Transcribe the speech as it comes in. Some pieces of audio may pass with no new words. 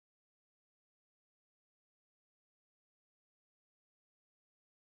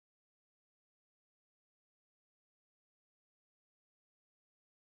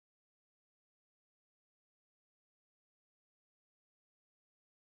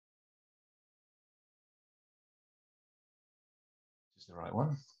Is the right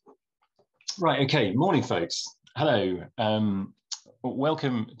one. Right, okay, morning folks. Hello.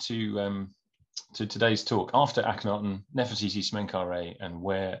 Welcome to today's talk, After Akhenaten, Nefertiti, Smenkhkare, and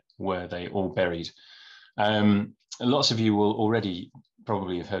Where Were They All Buried? Lots of you will already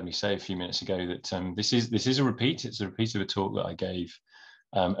probably have heard me say a few minutes ago that this is a repeat. It's a repeat of a talk that I gave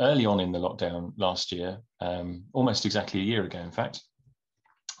early on in the lockdown last year, almost exactly a year ago, in fact.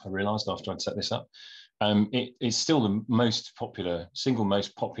 I realised after I'd set this up. It's still the single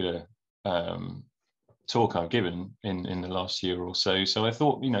most popular talk I've given in the last year or so. So I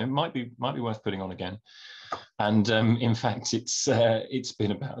thought, it might be worth putting on again. And in fact, it's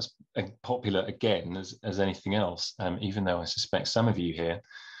been about as popular again as anything else. Even though I suspect some of you here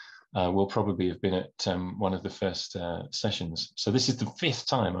will probably have been at one of the first sessions. So this is the 5th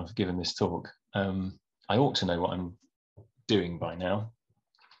time I've given this talk. I ought to know what I'm doing by now.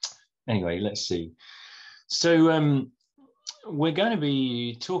 Anyway, let's see. So we're going to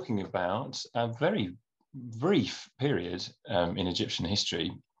be talking about a very brief period in Egyptian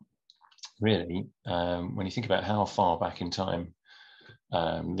history, really, when you think about how far back in time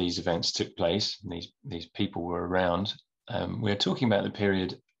these events took place, these people were around. We're talking about the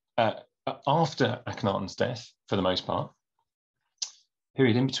period after Akhenaten's death, for the most part,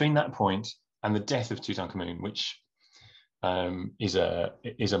 period in between that point and the death of Tutankhamun, which is a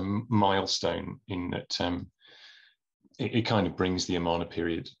milestone in that it kind of brings the Amarna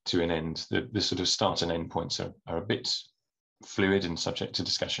period to an end. The sort of start and end points are a bit fluid and subject to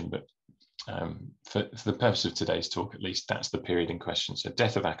discussion, but for the purpose of today's talk, at least, that's the period in question. So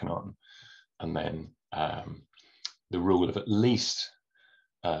death of Akhenaten, and then the rule of at least,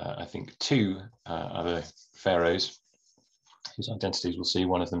 I think, 2 other pharaohs, whose identities we'll see,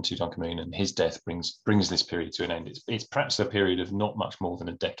 one of them Tutankhamun, and his death brings this period to an end. It's perhaps a period of not much more than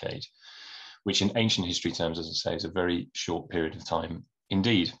a decade, which in ancient history terms, as I say, is a very short period of time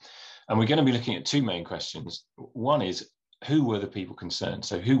indeed. And we're going to be looking at 2 main questions. One is, who were the people concerned?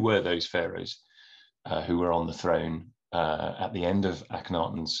 So who were those pharaohs who were on the throne at the end of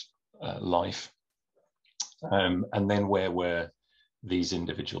Akhenaten's life? And then where were these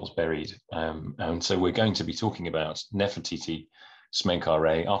individuals buried? And so we're going to be talking about Nefertiti,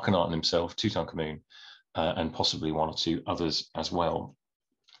 Smenkhkare, Akhenaten himself, Tutankhamun, and possibly 1 or 2 others as well.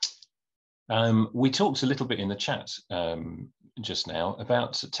 We talked a little bit in the chat just now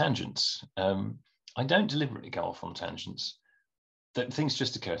about tangents. I don't deliberately go off on tangents. Things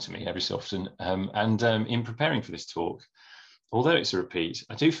just occur to me every so often. And in preparing for this talk, although it's a repeat,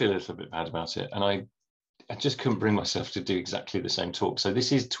 I do feel a little bit bad about it. And I just couldn't bring myself to do exactly the same talk. So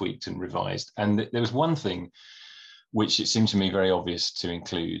this is tweaked and revised. And there was one thing which it seemed to me very obvious to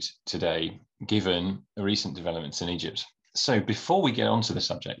include today, given the recent developments in Egypt. So before we get on to the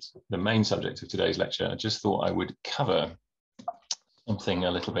subject, the main subject of today's lecture, I just thought I would cover something only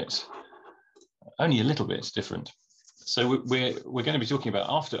a little bit different. So we're going to be talking about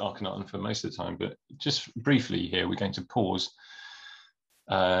after Akhenaten for most of the time, but just briefly here, we're going to pause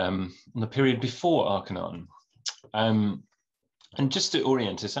on the period before Akhenaten. And just to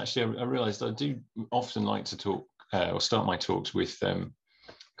orient us, actually, I realized I do often like to talk or start my talks with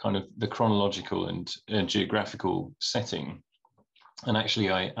kind of the chronological and geographical setting. And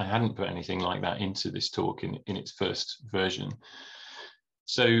actually, I hadn't put anything like that into this talk in its first version.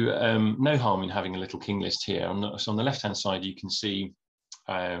 So no harm in having a little king list here. So on the left-hand side, you can see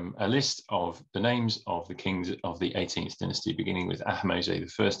a list of the names of the kings of the 18th dynasty, beginning with Ahmose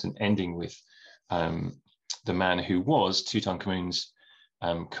I and ending with the man who was Tutankhamun's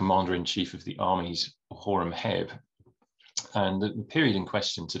commander-in-chief of the armies, Horemheb. And the period in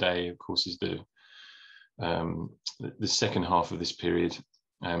question today, of course, is the second half of this period,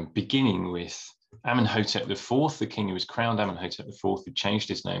 beginning with Amenhotep IV, the king who was crowned Amenhotep IV, who changed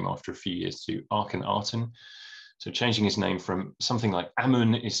his name after a few years to Akhenaten. So changing his name from something like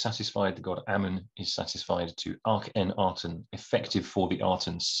Amun is satisfied, the god Amun is satisfied, to Akhenaten, effective for the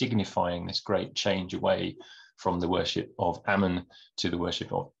Aten, signifying this great change away from the worship of Amun to the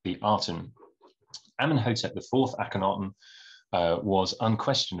worship of the Aten. Amenhotep IV, Akhenaten, was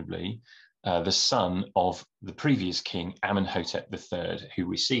unquestionably the son of the previous king, Amenhotep III, who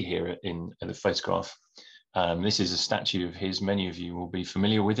we see here in the photograph. This is a statue of his. Many of you will be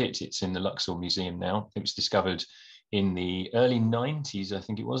familiar with it. It's in the Luxor Museum now. It was discovered in the early 90s, I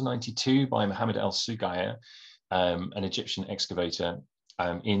think it was 92, by Mohammed al-Sugair, an Egyptian excavator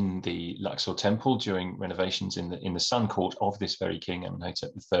in the Luxor temple during renovations in the sun court of this very king,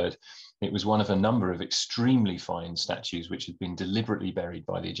 Amenhotep III. It was one of a number of extremely fine statues which had been deliberately buried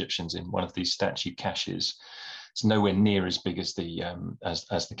by the Egyptians in one of these statue caches. It's nowhere near as big as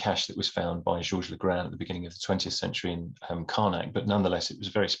the cache that was found by Georges Legrand at the beginning of the 20th century in Karnak, but nonetheless, it was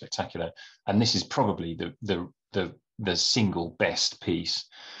very spectacular. And this is probably the single best piece,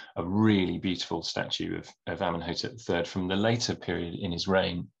 a really beautiful statue of Amenhotep III from the later period in his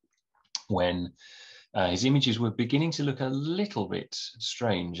reign, when his images were beginning to look a little bit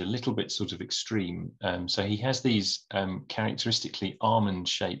strange, a little bit sort of extreme. So he has these characteristically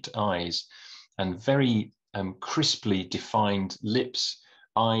almond-shaped eyes and very crisply defined lips,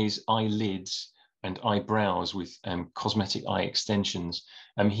 eyes, eyelids, and eyebrows with cosmetic eye extensions.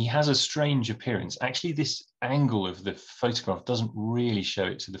 He has a strange appearance. Actually, this angle of the photograph doesn't really show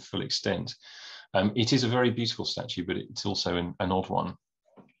it to the full extent. It is a very beautiful statue, but it's also an odd one.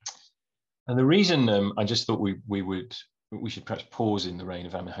 And the reason I just thought we should perhaps pause in the reign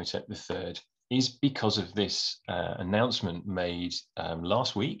of Amenhotep III is because of this announcement made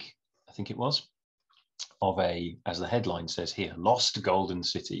last week, I think it was, of a, as the headline says here, lost golden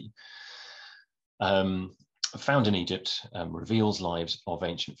city. Found in Egypt, reveals lives of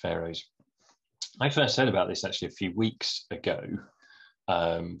ancient pharaohs. I first heard about this actually a few weeks ago.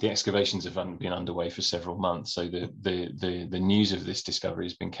 The excavations have been underway for several months, so the news of this discovery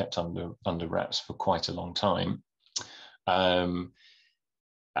has been kept under wraps for quite a long time.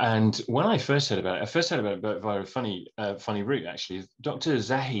 And when I first heard about it, via a funny route actually. Dr.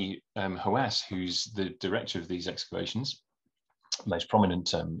 Zahi Hawass, who's the director of these excavations, most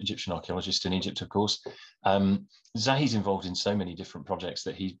prominent Egyptian archaeologist in Egypt, of course. Zahi's involved in so many different projects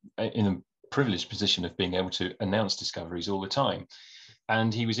that he's in a privileged position of being able to announce discoveries all the time.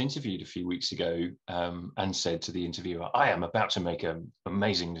 And he was interviewed a few weeks ago and said to the interviewer, I am about to make an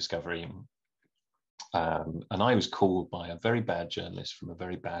amazing discovery. And I was called by a very bad journalist from a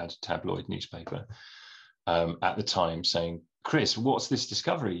very bad tabloid newspaper at the time saying, Chris, what's this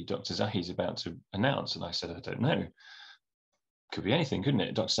discovery Dr. Zahi's about to announce? And I said, I don't know. Could be anything, couldn't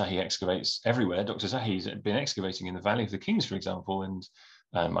it? Dr. Zahi excavates everywhere. Dr. Zahi's been excavating in the Valley of the Kings, for example, and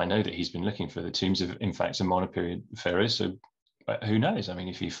I know that he's been looking for the tombs of, in fact, Amarna period pharaohs. So who knows? I mean,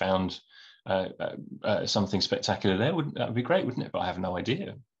 if he found something spectacular there, that would be great, wouldn't it? But I have no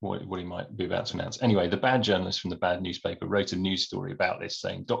idea what he might be about to announce. Anyway, the bad journalist from the bad newspaper wrote a news story about this,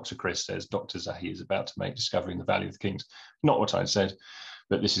 saying Dr. Chris says Dr. Zahi is about to make discovery in the Valley of the Kings. Not what I'd said,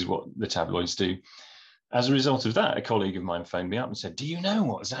 but this is what the tabloids do. As a result of that, a colleague of mine phoned me up and said, do you know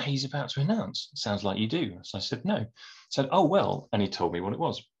what Zahi's about to announce? It sounds like you do. So I said, no. I said, oh, well, and he told me what it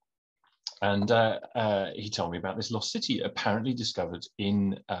was. And he told me about this lost city apparently discovered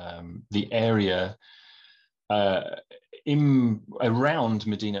in the area around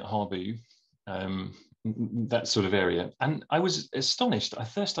Medinet Habu, that sort of area. And I was astonished. At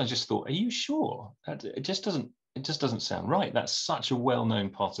first, I just thought, are you sure? It just doesn't sound right. That's such a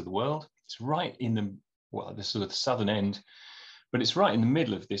well-known part of the world. It's right in the sort of the southern end, but it's right in the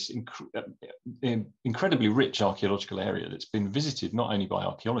middle of this incredibly rich archaeological area that's been visited not only by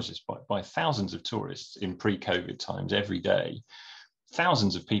archaeologists, but by thousands of tourists in pre-COVID times every day.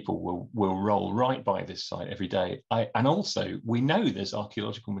 Thousands of people will roll right by this site every day. And also, we know there's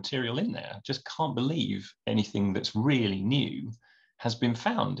archaeological material in there. Just can't believe anything that's really new has been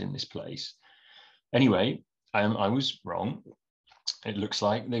found in this place. Anyway, I was wrong. It looks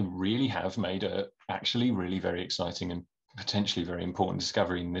like they really have made a actually really very exciting and potentially very important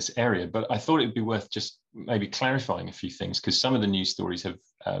discovery in this area. But I thought it'd be worth just maybe clarifying a few things, because some of the news stories have,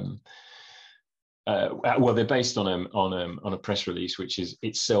 well, they're based on a press release, which is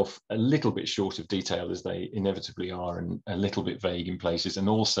itself a little bit short of detail, as they inevitably are, and a little bit vague in places, and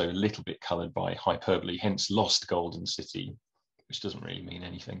also a little bit coloured by hyperbole, hence lost golden city, which doesn't really mean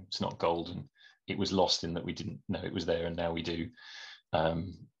anything. It's not golden. It was lost in that we didn't know it was there, and now we do.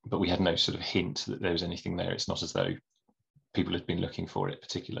 But we had no sort of hint that there was anything there. It's not as though people had been looking for it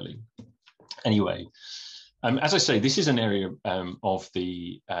particularly. Anyway, as I say, this is an area of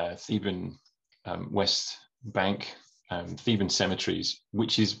the Theban West Bank, Theban cemeteries,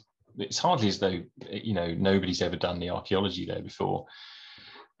 which is, it's hardly as though, you know, nobody's ever done the archaeology there before.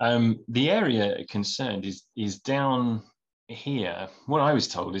 The area concerned is down here. What I was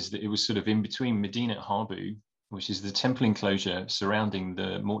told is that it was sort of in between Medinet Habu, which is the temple enclosure surrounding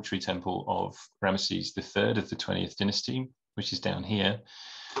the mortuary temple of Ramesses III of the 20th dynasty, which is down here,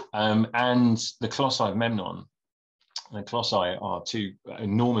 and the Colossi of Memnon. The Colossi are two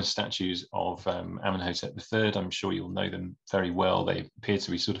enormous statues of Amenhotep III. I'm sure you'll know them very well. They appear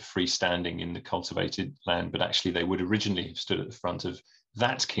to be sort of freestanding in the cultivated land, but actually they would originally have stood at the front of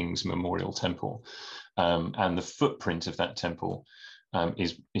that king's memorial temple. And the footprint of that temple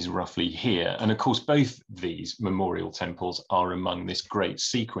is roughly here. And of course, both these memorial temples are among this great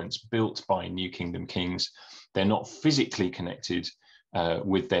sequence built by New Kingdom kings They're not physically connected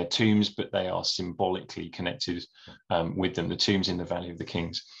with their tombs, but they are symbolically connected with them, the tombs in the Valley of the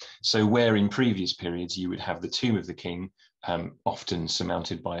Kings. So where in previous periods you would have the tomb of the king, often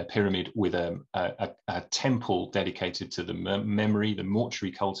surmounted by a pyramid with a temple dedicated to the memory, the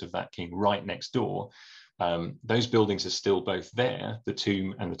mortuary cult of that king right next door, those buildings are still both there, the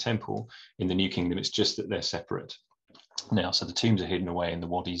tomb and the temple, in the New Kingdom. It's just that they're separate now. So the tombs are hidden away in the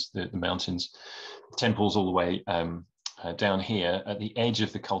wadis, the mountains. The temple's all the way down here at the edge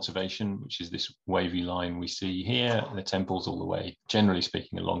of the cultivation, which is this wavy line we see here. The temple's all the way, generally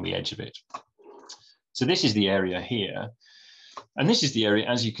speaking, along the edge of it. So this is the area here. And this is the area,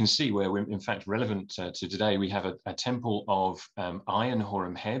 as you can see, where we're in fact relevant to today. We have a temple of Iron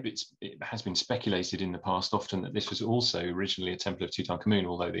Horemheb. It has been speculated in the past often that this was also originally a temple of Tutankhamun,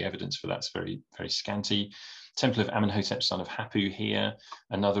 although the evidence for that's very, very scanty. Temple of Amenhotep, son of Hapu here,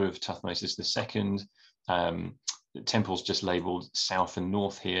 another of Thutmose II. Temples just labeled south and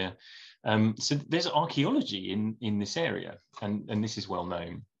north here. So there's archaeology in this area, and this is well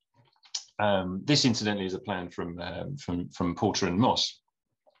known. This, incidentally, is a plan from Porter and Moss.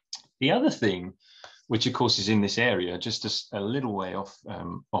 The other thing, which of course is in this area, just a little way off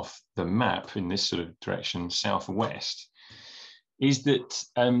the map in this sort of direction, southwest, is that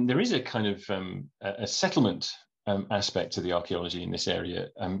there is a kind of a settlement aspect to the archaeology in this area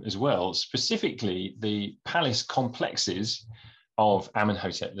as well. Specifically, the palace complexes of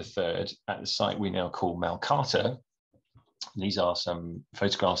Amenhotep III at the site we now call Malkata. These are some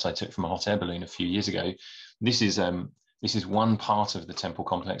photographs I took from a hot air balloon a few years ago. This is one part of the temple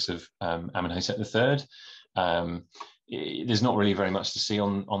complex of Amenhotep III. There's not really very much to see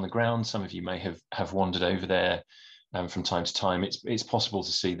on the ground. Some of you may have wandered over there from time to time. It's possible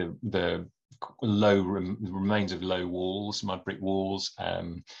to see the remains of low walls, mud brick walls.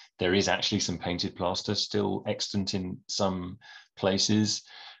 There is actually some painted plaster still extant in some places.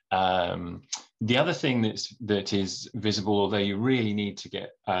 The other thing that is visible, although you really need to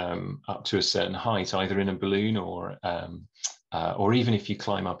get up to a certain height, either in a balloon or even if you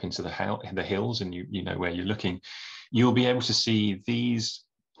climb up into the hills and you know where you're looking, you'll be able to see these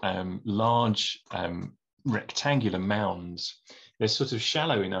large rectangular mounds. They're sort of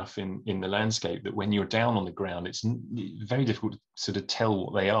shallow enough in the landscape that when you're down on the ground, it's very difficult to sort of tell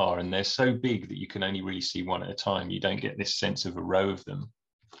what they are, and they're so big that you can only really see one at a time. You don't get this sense of a row of them.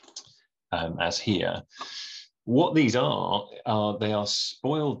 As here. What these are they are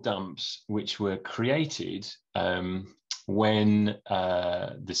spoil dumps which were created when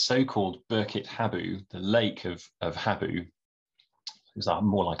the so-called Birket Habu, the lake of Habu, is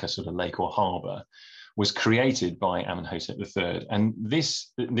more like a sort of lake or harbour, was created by Amenhotep III. And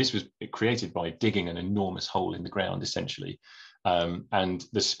this was created by digging an enormous hole in the ground, essentially. And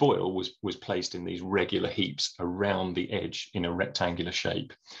the spoil was placed in these regular heaps around the edge in a rectangular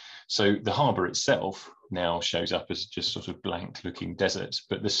shape. So the harbour itself now shows up as just sort of blank looking desert,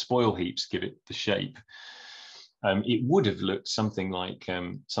 but the spoil heaps give it the shape. It would have looked something like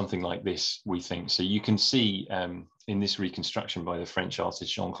this, we think. So you can see in this reconstruction by the French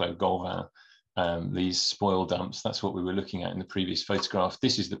artist Jean-Claude Gauvin, these spoil dumps. That's what we were looking at in the previous photograph.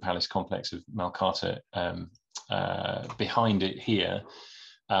 This is the palace complex of Malkata behind it here,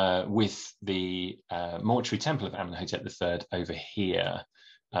 with the mortuary temple of Amenhotep III over here.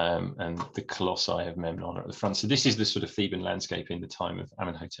 And the colossi of Memnon are at the front. So this is the sort of Theban landscape in the time of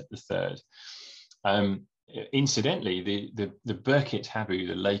Amenhotep III. Incidentally, the Birket Habu,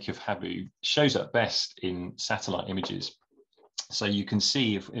 the Lake of Habu, shows up best in satellite images. So you can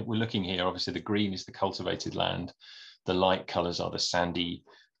see, if we're looking here, obviously the green is the cultivated land, the light colours are the sandy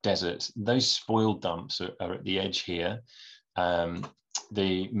desert. Those spoil dumps are at the edge here.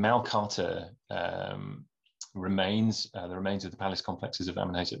 The Malkata remains, the remains of the palace complexes of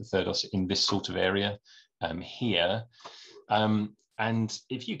Amenhotep III are in this sort of area here. And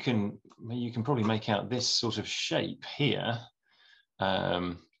if you can probably make out this sort of shape here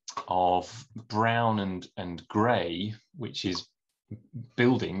of brown and grey, which is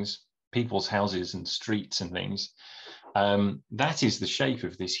buildings, people's houses and streets and things. That is the shape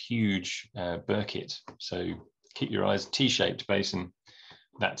of this huge Birket. So keep your eyes, T-shaped basin.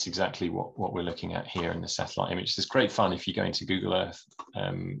 That's exactly what we're looking at here in the satellite image. It's great fun if you go into Google Earth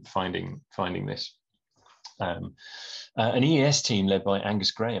finding this. An EES team led by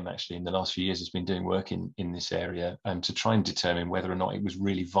Angus Graham, actually, in the last few years has been doing work in this area to try and determine whether or not it was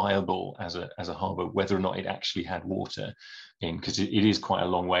really viable as a harbour, whether or not it actually had water in, because it is quite a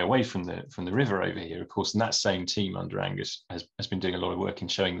long way away from the river over here, of course. And that same team under Angus has been doing a lot of work in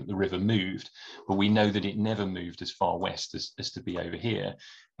showing that the river moved, but we know that it never moved as far west as to be over here.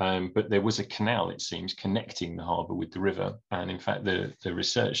 But there was a canal, it seems, connecting the harbour with the river. And in fact, the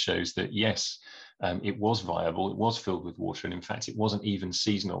research shows that, yes, it was viable, it was filled with water. And in fact, it wasn't even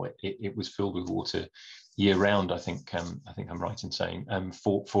seasonal. It was filled with water year round, I think I'm right in saying,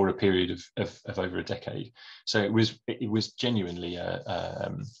 for a period of over a decade. So it was genuinely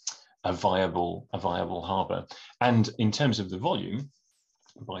a viable harbour. And in terms of the volume,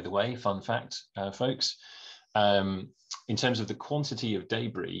 by the way, fun fact, folks, in terms of the quantity of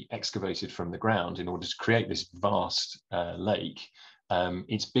debris excavated from the ground in order to create this vast lake,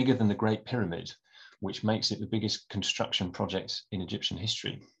 it's bigger than the Great Pyramid, which makes it the biggest construction project in Egyptian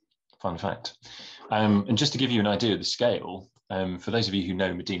history. Fun fact. And just to give you an idea of the scale, for those of you who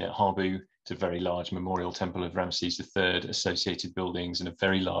know Medinet Habu, it's a very large memorial temple of Ramses III, associated buildings, and a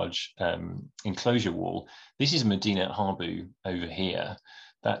very large enclosure wall. This is Medinet Habu over here.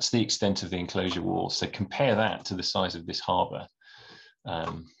 That's the extent of the enclosure wall. So compare that to the size of this harbour.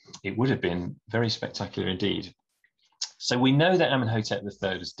 It would have been very spectacular indeed. So we know that Amenhotep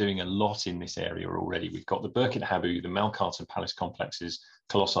III is doing a lot in this area already. We've got the Birket Habu, the Melkarta palace complexes,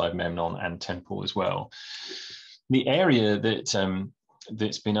 Colossi of Memnon, and temple as well. The area that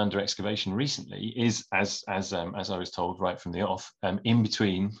that's been under excavation recently is, as I was told right from the off, in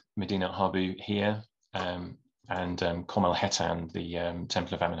between Medinet Habu here and Kom-el-Hetan, the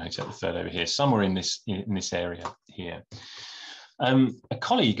temple of Amenhotep III over here, somewhere in this area here. A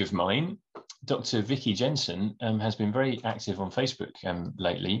colleague of mine, Dr. Vicky Jensen, has been very active on Facebook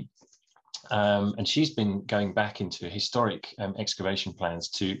lately, and she's been going back into historic excavation plans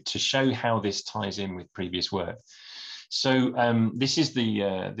to show how this ties in with previous work. So this is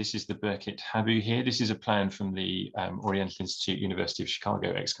the Birket Habu here. This is a plan from the Oriental Institute, University of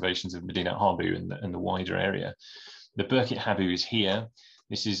Chicago excavations of Medinet Habu and the wider area. The Birket Habu is here.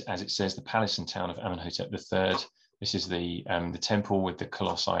 This is, as it says, the palace and town of Amenhotep III. This is the temple with the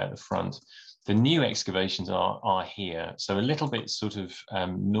colossi at the front. The new excavations are here, so a little bit sort of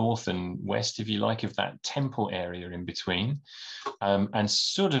north and west, if you like, of that temple area in between, and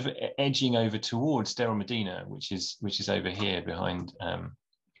sort of edging over towards Deir el-Medina, which is over here behind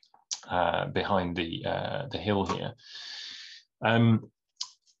the hill here.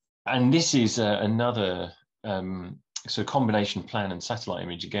 And this is another so combination plan and satellite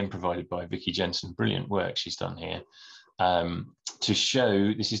image, again provided by Vicky Jensen. Brilliant work she's done here. To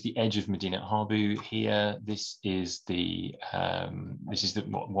show, this is the edge of Medinet Habu here. This is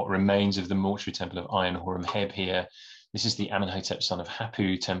what remains of the mortuary temple of Iron Horemheb here. This is the Amenhotep son of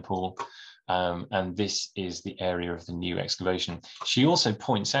Hapu temple, and this is the area of the new excavation. She also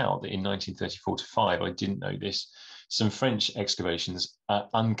points out that in 1934 to 5, I didn't know this, some French excavations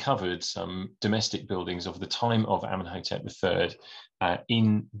uncovered some domestic buildings of the time of Amenhotep III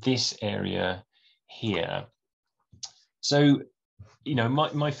in this area here. So, you know,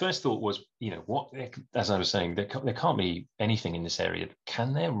 my first thought was, you know, what, as I was saying, there can't be anything in this area.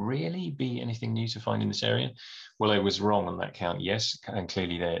 Can there really be anything new to find in this area? Well, I was wrong on that count, yes, and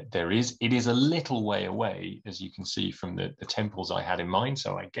clearly there is. It is a little way away, as you can see from the temples I had in mind.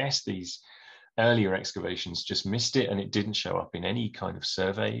 So I guess these earlier excavations just missed it, and it didn't show up in any kind of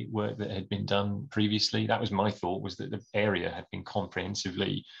survey work that had been done previously. That was my thought, was that the area had been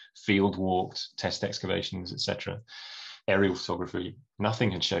comprehensively field walked, test excavations, etc. Aerial photography,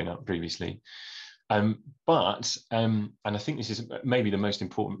 nothing had shown up previously. And I think this is maybe the most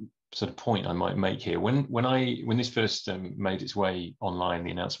important sort of point I might make here. When this first made its way online,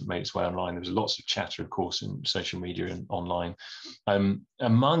 the announcement made its way online, there was lots of chatter, of course, in social media and online.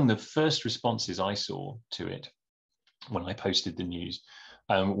 Among the first responses I saw to it when I posted the news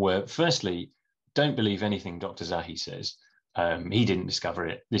were, firstly, don't believe anything Dr. Zahi says. He didn't discover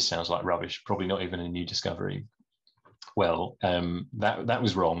it. This sounds like rubbish, probably not even a new discovery. Well, that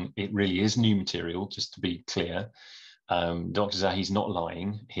was wrong. It really is new material, just to be clear. Dr. Zahi's not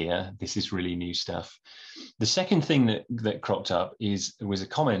lying here. This is really new stuff. The second thing that cropped up was a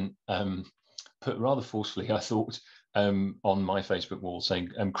comment put rather forcefully, I thought, on my Facebook wall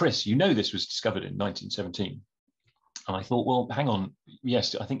saying, Chris, you know this was discovered in 1917. And I thought, well, hang on.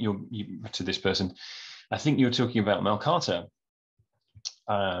 Yes, I think to this person, I think you're talking about Melkarta.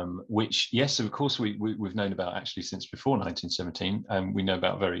 Which, yes, of course, we've known about actually since before 1917, and we know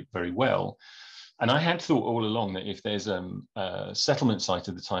about very, very well. And I had thought all along that if there's a settlement site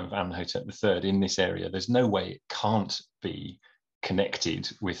at the time of Amenhotep III in this area, there's no way it can't be connected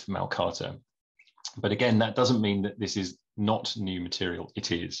with Malkata. But again, that doesn't mean that this is not new material.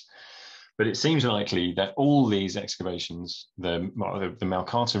 It is. But it seems likely that all these excavations, the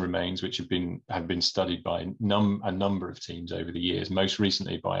Malkata remains, which have been studied by a number of teams over the years, most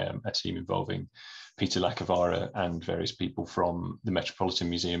recently by a team involving Peter Lacavara and various people from the Metropolitan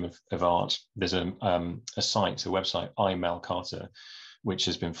Museum of Art. There's a website, iMalkata, which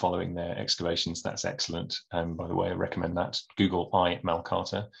has been following their excavations. That's excellent. By the way, I recommend that. Google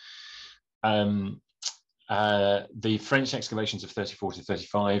iMalkata. The French excavations of 34 to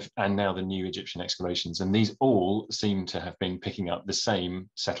 35, and now the new Egyptian excavations. And these all seem to have been picking up the same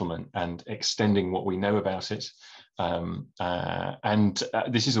settlement and extending what we know about it.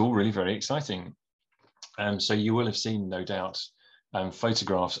 This is all really very exciting. So you will have seen, no doubt,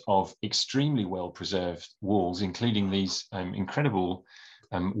 photographs of extremely well-preserved walls, including these incredible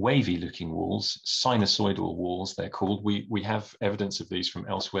wavy-looking walls, sinusoidal walls, they're called. We have evidence of these from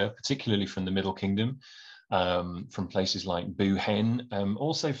elsewhere, particularly from the Middle Kingdom, from places like Buhen,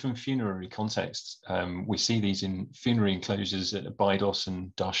 also from funerary contexts. We see these in funerary enclosures at Abydos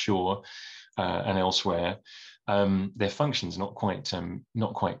and Dashur and elsewhere. Their function's not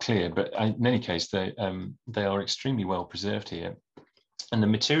quite clear, but in any case, they are extremely well preserved here. And the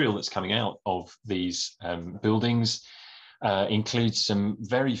material that's coming out of these buildings includes some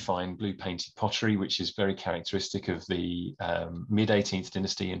very fine blue painted pottery, which is very characteristic of the mid 18th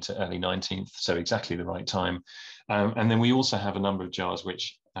dynasty into early 19th, so exactly the right time. And then we also have a number of jars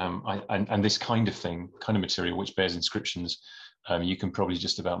which, and this kind of material which bears inscriptions. You can probably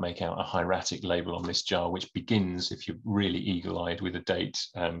just about make out a hieratic label on this jar, which begins, if you're really eagle-eyed, with a date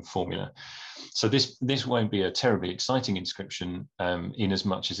formula. So this won't be a terribly exciting inscription in as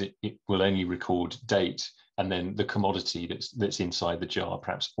much as it will only record date and then the commodity that's inside the jar,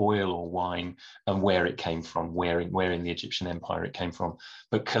 perhaps oil or wine, and where it came from, where in the Egyptian Empire it came from.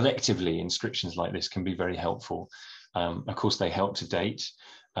 But collectively, inscriptions like this can be very helpful. Of course, they help to date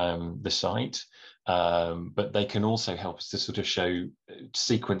the site, but they can also help us to sort of show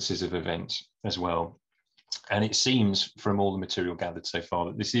sequences of events as well. And it seems from all the material gathered so far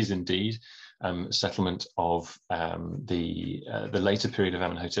that this is indeed a settlement of the later period of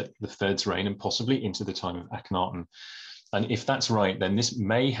Amenhotep III's reign, and possibly into the time of Akhenaten. And if that's right, then this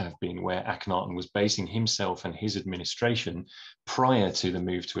may have been where Akhenaten was basing himself and his administration prior to the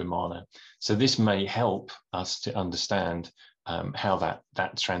move to Amarna. So this may help us to understand how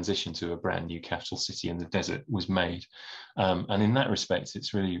that transition to a brand new capital city in the desert was made. And in that respect,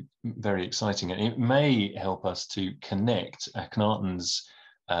 it's really very exciting. And it may help us to connect Akhenaten's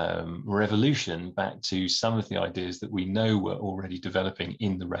revolution back to some of the ideas that we know were already developing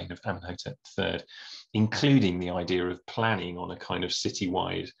in the reign of Amenhotep III, including the idea of planning on a kind of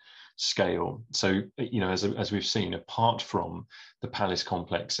citywide scale. So, you know, as we've seen, apart from the palace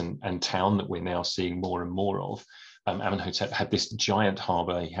complex and town that we're now seeing more and more of, Amenhotep had this giant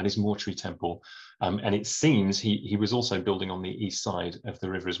harbour, he had his mortuary temple, and it seems he was also building on the east side of the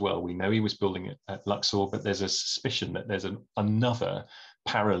river as well. We know he was building it at Luxor, but there's a suspicion that there's another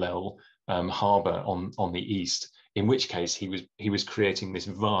parallel harbour on the east, in which case he was creating this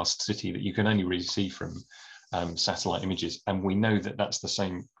vast city that you can only really see from satellite images. And we know that that's the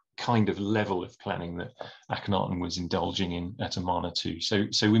same kind of level of planning that Akhenaten was indulging in at Amarna too. So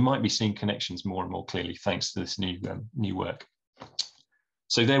we might be seeing connections more and more clearly thanks to this new work.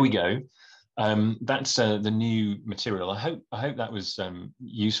 So there we go. That's the new material. I hope that was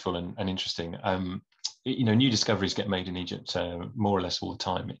useful and interesting. You know, new discoveries get made in Egypt more or less all the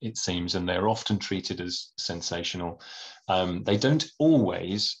time, it seems, and they're often treated as sensational. They don't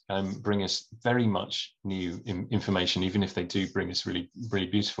always bring us very much new information, even if they do bring us really, really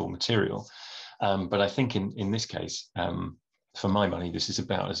beautiful material. But I think in this case, for my money, this is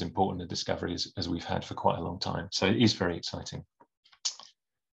about as important a discovery as we've had for quite a long time. So it is very exciting.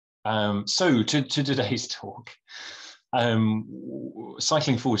 So to today's talk.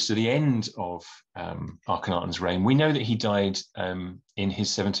 Cycling forwards to the end of Akhenaten's reign, we know that he died in his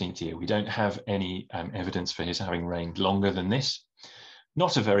 17th year. We don't have any evidence for his having reigned longer than this.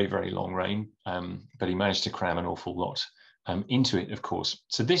 Not a very, very long reign, but he managed to cram an awful lot into it, of course.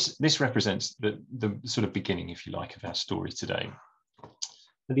 So this represents the sort of beginning, if you like, of our story today.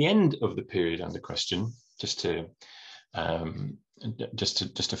 At the end of the period under question, just to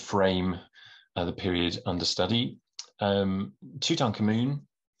frame the period under study, Tutankhamun,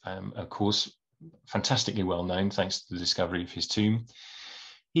 of course, fantastically well known thanks to the discovery of his tomb.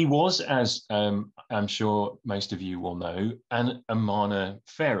 He was, as I'm sure most of you will know, an Amarna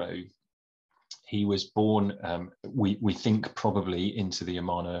pharaoh. He was born, we think, probably into the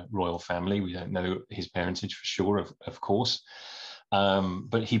Amarna royal family. We don't know his parentage for sure, of course.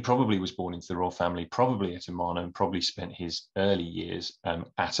 But he probably was born into the royal family, probably at Amarna, and probably spent his early years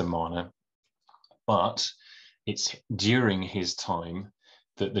at Amarna. But it's during his time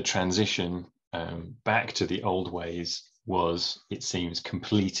that the transition back to the old ways was, it seems,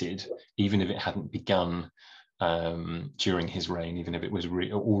 completed, even if it hadn't begun during his reign, even if it was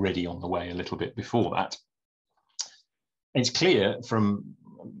already on the way a little bit before that. It's clear from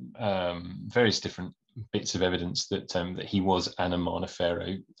various different bits of evidence that that he was an Amarna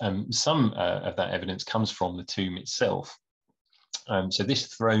pharaoh. Some of that evidence comes from the tomb itself. So this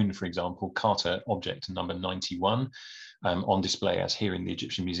throne, for example, Carter object number 91, on display as here in the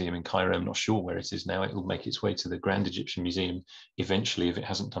Egyptian Museum in Cairo. I'm not sure where it is now. It will make its way to the Grand Egyptian Museum eventually, if it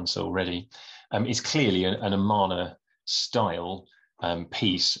hasn't done so already. It's clearly an Amarna style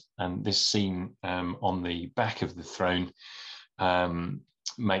piece, and this scene on the back of the throne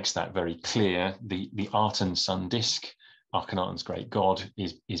makes that very clear. The Aten sun disk, Akhenaten's great god,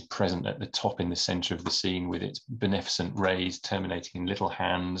 is present at the top in the center of the scene, with its beneficent rays terminating in little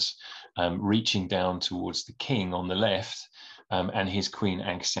hands, reaching down towards the king on the left, and his queen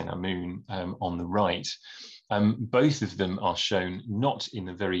Akhenaten on the right. Both of them are shown not in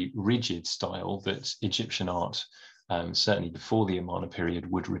the very rigid style that Egyptian art, certainly before the Amarna period,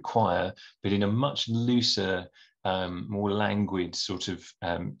 would require, but in a much looser, more languid sort of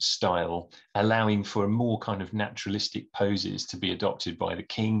style, allowing for more kind of naturalistic poses to be adopted by the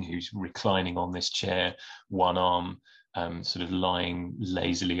king, who's reclining on this chair, one arm sort of lying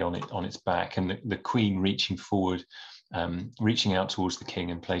lazily on its back, and the queen reaching forward, reaching out towards the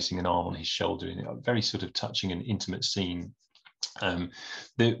king and placing an arm on his shoulder, in a very sort of touching and intimate scene.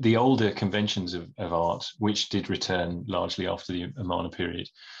 The older conventions of art, which did return largely after the Amarna period,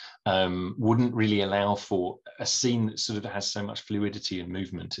 wouldn't really allow for a scene that sort of has so much fluidity and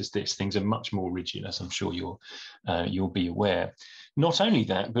movement as this. Things are much more rigid, as I'm sure you'll be aware. Not only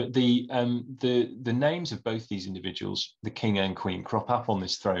that, but the names of both these individuals, the king and queen, crop up on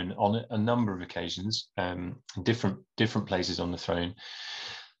this throne on a number of occasions, different places on the throne,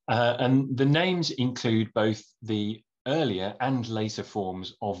 and the names include both the earlier and later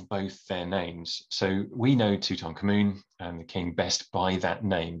forms of both their names. So we know Tutankhamun and the king best by that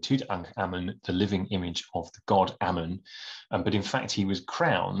name, Tutankhamun, the living image of the god Amun, but in fact he was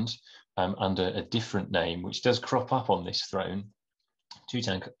crowned under a different name, which does crop up on this throne.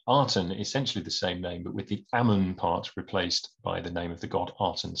 Tutankhaten, essentially the same name, but with the Amun part replaced by the name of the god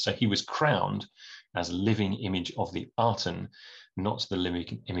Aten. So he was crowned as a living image of the Aten, not the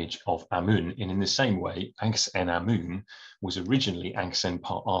living image of Amun. And in the same way, Akhenaten was originally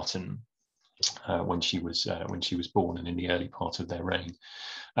Ankhesenaten when she was born, and in the early part of their reign.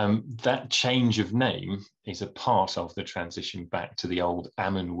 That change of name is a part of the transition back to the old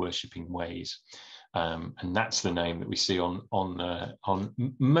Amun worshipping ways. And that's the name that we see on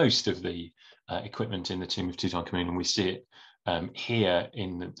most of the equipment in the tomb of Tutankhamun, and we see it here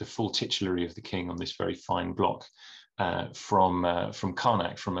in the full titulary of the king on this very fine block from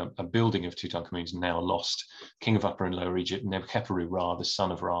Karnak, from a building of Tutankhamun's now lost king of Upper and Lower Egypt, Nefertiti Ra, the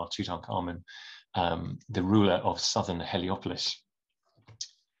son of Ra, Tutankhamun, the ruler of southern Heliopolis.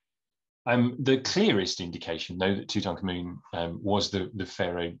 The clearest indication, though, that Tutankhamun was the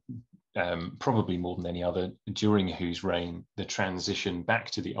pharaoh, probably more than any other, during whose reign the transition back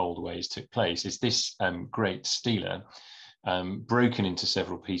to the old ways took place, is this great stela, broken into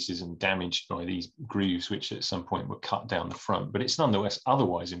several pieces and damaged by these grooves, which at some point were cut down the front. But it's nonetheless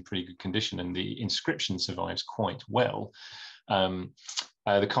otherwise in pretty good condition, and the inscription survives quite well.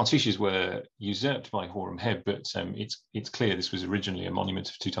 The cartouches were usurped by Horemheb, but it's clear this was originally a monument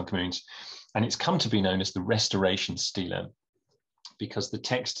of Tutankhamun's, and it's come to be known as the Restoration Stela, because the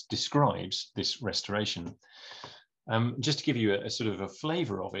text describes this restoration. Just to give you a sort of a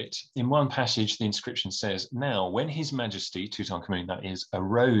flavor of it, in one passage, the inscription says, "Now, when His Majesty, Tutankhamun that is,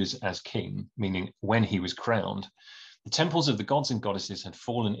 arose as king," meaning when he was crowned, "the temples of the gods and goddesses had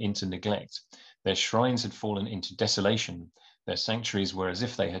fallen into neglect. Their shrines had fallen into desolation. Their sanctuaries were as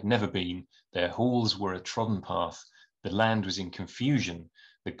if they had never been. Their halls were a trodden path. The land was in confusion.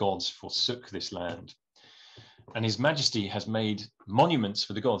 The gods forsook this land." And His Majesty has made monuments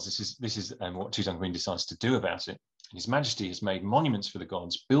for the gods. This is what Tutankhamun decides to do about it. His Majesty has made monuments for the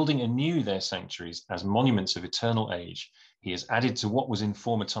gods, building anew their sanctuaries as monuments of eternal age. He has added to what was in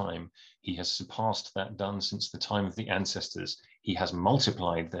former time. He has surpassed that done since the time of the ancestors. He has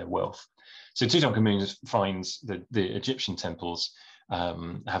multiplied their wealth. So Tutankhamun finds the Egyptian temples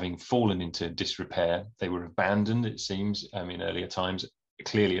having fallen into disrepair. They were abandoned, it seems, in earlier times,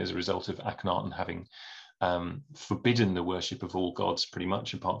 clearly as a result of Akhenaten having forbidden the worship of all gods, pretty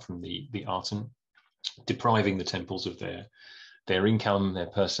much, apart from the Aten, depriving the temples of their income, their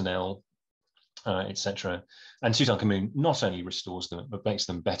personnel, etc. And Tutankhamun not only restores them, but makes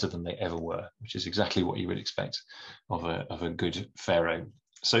them better than they ever were, which is exactly what you would expect of a good pharaoh.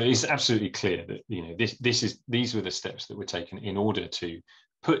 So it's absolutely clear that, you know, these were the steps that were taken in order to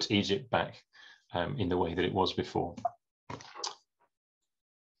put Egypt back in the way that it was before.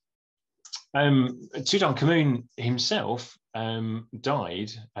 Tutankhamun himself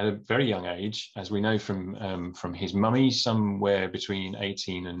died at a very young age, as we know from his mummy, somewhere between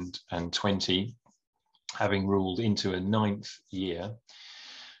 18 and 20, having ruled into a 9th year.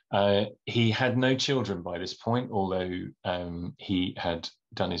 He had no children by this point, although he had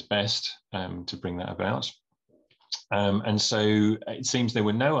done his best to bring that about. And so it seems there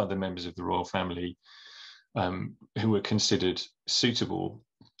were no other members of the royal family who were considered suitable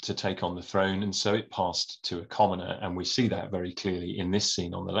to take on the throne, and so it passed to a commoner, and we see that very clearly in this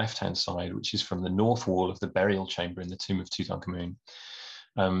scene on the left-hand side, which is from the north wall of the burial chamber in the tomb of Tutankhamun.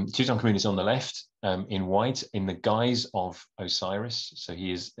 Tutankhamun is on the left, in white, in the guise of Osiris, so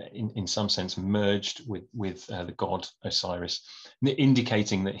he is in some sense merged with the god Osiris,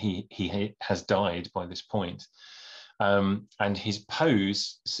 indicating that he has died by this point. And his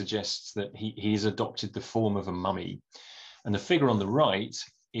pose suggests that he has adopted the form of a mummy. And the figure on the right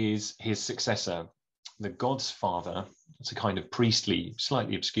is his successor, the god's father. It's a kind of priestly,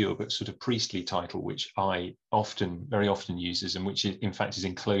 slightly obscure, but sort of priestly title, which I very often uses, and which in fact is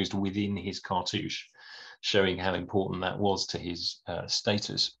enclosed within his cartouche, showing how important that was to his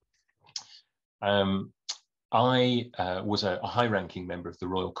status. I was a high-ranking member of the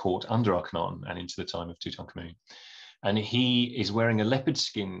royal court under Akhenaten and into the time of Tutankhamun. And he is wearing a leopard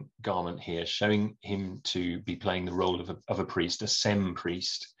skin garment here, showing him to be playing the role of a priest, a sem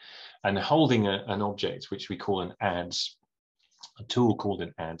priest, and holding an object which we call an adze, a tool called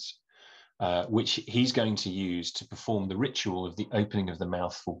an adze, which he's going to use to perform the ritual of the opening of the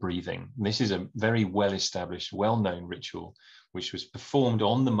mouth for breathing. And this is a very well-established, well-known ritual, which was performed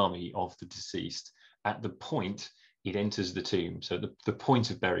on the mummy of the deceased at the point it enters the tomb. So the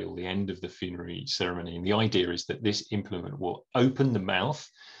point of burial, the end of the funerary ceremony. And the idea is that this implement will open the mouth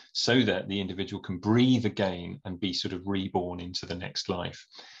so that the individual can breathe again and be sort of reborn into the next life.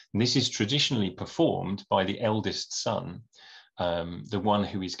 And this is traditionally performed by the eldest son, the one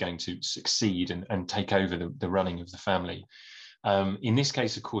who is going to succeed and take over the running of the family. In this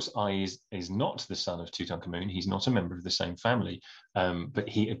case, of course, Ai is not the son of Tutankhamun. He's not a member of the same family, but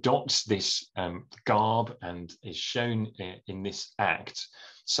he adopts this garb and is shown in this act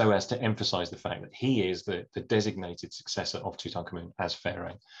so as to emphasize the fact that he is the designated successor of Tutankhamun as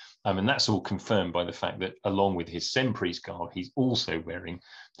pharaoh. And that's all confirmed by the fact that along with his sem priest garb, he's also wearing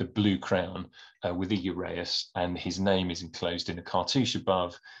the blue crown with the uraeus, and his name is enclosed in a cartouche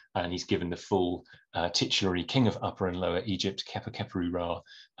above, and he's given the full titulary king of Upper and Lower Egypt, Khepri-Ra,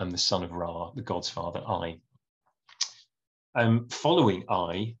 and the son of Ra, the god's father, Ai. Following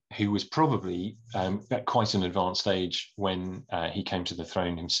Ai, who was probably at quite an advanced age when he came to the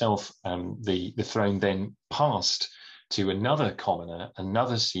throne himself, the throne then passed to another commoner,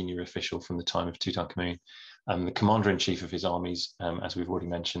 another senior official from the time of Tutankhamun, the commander-in-chief of his armies, as we've already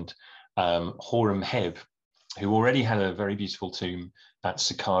mentioned, Horemheb, who already had a very beautiful tomb at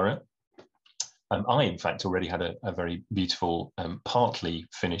Saqqara. I, in fact, already had a very beautiful, partly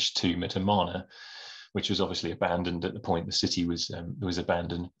finished tomb at Amarna, which was obviously abandoned at the point the city was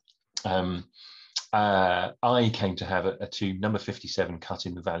abandoned. I came to have a tomb, number 57, cut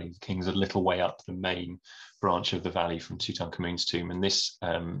in the Valley of the Kings, a little way up the main branch of the valley from Tutankhamun's tomb. And this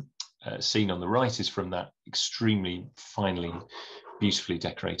scene on the right is from that extremely finely, beautifully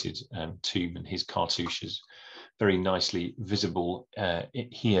decorated tomb, and his cartouche is very nicely visible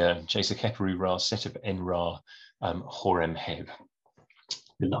here. Jesa Khepri-Ra, Setep En-Ra, Horemheb,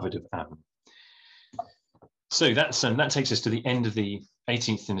 beloved of Am. So that takes us to the end of the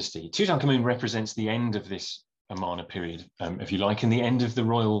 18th dynasty. Tutankhamun represents the end of this Amarna period, if you like, and the end of the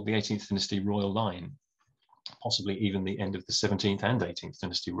 18th dynasty royal line, possibly even the end of the 17th and 18th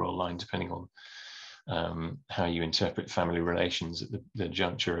dynasty royal line, depending on how you interpret family relations at the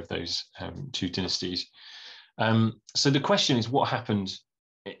juncture of those two dynasties. So the question is, what happened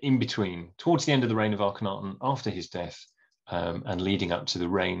in between, towards the end of the reign of Akhenaten, after his death, and leading up to the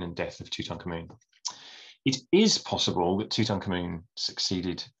reign and death of Tutankhamun? It is possible that Tutankhamun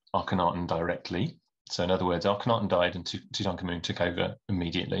succeeded Akhenaten directly. So in other words, Akhenaten died and Tutankhamun took over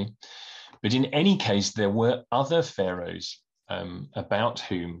immediately. But in any case, there were other pharaohs about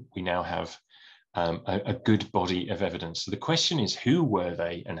whom we now have a good body of evidence. So the question is, who were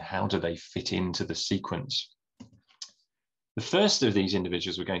they and how do they fit into the sequence? The first of these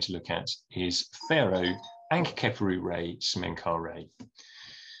individuals we're going to look at is Pharaoh Ankheperure Smenkhkare.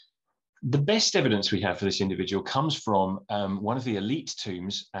 The best evidence we have for this individual comes from one of the elite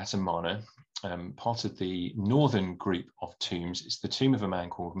tombs at Amarna, part of the northern group of tombs. It's the tomb of a man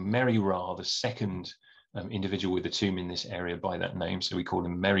called Meri-Ra, the second individual with a tomb in this area by that name. So we call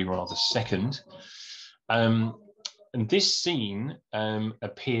him Meri-Ra II. And this scene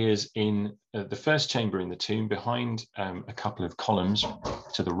appears in the first chamber in the tomb behind a couple of columns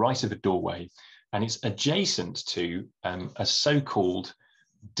to the right of a doorway. And it's adjacent to a so-called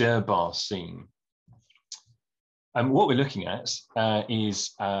Durbar scene. And what we're looking at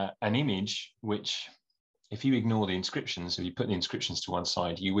is an image which, if you ignore the inscriptions, if you put the inscriptions to one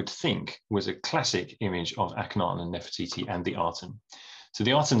side, you would think was a classic image of Akhenaten and Nefertiti and the Aten. So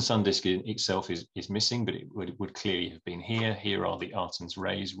the Aten sun disk itself is missing, but it would clearly have been here. Here are the Aten's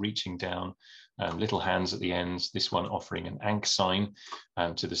rays reaching down, little hands at the ends, this one offering an Ankh sign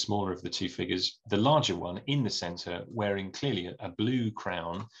to the smaller of the two figures. The larger one in the center wearing clearly a blue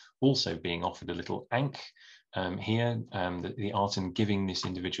crown, also being offered a little Ankh here, the Aten giving this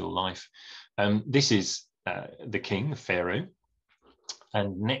individual life. This is the king, the pharaoh,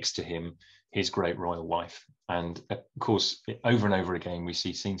 and next to him, his great royal wife. And of course, over and over again, we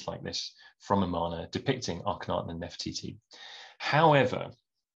see scenes like this from Amarna depicting Akhenaten and Nefertiti. However,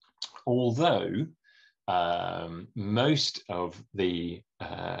 although most of the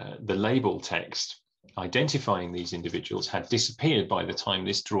label text identifying these individuals had disappeared by the time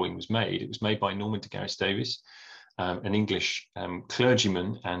this drawing was made, it was made by Norman de Garis-Davis, an English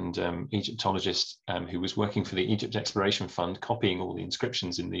clergyman and Egyptologist who was working for the Egypt Exploration Fund, copying all the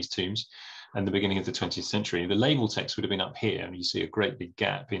inscriptions in these tombs and the beginning of the 20th century. The label text would have been up here, and you see a great big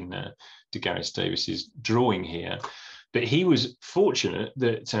gap in de Garis-Davis's drawing here. But he was fortunate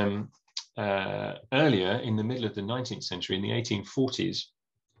that earlier in the middle of the 19th century, in the 1840s,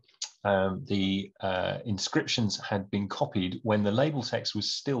 the inscriptions had been copied when the label text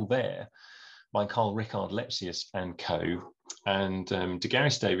was still there by Carl Richard Lepsius and co. And de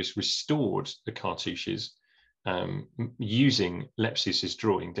Garis-Davis restored the cartouches using Lepsius's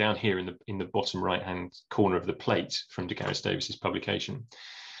drawing down here in the bottom right-hand corner of the plate from de Garis-Davis's publication.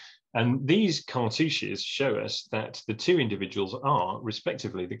 And these cartouches show us that the two individuals are,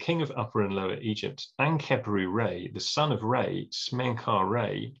 respectively, the king of Upper and Lower Egypt, Ankheperure, the son of Re,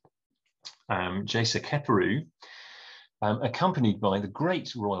 Smenkhkare, Jasekheperu, accompanied by the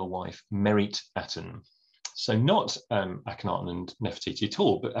great royal wife, Merit-Aten. So not Akhenaten and Nefertiti at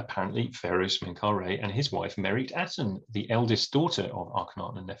all, but apparently Pharaoh Smenkhkare and his wife, Merit-Aten, the eldest daughter of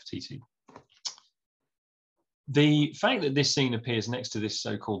Akhenaten and Nefertiti. The fact that this scene appears next to this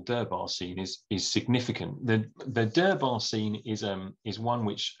so-called Durbar scene is significant. The Durbar scene is one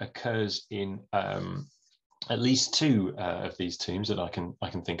which occurs in at least two of these tombs that I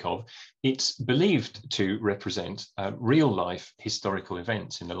can think of. It's believed to represent real-life historical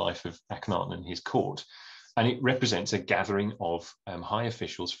events in the life of Akhenaten and his court, and it represents a gathering of high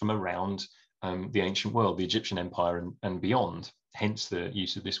officials from around the ancient world, the Egyptian Empire and beyond. Hence the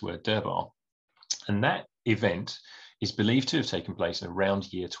use of this word Durbar. And that event is believed to have taken place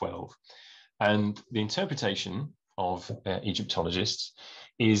around year 12. And the interpretation of Egyptologists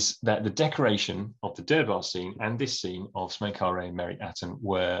is that the decoration of the Durbar scene and this scene of Smenkhkare and Merit-Aten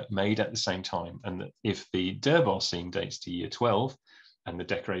were made at the same time. And that if the Durbar scene dates to year 12 and the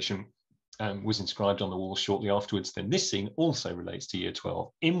decoration was inscribed on the wall shortly afterwards, then this scene also relates to year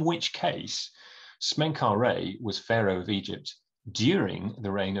 12, in which case Smenkhkare was pharaoh of Egypt during the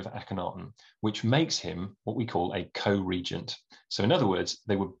reign of Akhenaten, which makes him what we call a co-regent. So in other words,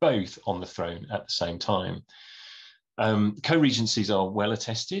 they were both on the throne at the same time. Co-regencies are well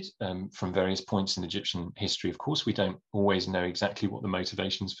attested from various points in Egyptian history. Of course, we don't always know exactly what the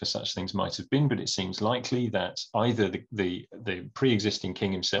motivations for such things might have been, but it seems likely that either the pre-existing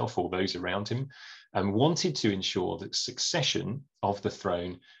king himself or those around him wanted to ensure the succession of the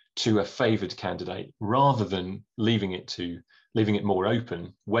throne to a favoured candidate rather than leaving it more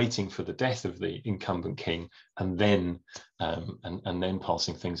open, waiting for the death of the incumbent king and then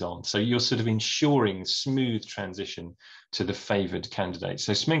passing things on. So you're sort of ensuring smooth transition to the favoured candidate.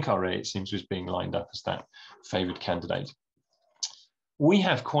 So Smenkhkare, it seems, was being lined up as that favoured candidate. We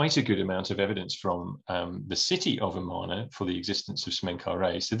have quite a good amount of evidence from the city of Amarna for the existence of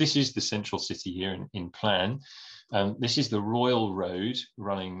Smenkhkare. So this is the central city here in plan. This is the royal road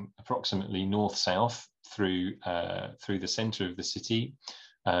running approximately north-south through the centre of the city.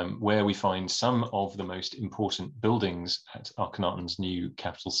 where we find some of the most important buildings at Akhenaten's new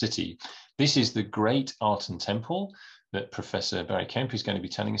capital city. This is the Great Arten Temple that Professor Barry Kemp is going to be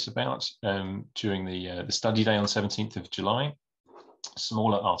telling us about during the study day on 17th of July.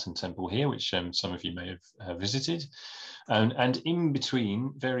 Smaller Arten Temple here, which some of you may have visited. And in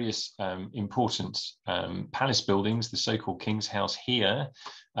between various important palace buildings, the so-called King's House here,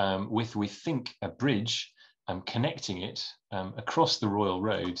 with, we think, a bridge connecting it across the Royal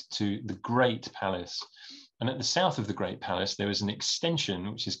Road to the Great Palace. And at the south of the Great Palace, there is an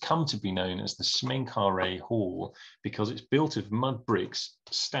extension which has come to be known as the Smenkhkare Hall, because it's built of mud bricks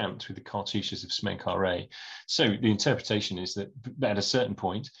stamped with the cartouches of Smenkhkare. So the interpretation is that at a certain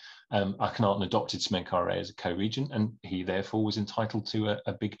point, Akhenaten adopted Smenkhkare as a co-regent, and he therefore was entitled to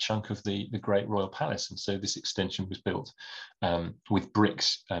a big chunk of the Great Royal Palace. And so this extension was built with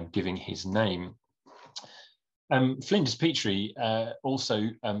bricks giving his name. Flinders Petrie also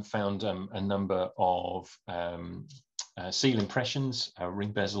found a number of seal impressions,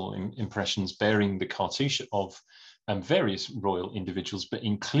 ring bezel impressions bearing the cartouche of various royal individuals, but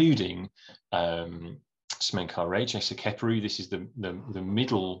including Smenkhkare, Khepuru. This is the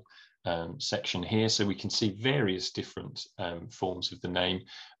middle section here, so we can see various different forms of the name,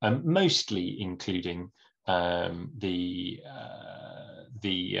 mostly including the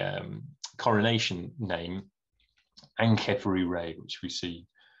coronation name, Khepuru Re, which we see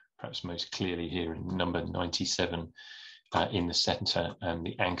perhaps most clearly here in number 97 in the centre, and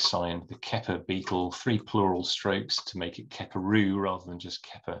the Ankh sign, the Kepa beetle, 3 plural strokes to make it Khepuru rather than just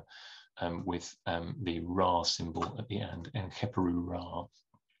Kepa, with the Ra symbol at the end, Khepuru Ra.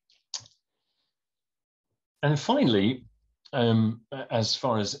 And finally, as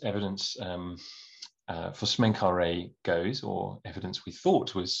far as evidence for Smenkhkare goes, or evidence we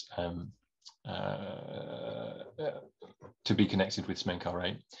thought was to be connected with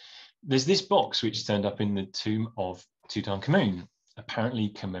Smenkhkare, there's this box which turned up in the tomb of Tutankhamun, apparently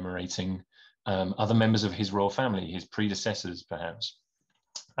commemorating other members of his royal family, his predecessors perhaps.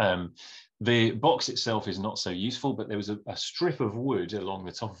 The box itself is not so useful, but there was a strip of wood along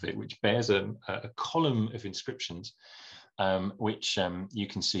the top of it which bears a column of inscriptions, which you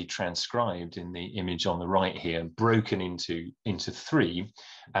can see transcribed in the image on the right here, broken into 3,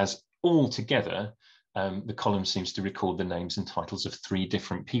 as all together the column seems to record the names and titles of 3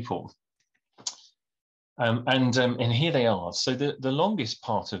 different people. And here they are. So the longest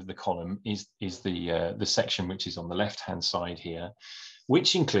part of the column is the section which is on the left-hand side here,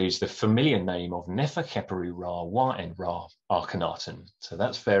 which includes the familiar name of Nefertiti Ra Wa'en Ra Akhenaten. So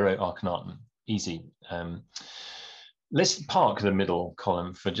that's Pharaoh Akhenaten. Easy. Let's park the middle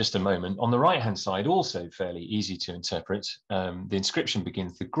column for just a moment. On the right-hand side, also fairly easy to interpret, the inscription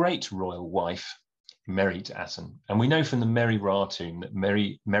begins, the great royal wife, Merit-Aten. And we know from the Meri Ra tomb that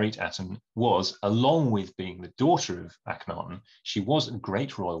Merit-Aten was, along with being the daughter of Akhenaten, she was a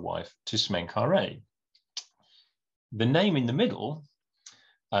great royal wife to Smenkhkare. The name in the middle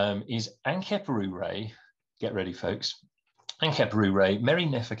is Khepuru Re. Get ready, folks. Khepuru Re, Meri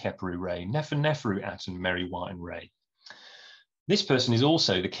Nefertiti Re, Neferu-Aten, Meri Wa'en Re. This person is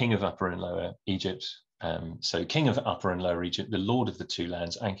also the king of Upper and Lower Egypt. So king of Upper and Lower Egypt, the lord of the 2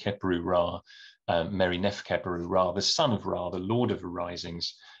 lands, Khepuru Ra, Meri Nefertiti Ra, the son of Ra, the lord of the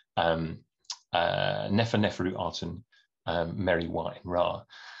risings, Neferu-Aten, Meri Wa'en Ra.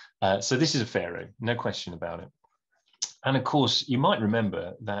 So this is a pharaoh, no question about it. And of course, you might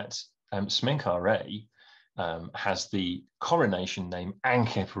remember that Smenkhkare has the coronation name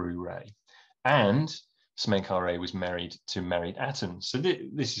Khepuru Re, and Smenkhkare was married to Merit-Aten. So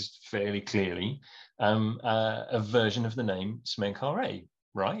this is fairly clearly a version of the name Smenkhkare,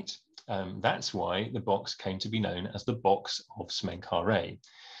 right? That's why the box came to be known as the box of Smenkhkare.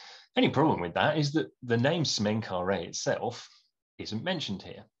 Any problem with that is that the name Smenkhkare itself isn't mentioned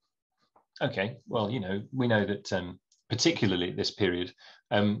here. Okay, well, you know, we know that particularly at this period,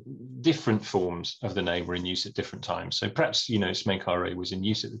 different forms of the name were in use at different times. So perhaps, you know, Smenkhkare was in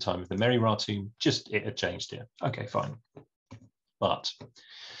use at the time of the Meri Ra tomb, just it had changed here. Okay, fine. But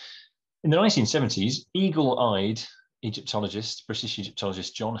in the 1970s, eagle-eyed Egyptologist, British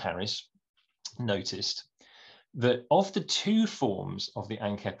Egyptologist John Harris noticed that of the 2 forms of the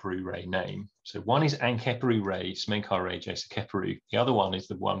Khepuru Re name, so one is Khepuru Re, Smenkhkare Khepuru, the other one is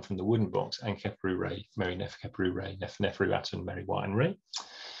the one from the wooden box, Khepuru Re, Meri Nefertiti Re, Neferu-Aten, Meri Wa'en Re.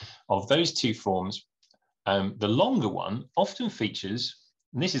 Of those 2 forms, the longer one often features,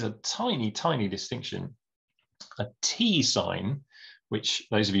 and this is a tiny, tiny distinction, a T sign, which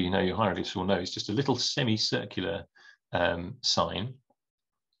those of you who know your hieroglyphs will know is just a little semicircular sign,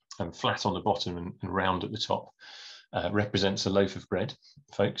 flat on the bottom and round at the top, represents a loaf of bread,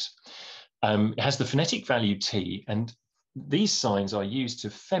 folks. It has the phonetic value T, and these signs are used to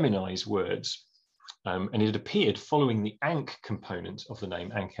feminize words. And it appeared following the Ankh component of the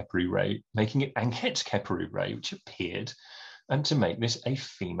name Ankheperu-Re, making it Ankhetkheperu-Re, which appeared to make this a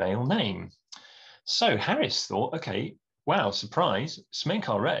female name. So Harris thought, okay, wow, surprise,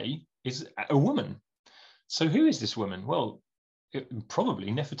 Smenkhkare is a woman. So who is this woman? Well,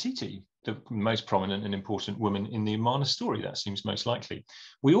 probably Nefertiti, the most prominent and important woman in the Amarna story. That seems most likely.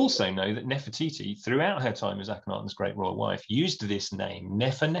 We also know that Nefertiti, throughout her time as Akhenaten's great royal wife, used this name,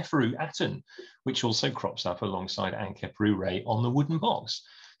 Nefertiti, which also crops up alongside Ankheperu-Re on the wooden box.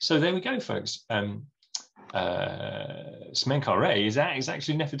 So there we go, folks. Smenkhkare is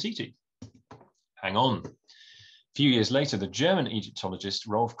actually Nefertiti. Hang on. A few years later, the German Egyptologist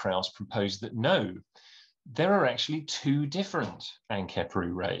Rolf Krauss proposed that no, there are actually two different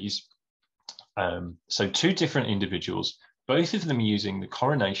Ankheperu-Re's. So two different individuals, both of them using the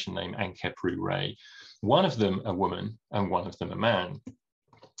coronation name Ankheperu-Re, one of them a woman and one of them a man.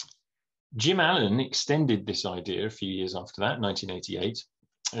 Jim Allen extended this idea a few years after that, 1988.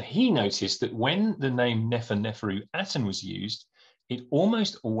 He noticed that when the name Nefertiti was used, it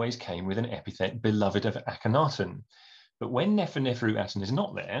almost always came with an epithet beloved of Akhenaten. But when Nefertiti is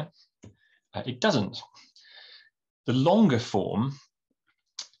not there, it doesn't. The longer form,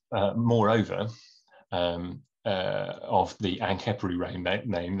 moreover, of the Ankheperu-Re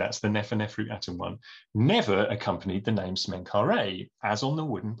name, that's the Nefertiti one, never accompanied the name Smenkhkare, as on the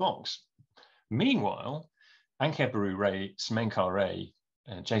wooden box. Meanwhile, Ankheperu-Re, Smenkhkare,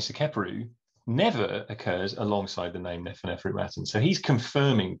 Jasekheperu never occurs alongside the name Nefertiti. So he's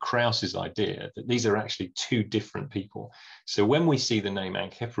confirming Krauss's idea that these are actually two different people. So when we see the name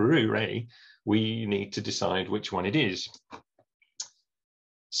Ankheperu-Re, we need to decide which one it is.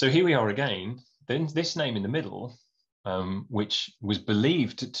 So here we are again. Then this name in the middle, which was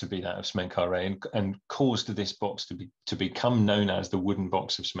believed to be that of Smenkhkare and caused this box to become known as the wooden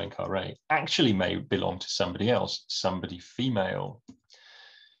box of Smenkhkare, actually may belong to somebody else, somebody female.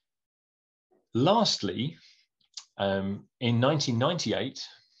 Lastly, in 1998,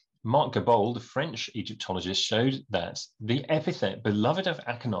 Marc Gabold, the French Egyptologist, showed that the epithet beloved of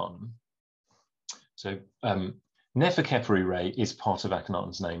Akhenaten, so Nefertiti is part of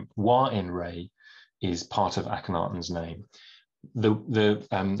Akhenaten's name, Wa-en-Re is part of Akhenaten's name.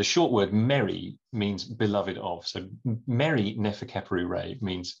 The short word Meri means beloved of. So Meri Nefertiti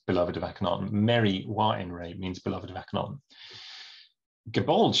means beloved of Akhenaten. Meri Wa-en-Re means beloved of Akhenaten.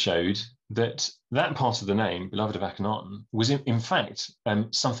 Gabold showed that that part of the name, beloved of Akhenaten, was in fact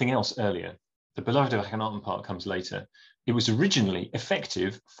something else earlier. The beloved of Akhenaten part comes later. It was originally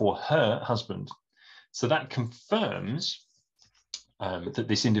effective for her husband. So that confirms that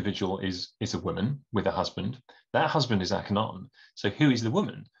this individual is a woman with a husband. That husband is Akhenaten. So who is the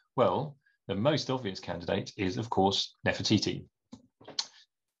woman? Well, the most obvious candidate is, of course, Nefertiti.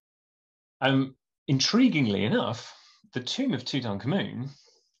 Intriguingly enough, the tomb of Tutankhamun,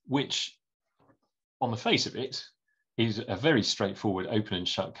 which on the face of it is a very straightforward open and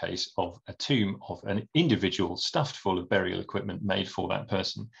shut case of a tomb of an individual stuffed full of burial equipment made for that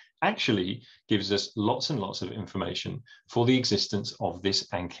person, actually gives us lots and lots of information for the existence of this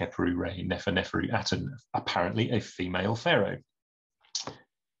Ankheperu-Re Nefertiti, apparently a female pharaoh.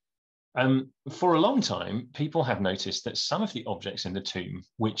 For a long time, people have noticed that some of the objects in the tomb,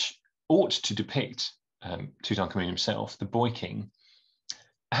 which ought to depict Tutankhamun himself, the boy king,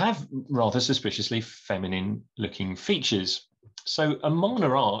 have rather suspiciously feminine looking features. So Amarna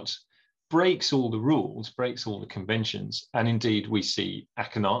art breaks all the rules, breaks all the conventions. And indeed, we see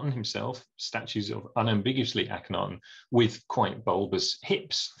Akhenaten himself, statues of unambiguously Akhenaten with quite bulbous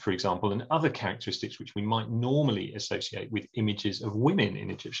hips, for example, and other characteristics which we might normally associate with images of women in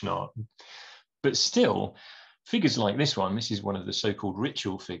Egyptian art. But still, figures like this one, this is one of the so-called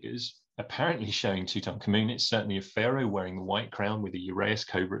ritual figures, apparently showing Tutankhamun. It's certainly a pharaoh wearing the white crown with a uraeus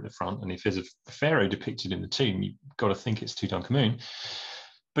cobra at the front. And if there's a pharaoh depicted in the tomb, you've got to think it's Tutankhamun.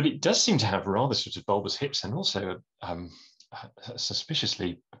 But it does seem to have rather sort of bulbous hips and also a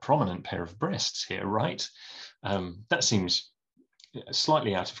suspiciously prominent pair of breasts here, right? That seems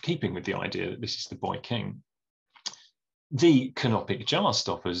slightly out of keeping with the idea that this is the boy king. The canopic jar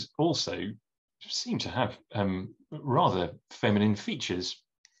stoppers also seem to have rather feminine features.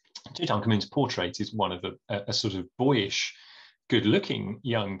 Tutankhamun's portrait is one of a sort of boyish, good-looking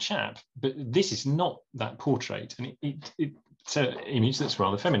young chap, but this is not that portrait, and it's an image that's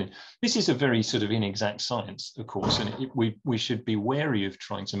rather feminine. This is a very sort of inexact science, of course, and we should be wary of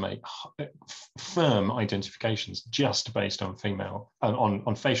trying to make firm identifications just based on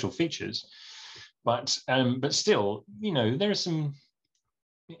on facial features. But still, you know, there are some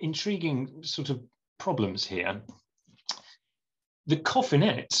intriguing sort of problems here. The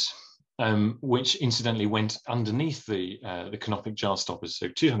coffinet, which incidentally went underneath the canopic jar stoppers. So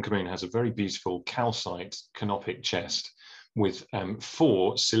Tutankhamun has a very beautiful calcite canopic chest with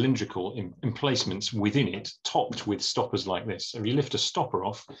 4 cylindrical emplacements within it, topped with stoppers like this. So if you lift a stopper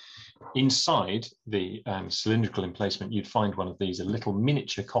off, inside the cylindrical emplacement, you'd find one of these, a little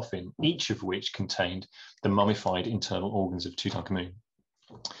miniature coffin, each of which contained the mummified internal organs of Tutankhamun.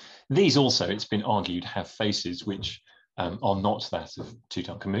 These also, it's been argued, have faces which are not that of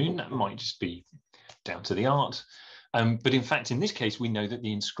Tutankhamun. That might just be down to the art. But in fact, in this case, we know that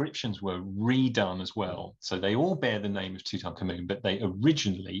the inscriptions were redone as well. So they all bear the name of Tutankhamun, but they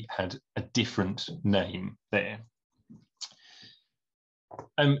originally had a different name there.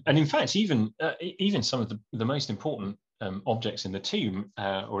 And in fact, even some of the most important objects in the tomb,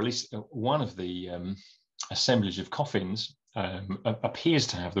 or at least one of the assemblage of coffins, appears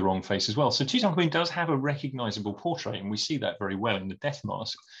to have the wrong face as well. So Tutankhamun does have a recognizable portrait, and we see that very well in the death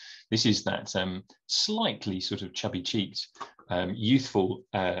mask. This is that slightly sort of chubby-cheeked, youthful,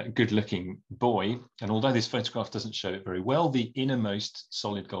 good-looking boy. And although this photograph doesn't show it very well, the innermost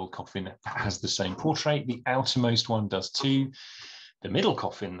solid gold coffin has the same portrait. The outermost one does too. The middle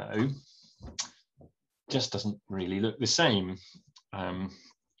coffin, though, just doesn't really look the same. Could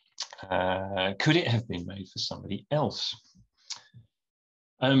it have been made for somebody else?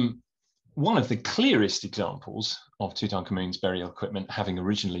 One of the clearest examples of Tutankhamun's burial equipment having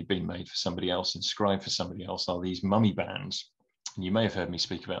originally been made for somebody else, inscribed for somebody else, are these mummy bands. And you may have heard me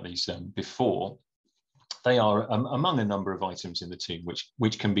speak about these before. They are among a number of items in the tomb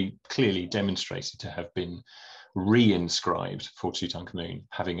which can be clearly demonstrated to have been re-inscribed for Tutankhamun,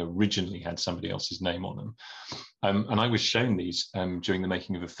 having originally had somebody else's name on them. And I was shown these during the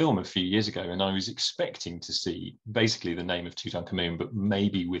making of a film a few years ago, and I was expecting to see basically the name of Tutankhamun, but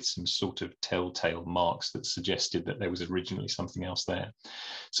maybe with some sort of telltale marks that suggested that there was originally something else there.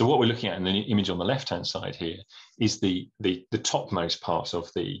 So what we're looking at in the image on the left-hand side here is the topmost part of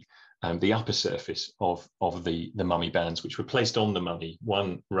the upper surface of the mummy bands, which were placed on the mummy,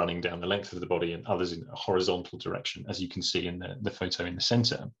 one running down the length of the body and others in a horizontal direction, as you can see in the photo in the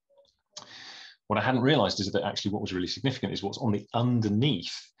center. What I hadn't realized is that actually what was really significant is what's on the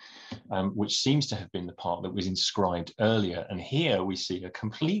underneath, which seems to have been the part that was inscribed earlier. And here we see a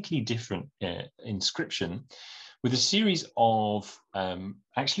completely different inscription with a series of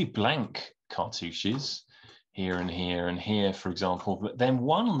actually blank cartouches, here and here and here, for example, but then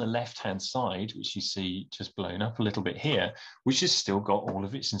one on the left-hand side, which you see just blown up a little bit here, which has still got all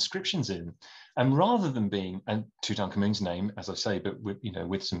of its inscriptions in. And rather than being Tutankhamun's name, as I say, but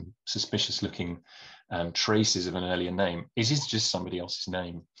with some suspicious-looking traces of an earlier name, it is just somebody else's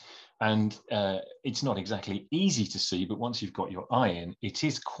name. And it's not exactly easy to see, but once you've got your eye in, it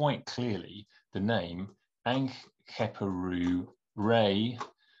is quite clearly the name Ankheperure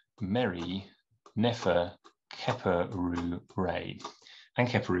Mary Nefertiti.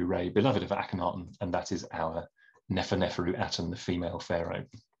 Ankheperure, beloved of Akhenaten, and that is our Nefertiti, the female pharaoh.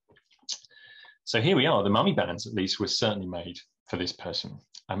 So here we are. The mummy bands, at least, were certainly made for this person,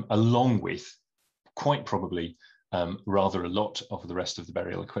 along with, quite probably, rather a lot of the rest of the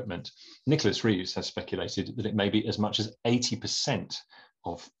burial equipment. Nicholas Reeves has speculated that it may be as much as 80%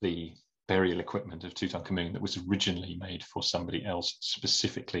 of the burial equipment of Tutankhamun that was originally made for somebody else,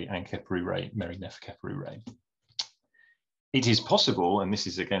 specifically Ankheperure, Mary Nefertiti. It is possible, and this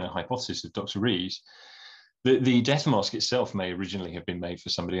is again a hypothesis of Dr. Reeves, that the death mask itself may originally have been made for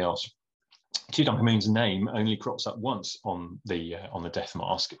somebody else. Tutankhamun's name only crops up once on the death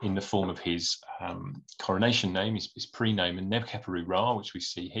mask in the form of his coronation name, his pre-name, and Nefertiti, which we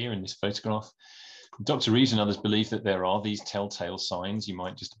see here in this photograph. Dr. Reeves and others believe that there are these telltale signs. You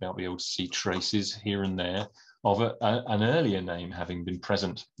might just about be able to see traces here and there of an earlier name having been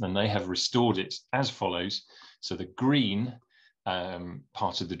present, and they have restored it as follows. So the green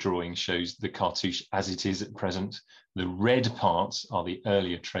part of the drawing shows the cartouche as it is at present. The red parts are the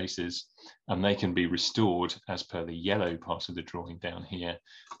earlier traces, and they can be restored as per the yellow part of the drawing down here,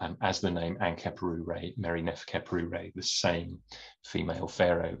 as the name Ankheperure, Mary Nefertiti, the same female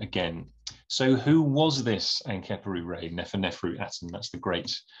pharaoh again. So who was this Ankheperure, Nefertiti? That's the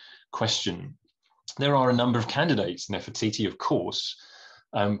great question. There are a number of candidates, Nefertiti, of course,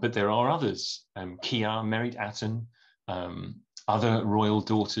 but there are others. Kia married Aten, other royal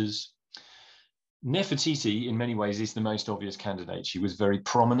daughters. Nefertiti, in many ways, is the most obvious candidate. She was very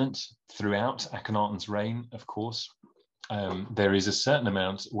prominent throughout Akhenaten's reign, of course. There is a certain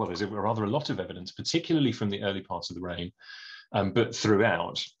amount, there's rather a lot of evidence, particularly from the early parts of the reign, but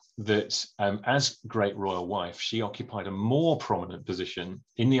throughout, that as great royal wife, she occupied a more prominent position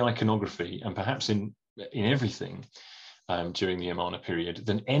in the iconography and perhaps in everything during the Amarna period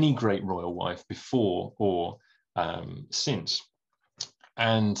than any great royal wife before or since.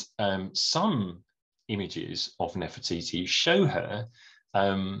 And some images of Nefertiti show her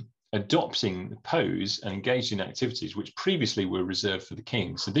adopting the pose and engaged in activities which previously were reserved for the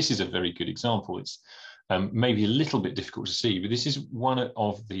king. So this is a very good example. It's maybe a little bit difficult to see, but this is one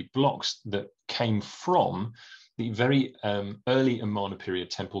of the blocks that came from the very early Amarna period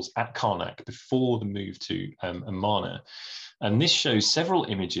temples at Karnak before the move to Amarna. And this shows several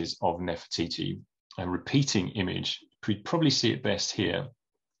images of Nefertiti, a repeating image. You'd probably see it best here.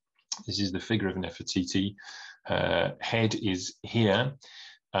 This is the figure of Nefertiti. Her head is here.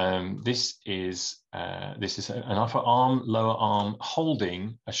 This is an upper arm, lower arm,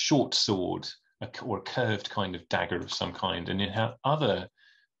 holding a short sword, or a curved kind of dagger of some kind, and in her other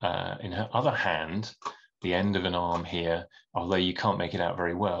hand, the end of an arm here, although you can't make it out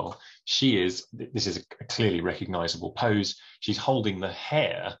very well, this is a clearly recognizable pose. She's holding the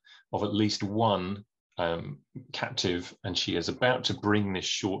hair of at least one captive, and she is about to bring this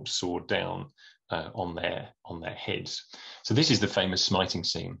short sword down on their heads. So this is the famous smiting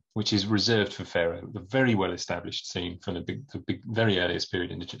scene, which is reserved for Pharaoh, the very well established scene from the very earliest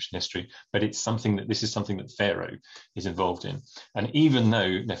period in Egyptian history. But this is something that Pharaoh is involved in. And even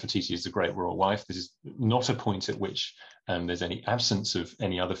though Nefertiti is the great royal wife, this is not a point at which there's any absence of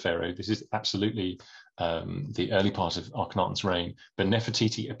any other pharaoh. This is absolutely the early part of Akhenaten's reign, but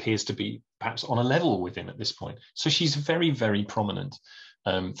Nefertiti appears to be perhaps on a level with him at this point. So she's very, very prominent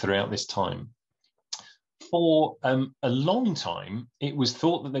throughout this time. For a long time, it was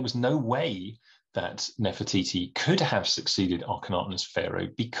thought that there was no way that Nefertiti could have succeeded Akhenaten as pharaoh,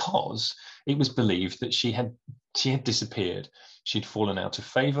 because it was believed that she had disappeared. She'd fallen out of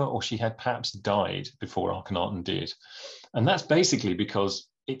favor, or she had perhaps died before Akhenaten did. And that's basically because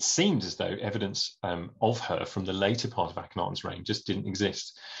it seemed as though evidence of her from the later part of Akhenaten's reign just didn't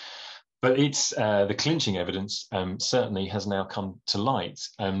exist. But it's the clinching evidence certainly has now come to light.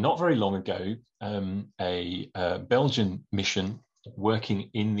 Not very long ago, a Belgian mission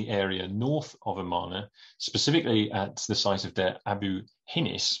working in the area north of Amarna, specifically at the site of Der Abu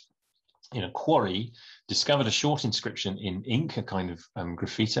Hinis, in a quarry, discovered a short inscription in ink, a kind of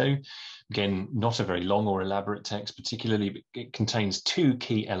graffito. Again, not a very long or elaborate text particularly, but it contains two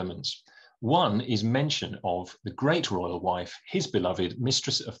key elements. One is mention of the great royal wife, his beloved,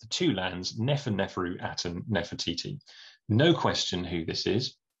 mistress of the two lands, Neferu-Aten Nefertiti. No question who this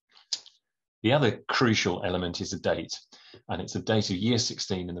is. The other crucial element is a date, and it's a date of year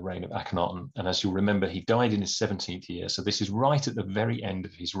 16 in the reign of Akhenaten. And as you'll remember, he died in his 17th year. So this is right at the very end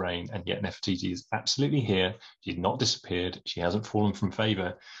of his reign, and yet Nefertiti is absolutely here. She's not disappeared. She hasn't fallen from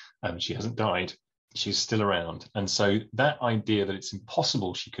favor. She hasn't died. She's still around. And so that idea that it's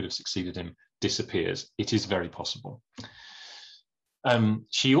impossible she could have succeeded him disappears. It is very possible.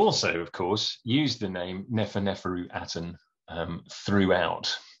 She also, of course, used the name Neferu-Aten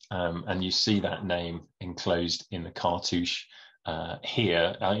throughout. And you see that name enclosed in the cartouche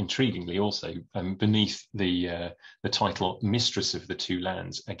here, intriguingly also, beneath the title Mistress of the Two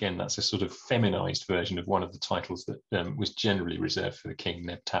Lands. Again, that's a sort of feminized version of one of the titles that was generally reserved for the king,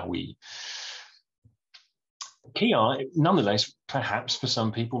 Nebtawi. Kia, nonetheless, perhaps for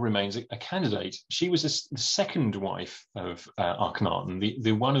some people, remains a candidate. She was the second wife of Akhenaten,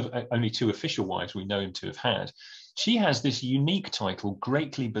 the one of only two official wives we know him to have had. She has this unique title,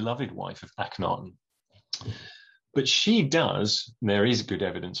 Greatly Beloved Wife of Akhenaten. But she does, there is good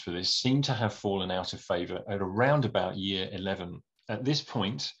evidence for this, seem to have fallen out of favor at around about year 11. At this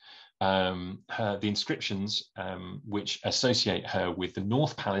point, the inscriptions which associate her with the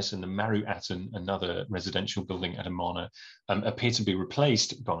North Palace and the Maru-Aten, another residential building at Amarna, appear to be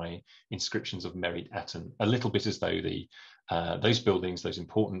replaced by inscriptions of Merit-Aten, a little bit as though those buildings, those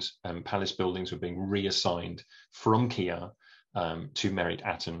important palace buildings, were being reassigned from Kia to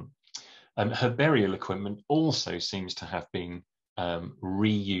Merit-Aten. Her burial equipment also seems to have been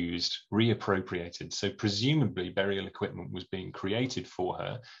reused, reappropriated. So presumably burial equipment was being created for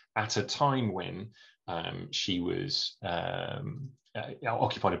her at a time when she was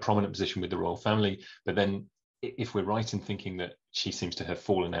occupied a prominent position with the royal family. But then if we're right in thinking that she seems to have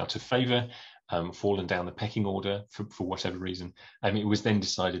fallen out of favor, fallen down the pecking order for whatever reason, it was then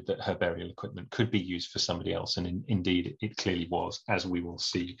decided that her burial equipment could be used for somebody else. And indeed, it clearly was, as we will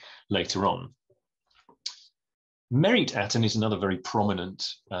see later on. Merit-Aten is another very prominent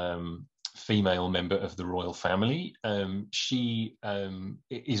female member of the royal family. She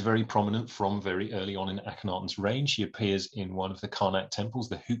is very prominent from very early on in Akhenaten's reign. She appears in one of the Karnak temples,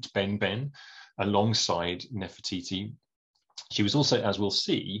 the Hut Ben Ben, alongside Nefertiti. She was also, as we'll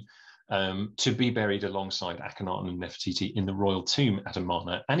see, to be buried alongside Akhenaten and Nefertiti in the royal tomb at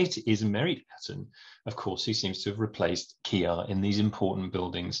Amarna. And it is Merit-Aten, of course, who seems to have replaced Kiar in these important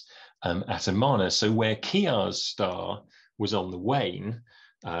buildings at Amarna. So where Kiar's star was on the wane,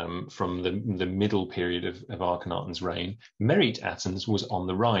 from the middle period of Akhenaten's reign, Merit-Aten's was on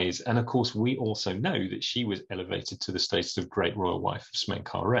the rise. And of course, we also know that she was elevated to the status of great royal wife of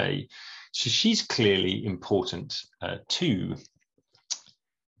Smenkhkare. So she's clearly important too.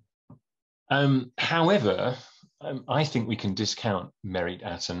 However, I think we can discount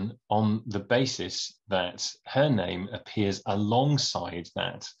Merit-Aten on the basis that her name appears alongside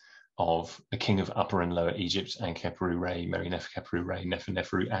that of the king of Upper and Lower Egypt, Ankheperu-Re, Meri-Neferkeperu-Re,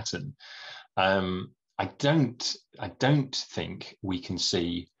 Neferneferu-Aten. I don't think we can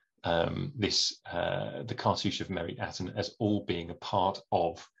see the cartouche of Merit-Aten as all being a part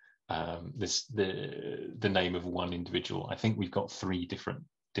of the name of one individual. I think we've got three different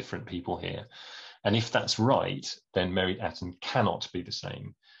people here, and if that's right, then Merit-Aten cannot be the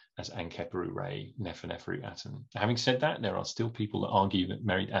same as Ankheperu-Re, Neferneferu-Aten. Having said that, there are still people that argue that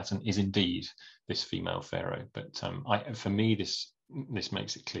Merit-Aten is indeed this female pharaoh, but for me, this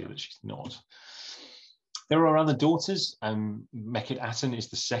makes it clear that she's not. There are other daughters. Mekhet-Aten is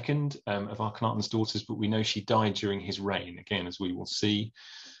the second of Akhenaten's daughters, but we know she died during his reign, again, as we will see.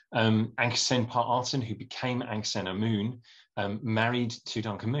 Ankhesenpa-Aten, who became Ankhesenamun, married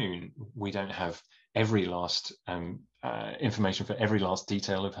Tutankhamun. We don't have every last information for every last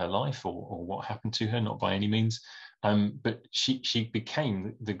detail of her life or what happened to her, not by any means, but she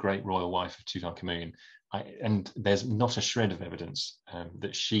became the great royal wife of Tutankhamun. And there's not a shred of evidence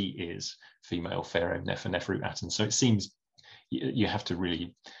that she is female pharaoh Neferneferu-Aten. So it seems you have to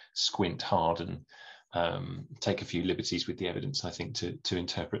really squint hard and take a few liberties with the evidence, I think, to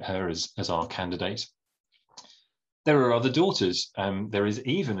interpret her as our candidate. There are other daughters. There is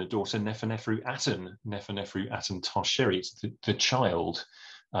even a daughter, Neferneferu-Aten, Neferneferu-Aten Tarsheret, the child,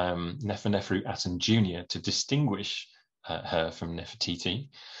 Neferneferu-Aten Jr., to distinguish her from Nefertiti.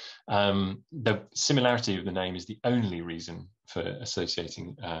 The similarity of the name is the only reason for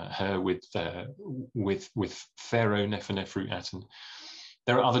associating her with Pharaoh Neferneferu-Aten.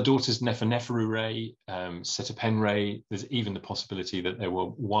 There are other daughters, Neferneferu-Re, Setepen-Re. There's even the possibility that there were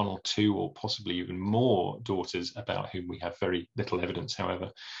one or two or possibly even more daughters about whom we have very little evidence, however.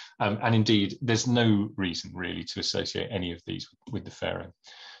 And indeed, there's no reason really to associate any of these with the pharaoh.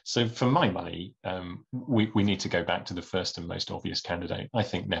 So for my money, we need to go back to the first and most obvious candidate. I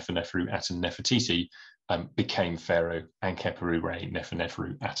think Neferneferu-Aten Nefertiti became pharaoh Ankheperu-Re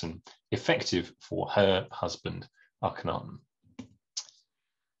Neferneferu-Aten, effective for her husband, Akhenaten.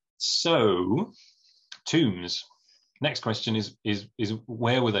 So, tombs. Next question is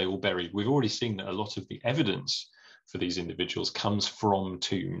where were they all buried? We've already seen that a lot of the evidence for these individuals comes from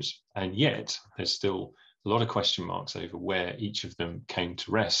tombs, and yet there's still a lot of question marks over where each of them came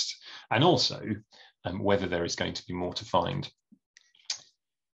to rest, and also whether there is going to be more to find.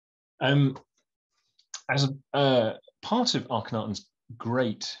 As a part of Akhenaten's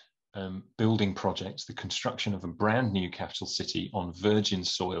great building projects, the construction of a brand new capital city on virgin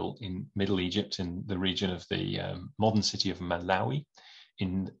soil in Middle Egypt, in the region of the modern city of Malawi,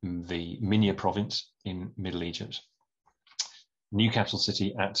 in the Minya province in Middle Egypt. New capital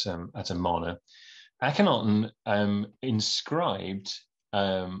city at Amarna. Akhenaten inscribed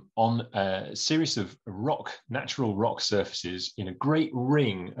on a series of natural rock surfaces in a great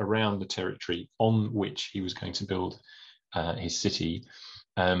ring around the territory on which he was going to build his city,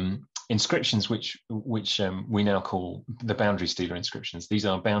 inscriptions which we now call the boundary stela inscriptions. These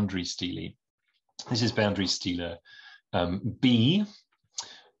are boundary stelae. This is boundary stela B,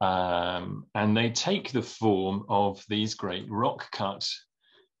 and they take the form of these great rock cut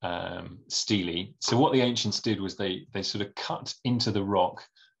stelae. So what the ancients did was they sort of cut into the rock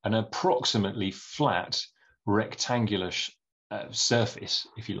an approximately flat rectangular surface,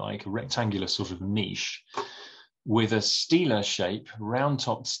 if you like, a rectangular sort of niche, with a stela shape,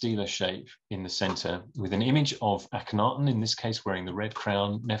 round-topped stela shape in the center, with an image of Akhenaten, in this case wearing the red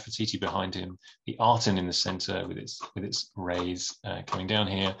crown, Nefertiti behind him, the Aten in the center with its rays coming down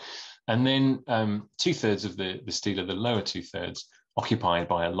here, and then 2/3 of the stela, the lower 2/3, occupied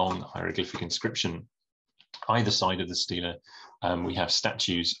by a long hieroglyphic inscription. Either side of the stela, we have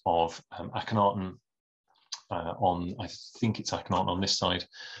statues of Akhenaten on, I think it's Akhenaten on this side,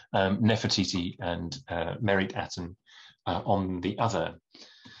 Nefertiti and Merit-Aten on the other.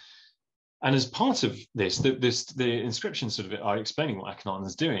 And as part of this, the inscriptions sort of are explaining what Akhenaten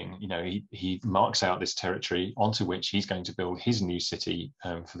is doing. You know, he marks out this territory onto which he's going to build his new city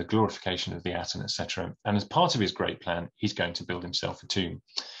for the glorification of the Aten, etc. And as part of his great plan, he's going to build himself a tomb.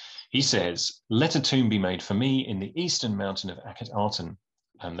 He says, "Let a tomb be made for me in the eastern mountain of Akhenaten,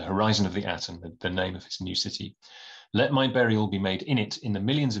 the horizon of the Aten, the name of his new city. Let my burial be made in it in the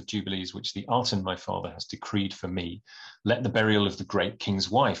millions of jubilees which the Aten my father has decreed for me. Let the burial of the great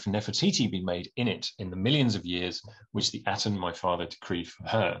king's wife Nefertiti be made in it in the millions of years which the Aten my father decreed for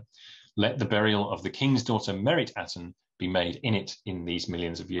her. Let the burial of the king's daughter Merit Aten be made in it in these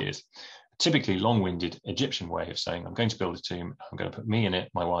millions of years." A typically long-winded Egyptian way of saying, I'm going to build a tomb, I'm going to put me in it,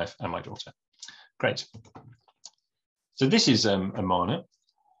 my wife and my daughter. Great. So this is Amarna.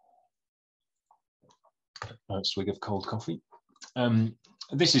 A swig of cold coffee.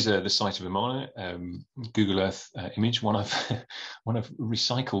 This is the site of Amarna, Google Earth image, one I've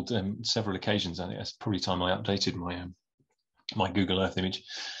recycled several occasions. I think that's probably time I updated my my Google Earth image.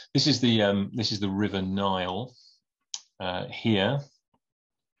 This is the River Nile here.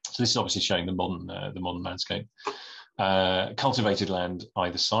 So this is obviously showing the modern landscape. Cultivated land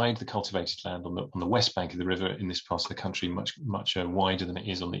either side. The cultivated land on the west bank of the river in this part of the country much wider than it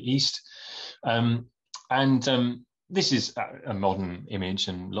is on the east. This is a modern image,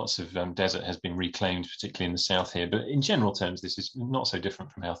 and lots of desert has been reclaimed, particularly in the south here. But in general terms, this is not so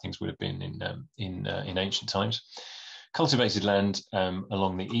different from how things would have been in ancient times. Cultivated land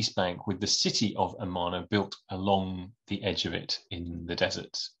along the east bank, with the city of Amarna built along the edge of it in the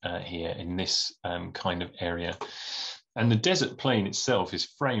desert here in this kind of area. And the desert plain itself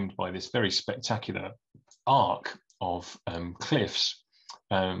is framed by this very spectacular arc of cliffs,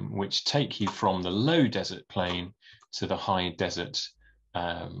 which take you from the low desert plain to the high desert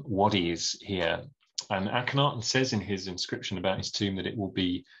wadis here. And Akhenaten says in his inscription about his tomb that it will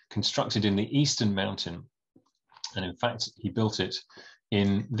be constructed in the eastern mountain. And in fact, he built it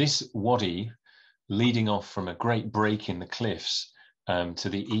in this wadi, leading off from a great break in the cliffs to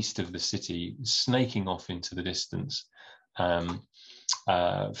the east of the city, snaking off into the distance, for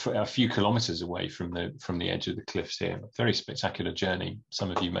a few kilometers away from the edge of the cliffs here. Very spectacular journey.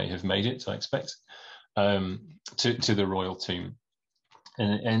 Some of you may have made it, I expect, to the royal tomb.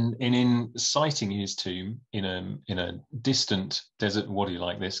 And in siting his tomb in a distant desert wadi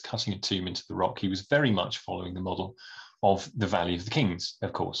like this, cutting a tomb into the rock, he was very much following the model of the Valley of the Kings,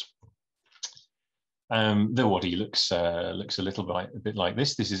 of course. The wadi looks a bit like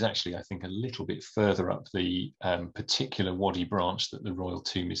this. This is actually, I think, a little bit further up the particular wadi branch that the royal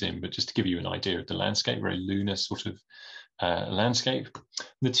tomb is in. But just to give you an idea of the landscape, very lunar sort of landscape.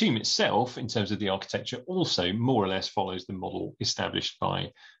 The tomb itself, in terms of the architecture, also more or less follows the model established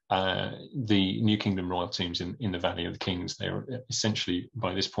by the New Kingdom royal tombs in the Valley of the Kings. They're essentially,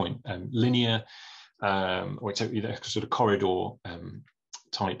 by this point, linear, or it's a sort of corridor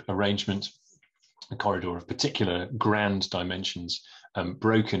type arrangement, a corridor of particular grand dimensions,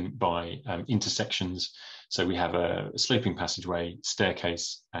 broken by intersections. So we have a sloping passageway,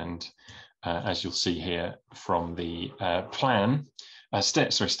 staircase, and as you'll see here from the plan,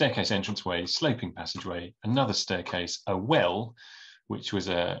 staircase entranceway, sloping passageway, another staircase, a well, which was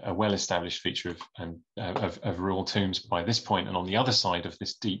a well-established feature of royal tombs by this point. And on the other side of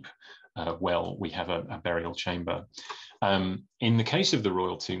this deep well, we have a burial chamber. In the case of the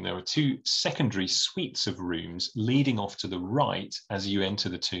royal tomb, there are two secondary suites of rooms leading off to the right as you enter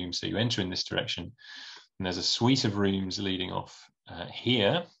the tomb. So you enter in this direction, and there's a suite of rooms leading off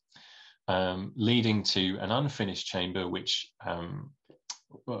here, leading to an unfinished chamber, which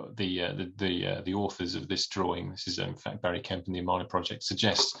the authors of this drawing, this is in fact Barry Kemp and the Amarna project,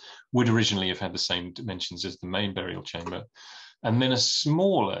 suggests would originally have had the same dimensions as the main burial chamber. And then a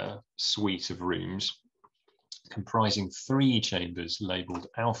smaller suite of rooms comprising 3 chambers labeled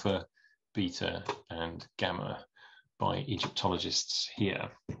Alpha, Beta, and Gamma by Egyptologists here.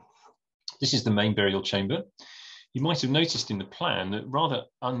 This is the main burial chamber. You might have noticed in the plan that rather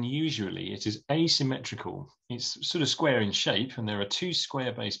unusually, it is asymmetrical. It's sort of square in shape, and there are 2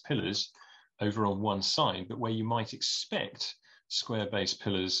 square-based pillars over on one side, but where you might expect square-based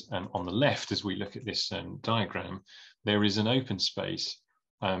pillars on the left, as we look at this diagram, there is an open space,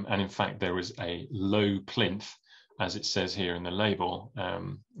 and in fact there was a low plinth, as it says here in the label.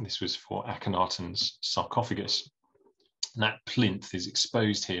 This was for Akhenaten's sarcophagus. And that plinth is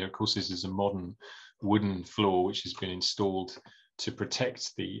exposed here. Of course, this is a modern wooden floor which has been installed to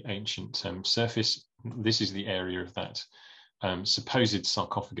protect the ancient surface. This is the area of that supposed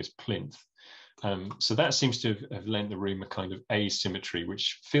sarcophagus plinth. So that seems to have lent the room a kind of asymmetry,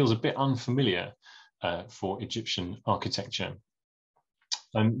 which feels a bit unfamiliar for Egyptian architecture.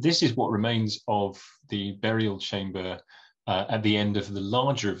 This is what remains of the burial chamber at the end of the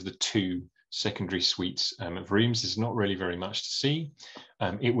larger of the two secondary suites of rooms. There's not really very much to see.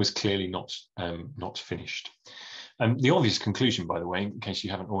 It was clearly not finished. The obvious conclusion, by the way, in case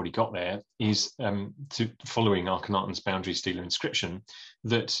you haven't already got there, is following Akhenaten's boundary stealer inscription,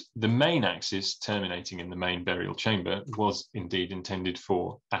 that the main axis terminating in the main burial chamber was indeed intended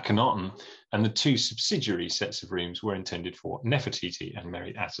for Akhenaten, and the two subsidiary sets of rooms were intended for Nefertiti and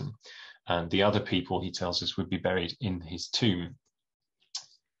Merit-Aten. And the other people, he tells us, would be buried in his tomb.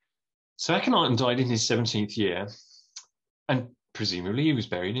 So Akhenaten died in his 17th year, and presumably he was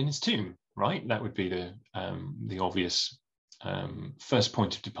buried in his tomb, right? That would be the obvious first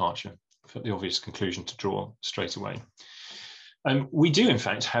point of departure, the obvious conclusion to draw straight away. We do, in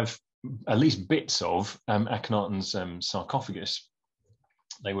fact, have at least bits of Akhenaten's sarcophagus.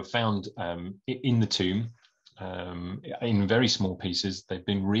 They were found in the tomb in very small pieces. They've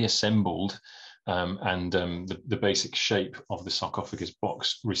been reassembled and the basic shape of the sarcophagus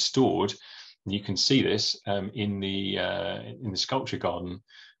box restored. And you can see this in the sculpture garden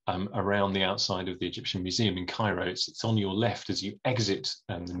around the outside of the Egyptian Museum in Cairo. It's on your left as you exit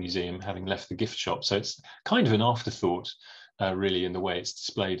the museum, having left the gift shop. So it's kind of an afterthought, really, in the way it's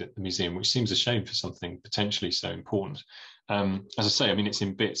displayed at the museum, which seems a shame for something potentially so important. As I say, I mean, it's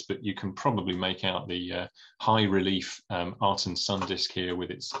in bits, but you can probably make out the high relief Aten sun disk here with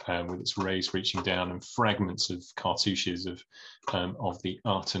its rays reaching down, and fragments of cartouches of the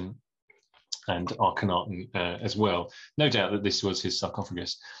Aten and Akhenaten as well. No doubt that this was his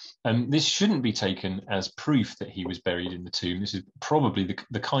sarcophagus. This shouldn't be taken as proof that he was buried in the tomb. This is probably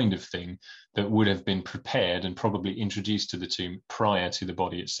the kind of thing that would have been prepared and probably introduced to the tomb prior to the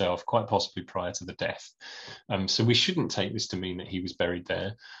body itself, quite possibly prior to the death. So we shouldn't take this to mean that he was buried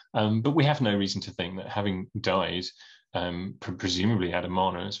there. But we have no reason to think that, having died, presumably at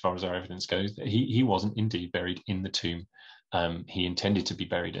Amarna, as far as our evidence goes, that he wasn't indeed buried in the tomb he intended to be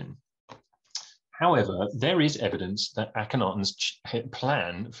buried in. However, there is evidence that Akhenaten's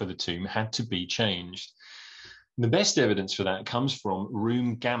plan for the tomb had to be changed. The best evidence for that comes from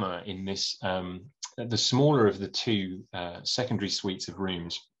room Gamma in this, the smaller of the two secondary suites of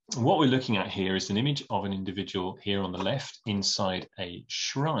rooms. What we're looking at here is an image of an individual here on the left inside a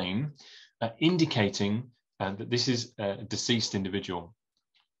shrine, indicating that this is a deceased individual.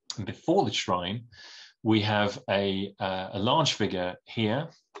 And before the shrine, we have a large figure here,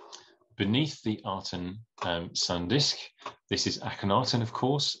 beneath the Aten sun disk. This is Akhenaten, of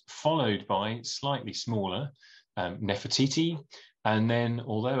course, followed by slightly smaller Nefertiti. And then,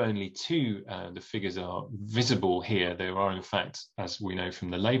 although only two the figures are visible here, there are, in fact, as we know from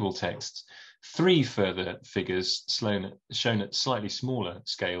the label texts, three further figures shown at slightly smaller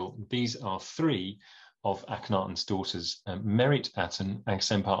scale. These are three of Akhenaten's daughters, Merit-Aten,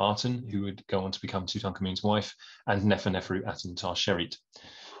 Anksempa-Aten, who would go on to become Tutankhamun's wife, and Neferu-Aten Tarsherit.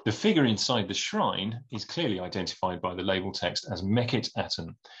 The figure inside the shrine is clearly identified by the label text as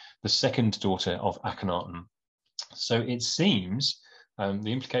Merit-Aten, the second daughter of Akhenaten. So it seems,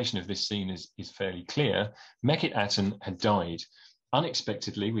 the implication of this scene is fairly clear. Merit-Aten had died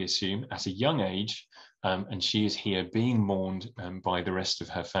unexpectedly, we assume, at a young age, and she is here being mourned by the rest of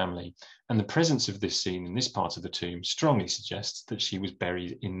her family. And the presence of this scene in this part of the tomb strongly suggests that she was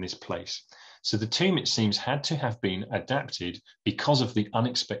buried in this place. So the tomb, it seems, had to have been adapted because of the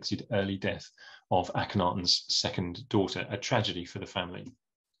unexpected early death of Akhenaten's second daughter, a tragedy for the family.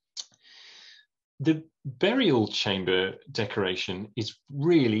 The burial chamber decoration is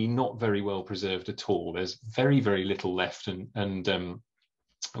really not very well preserved at all. There's very, very little left, and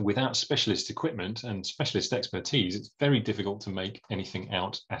without specialist equipment and specialist expertise, it's very difficult to make anything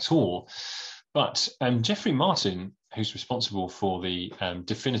out at all. But Geoffrey Martin, who's responsible for the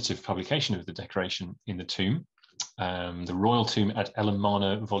definitive publication of the decoration in the tomb, the Royal Tomb at El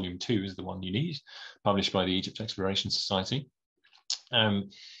Amarna, Volume 2 is the one you need, published by the Egypt Exploration Society.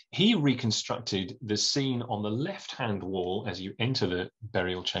 He reconstructed the scene on the left-hand wall as you enter the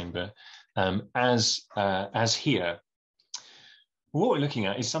burial chamber as here. What we're looking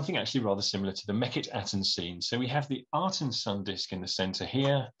at is something actually rather similar to the Merit-Aten scene. So we have the Aten sun disk in the center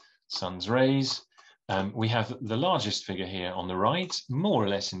here, sun's rays. We have the largest figure here on the right, more or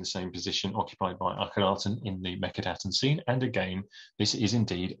less in the same position occupied by Akhenaten in the Merit-Aten scene. And again, this is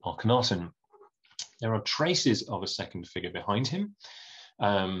indeed Akhenaten. There are traces of a second figure behind him.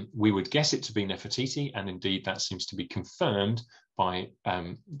 We would guess it to be Nefertiti, and indeed that seems to be confirmed by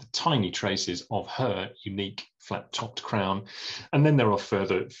the tiny traces of her unique flat-topped crown. And then there are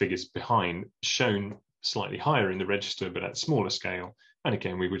further figures behind, shown slightly higher in the register, but at smaller scale. And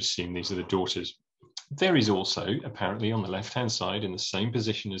again, we would assume these are the daughters There is also, apparently on the left-hand side, in the same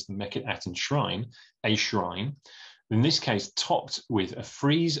position as the Mekhetaten shrine, a shrine, in this case topped with a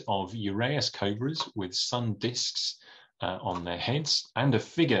frieze of uraeus cobras with sun discs on their heads, and a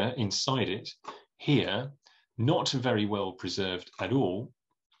figure inside it here, not very well preserved at all,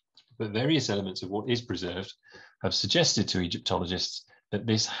 but various elements of what is preserved have suggested to Egyptologists that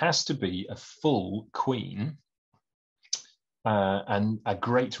this has to be a full queen and a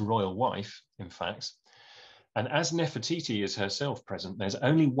great royal wife, in fact. And as Nefertiti is herself present, there's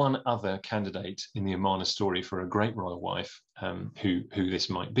only one other candidate in the Amarna story for a great royal wife who this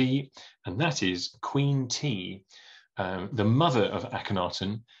might be, and that is Queen T, the mother of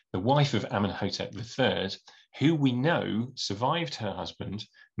Akhenaten, the wife of Amenhotep III, who we know survived her husband,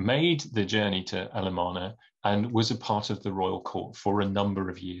 made the journey to Amarna, and was a part of the royal court for a number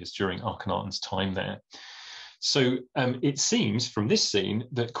of years during Akhenaten's time there. So it seems from this scene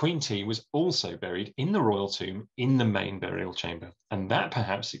that Queen T was also buried in the royal tomb in the main burial chamber. And that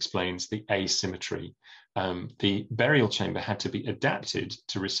perhaps explains the asymmetry. The burial chamber had to be adapted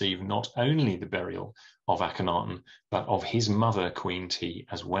to receive not only the burial of Akhenaten, but of his mother, Queen T,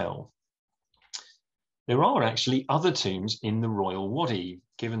 as well. There are actually other tombs in the royal wadi,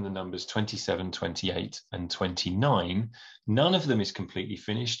 given the numbers 27, 28, and 29. None of them is completely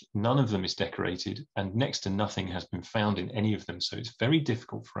finished, none of them is decorated, and next to nothing has been found in any of them. So it's very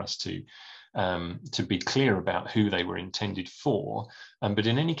difficult for us to be clear about who they were intended for. But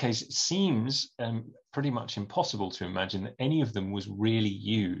in any case, it seems pretty much impossible to imagine that any of them was really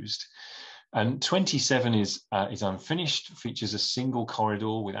used. 27 is unfinished, features a single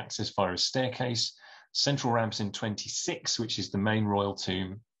corridor with access via a staircase. Central ramps in 26, which is the main royal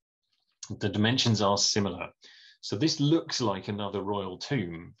tomb. The dimensions are similar. So this looks like another royal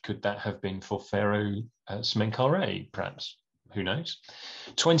tomb. Could that have been for Pharaoh Smenkhkare, perhaps? Who knows?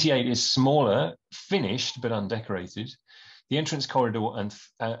 28 is smaller, finished, but undecorated. The entrance corridor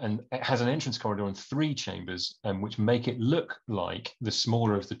and it has an entrance corridor and 3 chambers, which make it look like the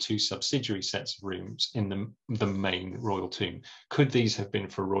smaller of the 2 subsidiary sets of rooms in the main royal tomb. Could these have been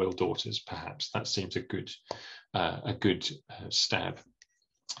for royal daughters? Perhaps that seems a good stab.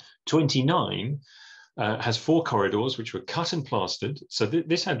 29 has 4 corridors which were cut and plastered. So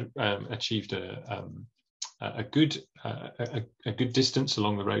this had achieved a good distance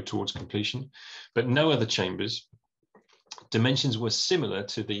along the road towards completion, but no other chambers. Dimensions were similar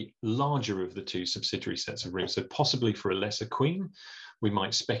to the larger of the 2 subsidiary sets of rooms, so possibly for a lesser queen. We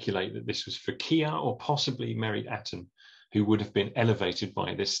might speculate that this was for Kia or possibly Mekhetaten, who would have been elevated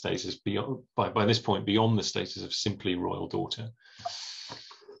by this status by this point beyond the status of simply royal daughter.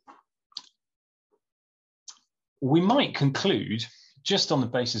 We might conclude, just on the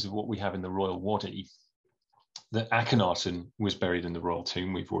basis of what we have in the royal wadi, that Akhenaten was buried in the royal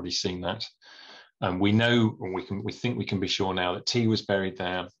tomb. We've already seen that. We know, or we think we can be sure now that T was buried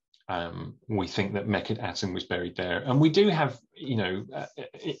there. We think that Mekhetaten was buried there, and we do have,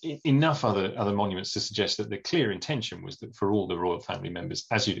 enough other monuments to suggest that the clear intention was that for all the royal family members,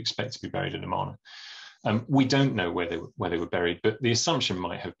 as you'd expect to be buried in Amarna. We don't know where they were buried, but the assumption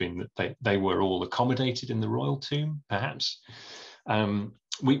might have been that they were all accommodated in the royal tomb, perhaps.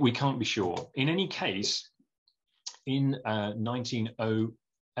 We can't be sure. In any case, in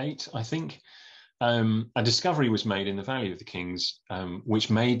 1908, I think, a discovery was made in the Valley of the Kings, which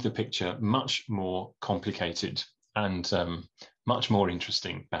made the picture much more complicated and much more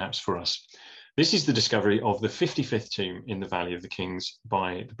interesting, perhaps, for us. This is the discovery of the 55th tomb in the Valley of the Kings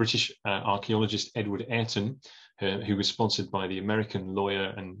by the British archaeologist Edward Ayrton, who was sponsored by the American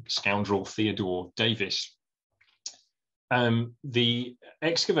lawyer and scoundrel Theodore Davis. The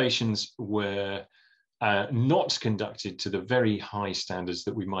excavations were not conducted to the very high standards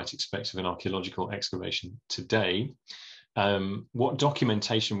that we might expect of an archaeological excavation today. What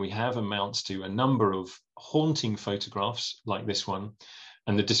documentation we have amounts to a number of haunting photographs like this one,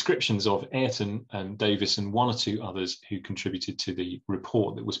 and the descriptions of Ayrton and Davis and 1 or 2 others who contributed to the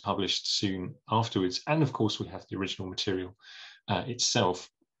report that was published soon afterwards. And of course, we have the original material itself.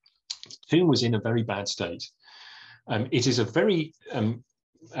 The tomb was in a very bad state. It is a very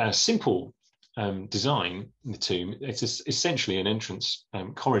simple design in the tomb. It's essentially an entrance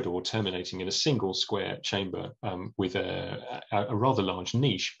corridor terminating in a single square chamber with a rather large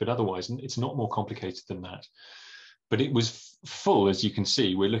niche, but otherwise it's not more complicated than that. But it was full, as you can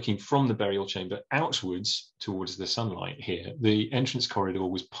see. We're looking from the burial chamber outwards towards the sunlight here. The entrance corridor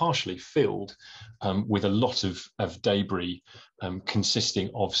was partially filled with a lot of debris consisting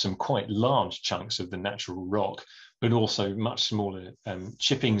of some quite large chunks of the natural rock, but also much smaller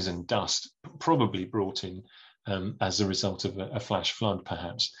chippings and dust, probably brought in as a result of a flash flood,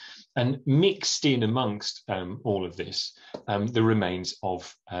 perhaps. And mixed in amongst all of this, the remains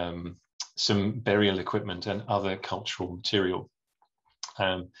of some burial equipment and other cultural material.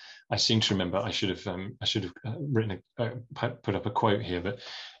 I seem to remember I should have written put up a quote here, but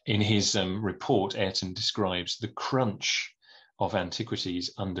in his report, Ayrton describes the crunch of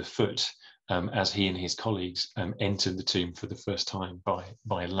antiquities underfoot as he and his colleagues entered the tomb for the first time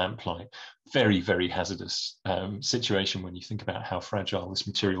by lamplight. Very, very hazardous situation when you think about how fragile this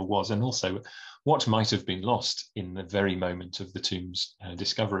material was, and also what might have been lost in the very moment of the tomb's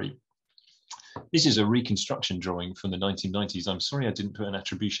discovery. This is a reconstruction drawing from the 1990s. I'm sorry I didn't put an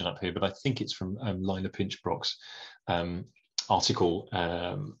attribution up here, but I think it's from Lila Pinchbrock's article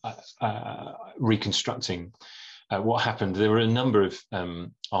reconstructing what happened. There were a number of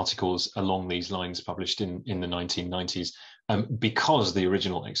articles along these lines published in the 1990s because the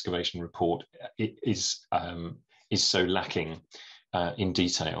original excavation report is so lacking in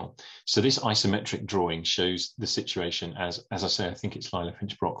detail. So this isometric drawing shows the situation as I say, I think it's Lila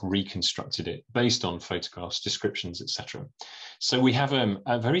Pinchbrock reconstructed it based on photographs, descriptions, etc. So we have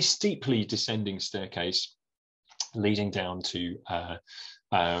a very steeply descending staircase leading down to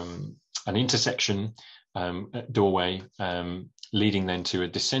an intersection doorway, leading then to a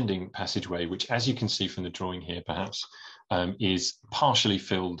descending passageway, which, as you can see from the drawing here, perhaps, is partially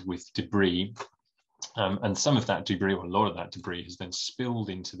filled with debris. And some of that debris, or a lot of that debris, has then spilled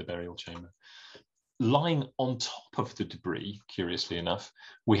into the burial chamber. Lying on top of the debris, curiously enough,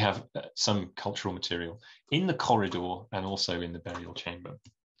 we have some cultural material in the corridor and also in the burial chamber.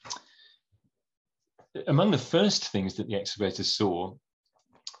 Among the first things that the excavators saw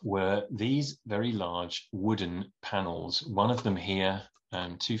were these very large wooden panels. One of them here,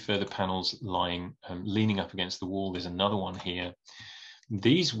 two further panels lying, leaning up against the wall. There's another one here.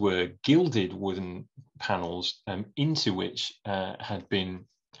 These were gilded wooden panels into which had been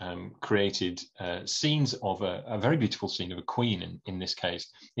created scenes of a very beautiful scene of a queen in this case.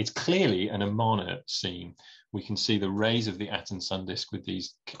 It's clearly an Amarna scene. We can see the rays of the Aten sun disk with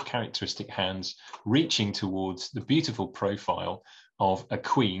these characteristic hands reaching towards the beautiful profile of a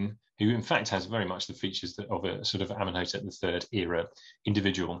queen who in fact has very much the features of a sort of Amenhotep III era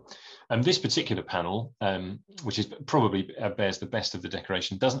individual. This particular panel, which is probably bears the best of the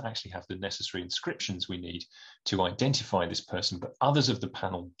decoration, doesn't actually have the necessary inscriptions we need to identify this person, but others of the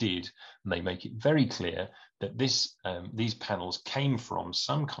panel did, and they make it very clear that these panels came from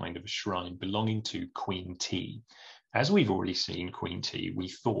some kind of a shrine belonging to Queen T. As we've already seen, Queen T, we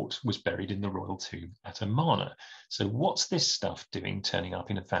thought, was buried in the royal tomb at Amarna. So what's this stuff doing turning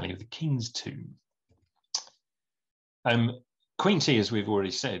up in a Valley of the King's tomb? Queen T, as we've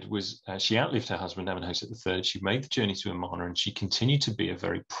already said, she outlived her husband, Amenhotep III. She made the journey to Amarna, and she continued to be a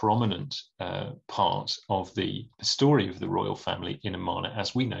very prominent part of the story of the royal family in Amarna,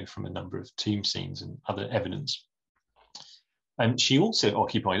 as we know from a number of tomb scenes and other evidence. And she also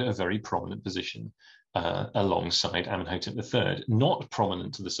occupied a very prominent position alongside Amenhotep III, not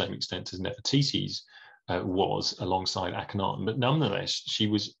prominent to the same extent as Nefertiti's was alongside Akhenaten, but nonetheless, she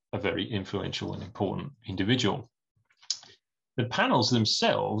was a very influential and important individual. The panels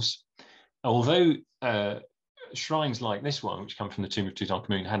themselves, although shrines like this one, which come from the tomb of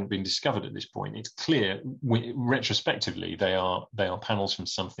Tutankhamun, hadn't been discovered at this point, it's clear retrospectively they are panels from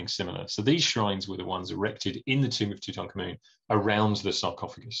something similar. So these shrines were the ones erected in the tomb of Tutankhamun around the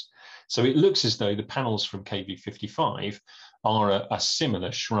sarcophagus. So it looks as though the panels from KV 55 are a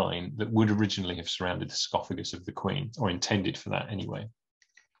similar shrine that would originally have surrounded the sarcophagus of the queen, or intended for that anyway.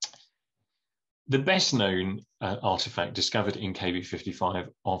 The best known artifact discovered in KV 55,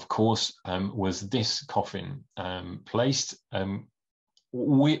 of course, was this coffin, placed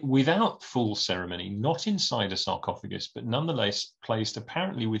without full ceremony, not inside a sarcophagus, but nonetheless placed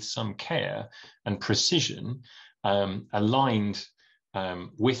apparently with some care and precision, aligned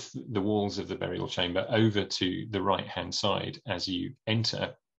with the walls of the burial chamber over to the right-hand side as you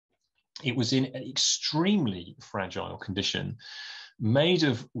enter. It was in an extremely fragile condition, made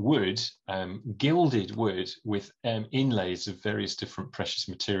of wood, gilded wood with inlays of various different precious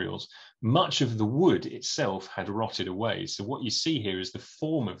materials. Much of the wood itself had rotted away. So what you see here is the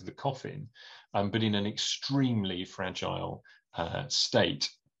form of the coffin, but in an extremely fragile state.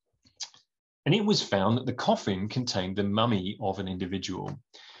 And it was found that the coffin contained the mummy of an individual.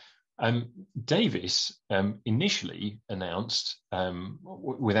 Davis initially announced,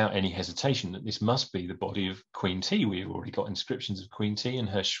 without any hesitation, that this must be the body of Queen T. We've already got inscriptions of Queen T in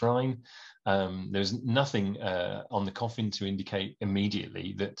her shrine. There's nothing on the coffin to indicate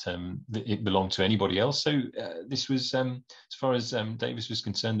immediately that it belonged to anybody else. So this was, as far as Davis was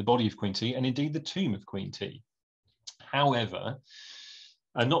concerned, the body of Queen T, and indeed the tomb of Queen T. However,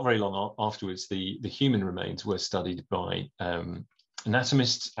 And not very long afterwards, the human remains were studied by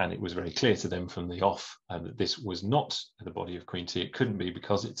anatomists, and it was very clear to them from the off that this was not the body of Queen T. It couldn't be,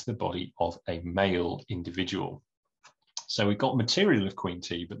 because it's the body of a male individual. So we've got material of Queen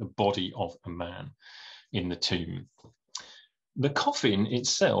T, but the body of a man in the tomb. The coffin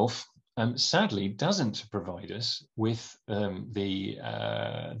itself, sadly, doesn't provide us with the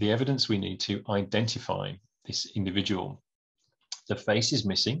evidence we need to identify this individual. The face is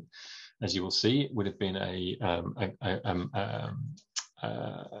missing, as you will see. It would have been a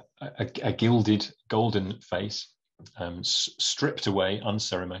gilded, golden face, stripped away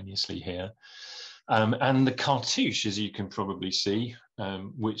unceremoniously here. And the cartouche, as you can probably see,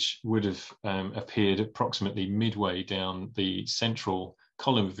 which would have appeared approximately midway down the central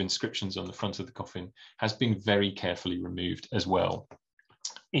column of inscriptions on the front of the coffin, has been very carefully removed as well.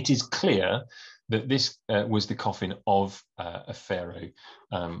 It is clear that this was the coffin of a pharaoh.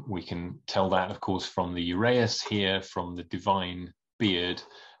 We can tell that, of course, from the uraeus here, from the divine beard,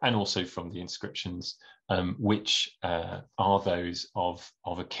 and also from the inscriptions, which are those of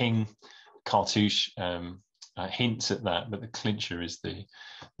a king. Cartouche hints at that, but the clincher is the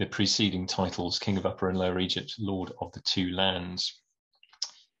preceding titles: King of Upper and Lower Egypt, Lord of the Two Lands.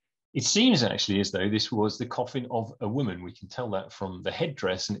 It seems actually as though this was the coffin of a woman. We can tell that from the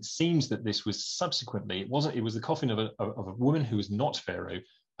headdress, and it seems that this was subsequently, it was the coffin of a woman who was not pharaoh,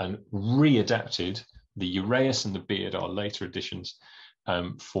 and readapted. The uraeus and the beard are later additions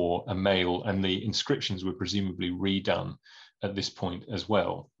for a male, and the inscriptions were presumably redone at this point as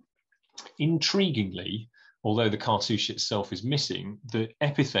well. Intriguingly, although the cartouche itself is missing, the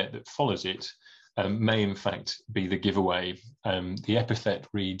epithet that follows it may in fact be the giveaway. The epithet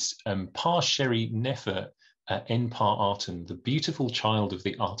reads, Par Sheri Nefer En Par Arten, the beautiful child of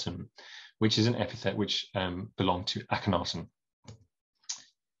the Arten, which is an epithet which belonged to Akhenaten.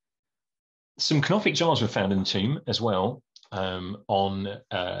 Some canopic jars were found in the tomb as well, in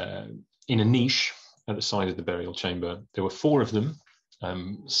a niche at the side of the burial chamber. There were 4 of them.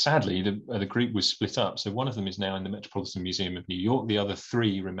 Sadly, the group was split up. So one of them is now in the Metropolitan Museum of New York. The other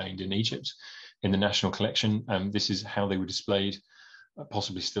 3 remained in Egypt in the National Collection. This is how they were displayed,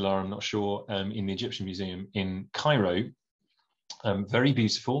 possibly still are, I'm not sure, in the Egyptian Museum in Cairo. Very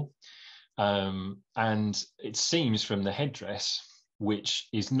beautiful. And it seems from the headdress, which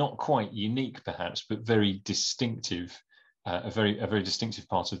is not quite unique perhaps, but very distinctive, a very distinctive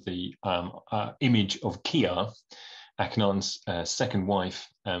part of the image of Kia, Akhenaten's second wife,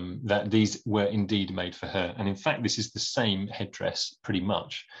 that these were indeed made for her. And in fact, this is the same headdress pretty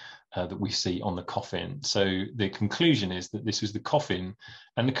much that we see on the coffin. So the conclusion is that this was the coffin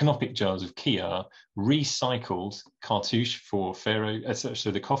and the canopic jars of Kia, recycled cartouche for Pharaoh,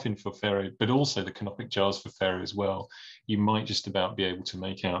 so the coffin for Pharaoh, but also the canopic jars for Pharaoh as well. You might just about be able to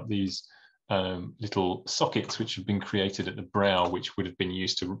make out these little sockets which have been created at the brow, which would have been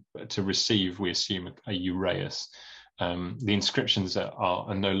used to receive, we assume, a uraeus. The inscriptions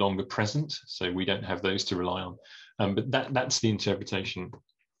are no longer present, so we don't have those to rely on. But that's the interpretation.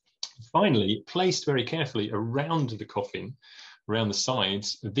 Finally, placed very carefully around the coffin, around the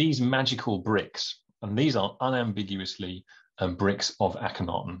sides, these magical bricks, and these are unambiguously bricks of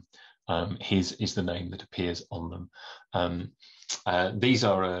Akhenaten. His is the name that appears on them. These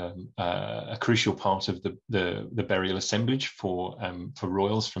are a crucial part of the burial assemblage for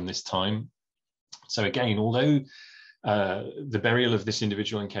royals from this time. So again, although the burial of this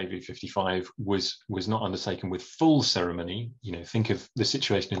individual in KV 55 was not undertaken with full ceremony, think of the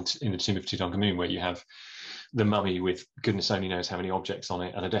situation in the tomb of Tutankhamun, where you have the mummy with goodness only knows how many objects on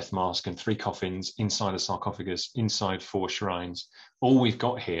it, and a death mask, and 3 coffins inside a sarcophagus, inside 4 shrines. All we've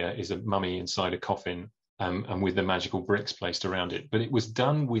got here is a mummy inside a coffin, and with the magical bricks placed around it. But it was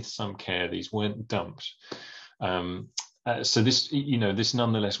done with some care. These weren't dumped. So this, this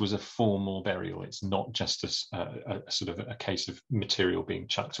nonetheless was a formal burial. It's not just a sort of a case of material being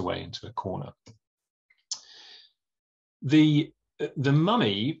chucked away into a corner. The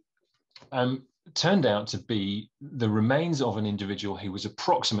mummy turned out to be the remains of an individual who was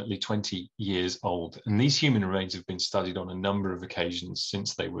approximately 20 years old. And these human remains have been studied on a number of occasions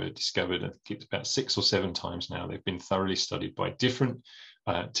since they were discovered. I think it's about 6 or 7 times now. They've been thoroughly studied by different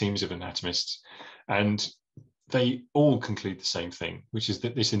teams of anatomists. And they all conclude the same thing, which is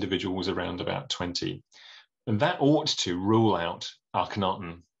that this individual was around about 20. And that ought to rule out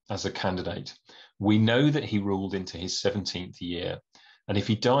Akhenaten as a candidate. We know that he ruled into his 17th year. And if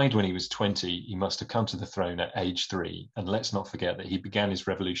he died when he was 20, he must have come to the throne at age 3. And let's not forget that he began his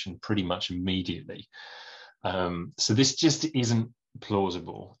revolution pretty much immediately. So this just isn't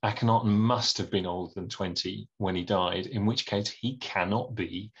plausible. Akhenaten must have been older than 20 when he died, in which case he cannot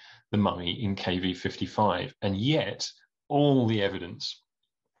be the mummy in KV 55. And yet, all the evidence,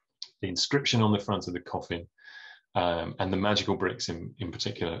 the inscription on the front of the coffin, and the magical bricks in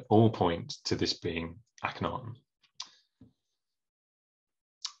particular, all point to this being Akhenaten.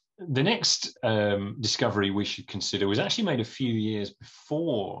 The next discovery we should consider was actually made a few years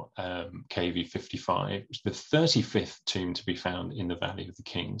before KV 55. It was the 35th tomb to be found in the Valley of the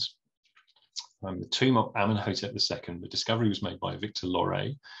Kings. The tomb of Amenhotep II. The discovery was made by Victor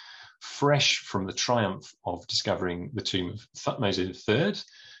Loret, fresh from the triumph of discovering the tomb of Thutmose III,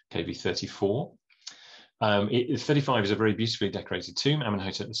 KV 34. 35 is a very beautifully decorated tomb.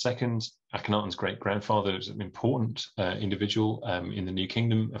 Amenhotep II, Akhenaten's great-grandfather, was an important individual in the New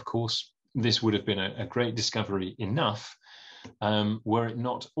Kingdom, of course. This would have been a great discovery enough, were it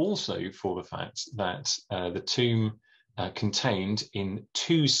not also for the fact that the tomb contained in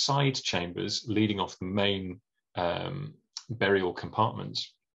 2 side chambers leading off the main burial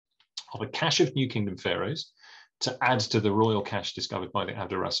compartments of a cache of New Kingdom pharaohs to add to the royal cache discovered by the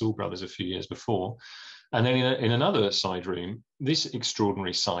Abd al-Rasul brothers a few years before. And then in another side room, this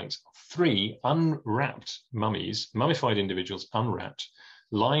extraordinary sight, 3 unwrapped mummies, mummified individuals unwrapped,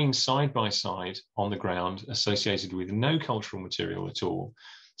 lying side by side on the ground, associated with no cultural material at all.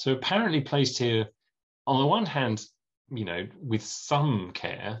 So apparently placed here, on the one hand, you know, with some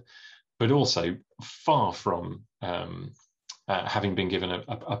care, but also far from having been given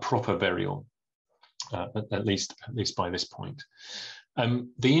a proper burial, at least by this point.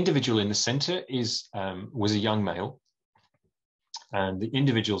 The individual in the center was a young male, and the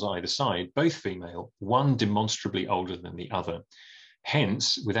individuals either side, both female, one demonstrably older than the other.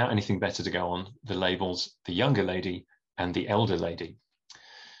 Hence, without anything better to go on, the labels the younger lady and the elder lady.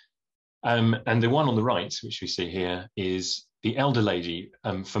 And the one on the right, which we see here, is the elder lady.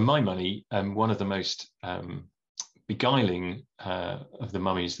 For my money, one of the most beguiling of the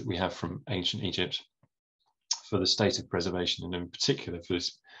mummies that we have from ancient Egypt, for the state of preservation, and in particular for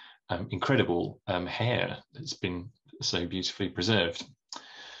this incredible hair that's been so beautifully preserved.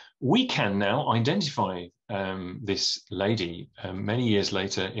 We can now identify this lady many years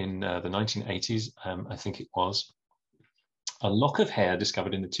later in the 1980s, I think it was. A lock of hair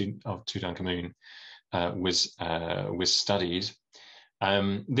discovered in the tomb of Tutankhamun was studied.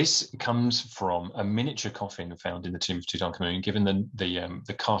 This comes from a miniature coffin found in the tomb of Tutankhamun, given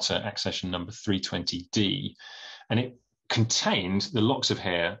the Carter accession number 320D, and it contained the locks of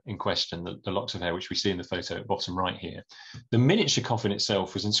hair in question, the locks of hair which we see in the photo at bottom right here. The miniature coffin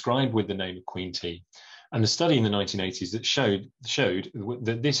itself was inscribed with the name of Queen T, and the study in the 1980s that showed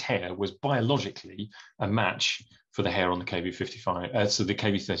that this hair was biologically a match for the hair on the KV-55, so the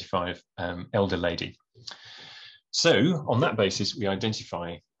KV-35 elder lady. So on that basis, we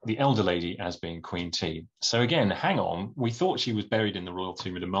identify the elder lady as being Queen T. So again, hang on, we thought she was buried in the royal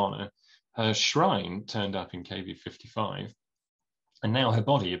tomb at Amarna. Her shrine turned up in KV 55, and now her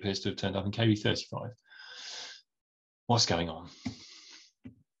body appears to have turned up in KV 35. What's going on?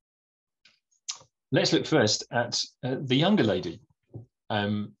 Let's look first at the younger lady.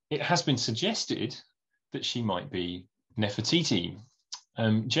 It has been suggested that she might be Nefertiti.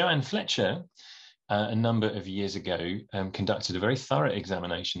 Joanne Fletcher, a number of years ago, conducted a very thorough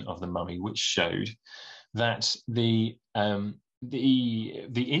examination of the mummy, which showed that the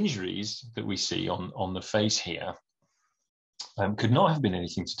injuries that we see on the face here could not have been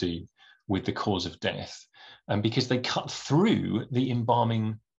anything to do with the cause of death, because they cut through the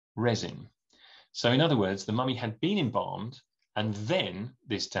embalming resin. So in other words, the mummy had been embalmed, and then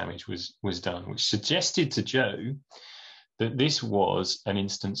this damage was done, which suggested to Joe that this was an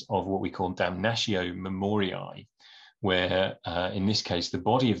instance of what we call damnatio memoriae, where in this case, the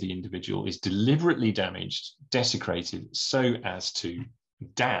body of the individual is deliberately damaged, desecrated, so as to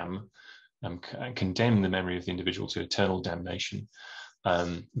damn and condemn the memory of the individual to eternal damnation,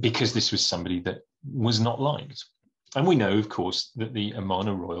 because this was somebody that was not liked. And we know, of course, that the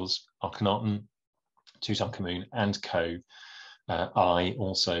Amarna royals, Akhenaten, Tutankhamun, and co. I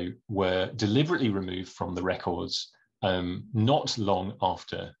also were deliberately removed from the records not long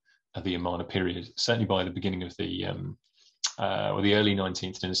after the Amarna period, certainly by the beginning of the early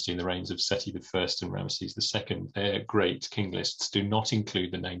 19th dynasty in the reigns of Seti I and Ramesses II. Their great king lists do not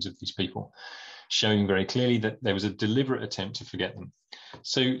include the names of these people, showing very clearly that there was a deliberate attempt to forget them.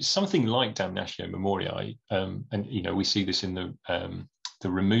 So something like damnatio memoriae, and you know, we see this in the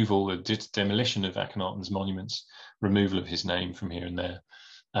removal, the demolition of Akhenaten's monuments, removal of his name from here and there.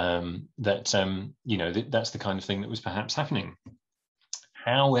 You know, that's the kind of thing that was perhaps happening.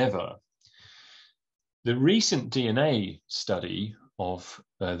 However, The recent DNA study of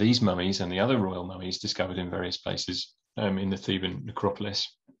these mummies and the other royal mummies discovered in various places in the Theban necropolis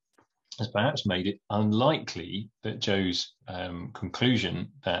has perhaps made it unlikely that Joe's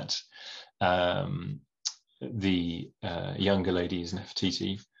conclusion that the younger lady is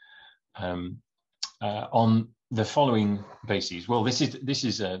Nefertiti on the following bases. Well, this is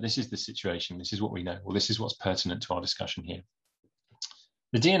the situation. This is what we know. Well, this is what's pertinent to our discussion here.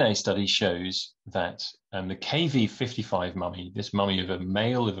 The DNA study shows that the KV55 mummy, this mummy of a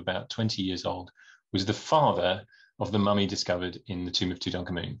male of about 20 years old, was the father of the mummy discovered in the tomb of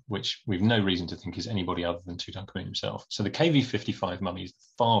Tutankhamun, which we've no reason to think is anybody other than Tutankhamun himself. So the KV55 mummy is the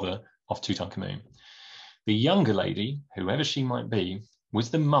father of Tutankhamun. The younger lady, whoever she might be,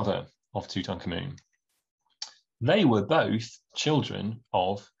 was the mother of Tutankhamun. They were both children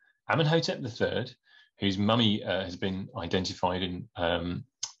of Amenhotep III, whose mummy has been identified in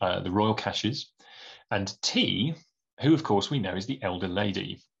the royal caches, and T, who of course we know is the elder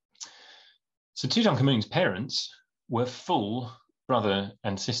lady. So Tutankhamun's parents were full brother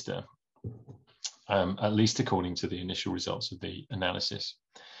and sister, at least according to the initial results of the analysis.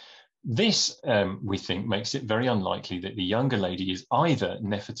 This, we think, makes it very unlikely that the younger lady is either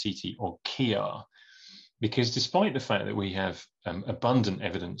Nefertiti or Kia, because despite the fact that we have abundant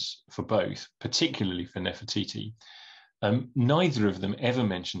evidence for both, particularly for Nefertiti, neither of them ever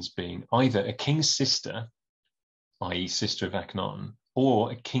mentions being either a king's sister, i.e. sister of Akhenaten,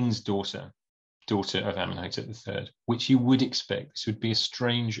 or a king's daughter, daughter of Amenhotep III, which you would expect. This would be a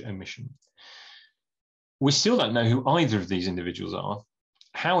strange omission. We still don't know who either of these individuals are.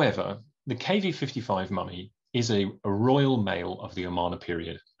 However, the KV55 mummy is a royal male of the Amarna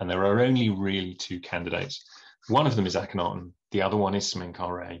period, and there are only really two candidates. One of them is Akhenaten, the other one is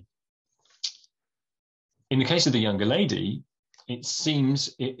Smenkhkare. In the case of the younger lady, it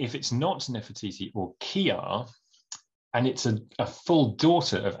seems if it's not Nefertiti or Kia, and it's a full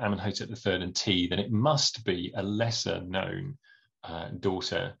daughter of Amenhotep III and T, then it must be a lesser known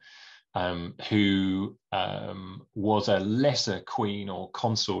daughter who was a lesser queen or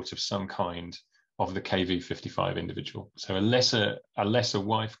consort of some kind of the KV55 individual. So a lesser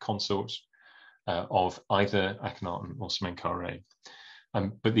wife consort of either Akhenaten or Smenkhkare.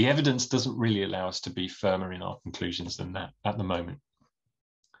 But the evidence doesn't really allow us to be firmer in our conclusions than that at the moment.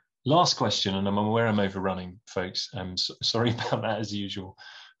 Last question, and I'm aware I'm overrunning, folks. Sorry about that as usual.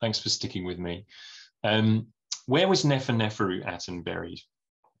 Thanks for sticking with me. Where was Nefertiti buried?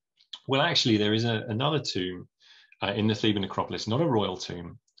 Well, actually, there is another tomb in the Theban necropolis, not a royal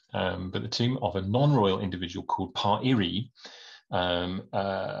tomb, but the tomb of a non-royal individual called Par-Iri,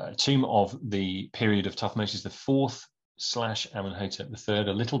 tomb of the period of Thutmose IV / Amenhotep III,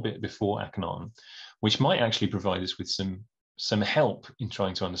 a little bit before Akhenaten, which might actually provide us with some help in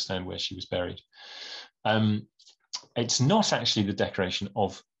trying to understand where she was buried. It's not actually the decoration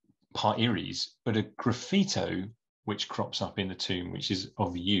of Par-Iri's, but a graffito which crops up in the tomb, which is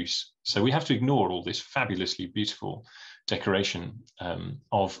of use. So we have to ignore all this fabulously beautiful decoration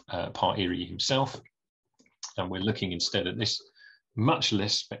of Par-Iri himself. And we're looking instead at this much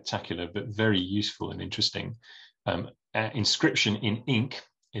less spectacular, but very useful and interesting inscription in ink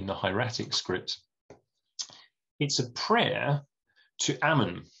in the hieratic script. It's a prayer to Ammon.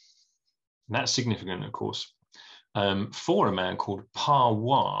 And that's significant, of course, for a man called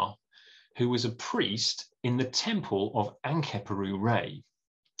Par-Wa, who was a priest in the temple of Ankeperu-Re.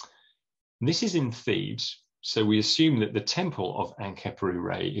 This is in Thebes, so we assume that the temple of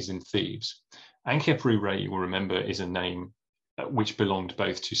Ankeperu-Re is in Thebes. Ankeperu-Re, you will remember, is a name which belonged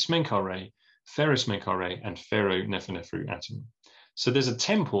both to Smenkhkare, Pharaoh Smenkhkare, and Pharaoh Nefertiti. So there's a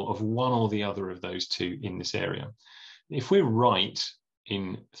temple of one or the other of those two in this area. If we're right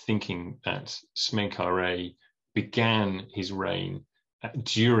in thinking that Smenkhkare began his reign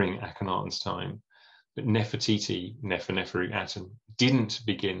during Akhenaten's time, but Nefertiti, Nefertiti, didn't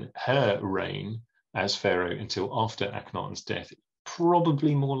begin her reign as pharaoh until after Akhenaten's death,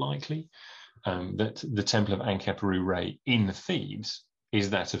 probably more likely that the temple of Ankeperu-Re in Thebes is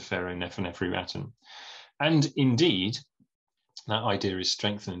that of Pharaoh Nefertiti. And indeed, that idea is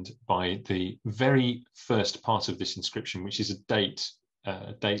strengthened by the very first part of this inscription, which is a date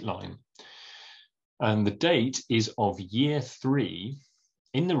line. And the date is of year 3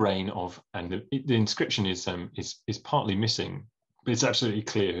 in the reign of, and the inscription is partly missing, but it's absolutely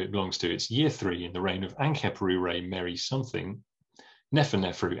clear who it belongs to. It's year 3 in the reign of Ankeperu-Re Mary something,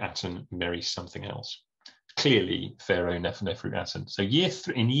 Nefertiti Mary something else. Clearly Pharaoh Nefertiti. So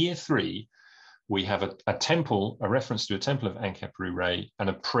in year 3, we have a temple, a reference to a temple of Ankeperu-Re and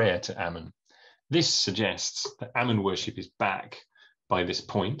a prayer to Ammon. This suggests that Ammon worship is back by this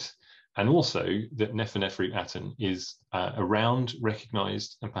point, and also that Nefertiti is around,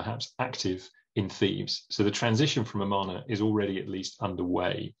 recognized, and perhaps active in Thebes. So the transition from Amarna is already at least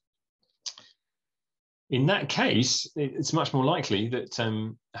underway. In that case, it's much more likely that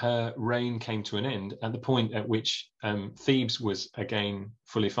her reign came to an end at the point at which Thebes was again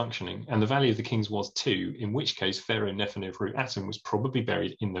fully functioning, and the Valley of the Kings was too, in which case Pharaoh Nefertiti was probably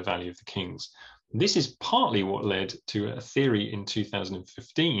buried in the Valley of the Kings. This is partly what led to a theory in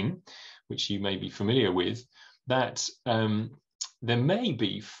 2015, which you may be familiar with, that there may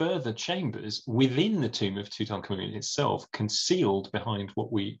be further chambers within the tomb of Tutankhamun itself, concealed behind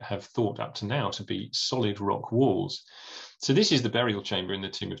what we have thought up to now to be solid rock walls. So this is the burial chamber in the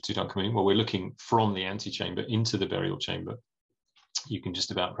tomb of Tutankhamun. Well, we're looking from the antechamber into the burial chamber. You can just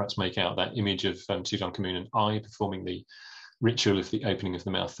about perhaps make out that image of Tutankhamun and I performing the ritual of the opening of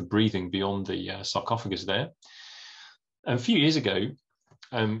the mouth, the breathing beyond the sarcophagus there. A few years ago,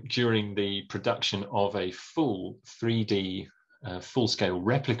 during the production of a full 3D full-scale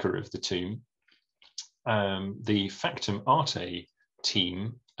replica of the tomb, the Factum Arte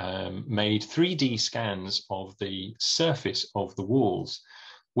team made 3D scans of the surface of the walls,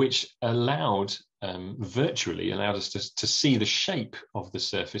 which virtually allowed us to see the shape of the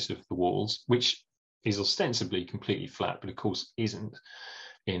surface of the walls, which is ostensibly completely flat, but of course isn't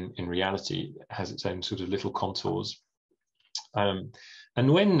in reality. It has its own sort of little contours. And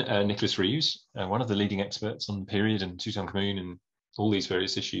when Nicholas Reeves, one of the leading experts on the period and Tutankhamun and all these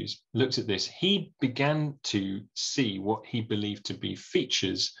various issues, looked at this, he began to see what he believed to be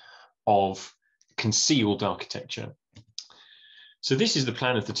features of concealed architecture. So this is the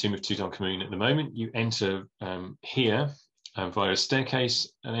plan of the tomb of Tutankhamun at the moment. You enter here via a staircase,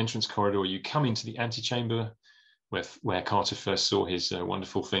 an entrance corridor. You come into the antechamber where Carter first saw his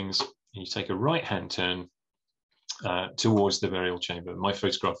wonderful things. And you take a right-hand turn towards the burial chamber. My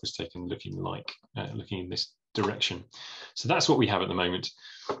photograph was taken looking in this direction. So that's what we have at the moment.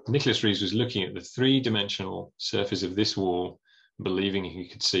 Nicholas Reeves was looking at the three-dimensional surface of this wall, believing he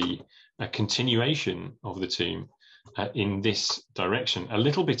could see a continuation of the tomb in this direction, a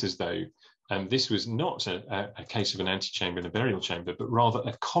little bit as though this was not a case of an antechamber and a burial chamber, but rather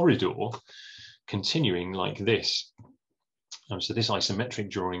a corridor continuing like this. So this isometric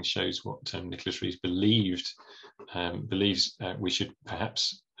drawing shows what Nicholas Reeves believes we should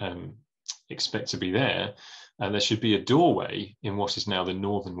perhaps expect to be there. And there should be a doorway in what is now the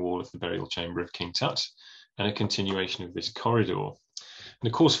northern wall of the burial chamber of King Tut, and a continuation of this corridor. And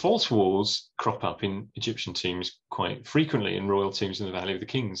of course, false walls crop up in Egyptian tombs quite frequently, in royal tombs in the Valley of the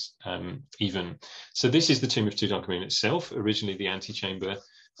Kings even. So this is the tomb of Tutankhamun itself. Originally, the antechamber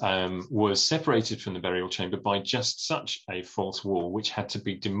was separated from the burial chamber by just such a false wall, which had to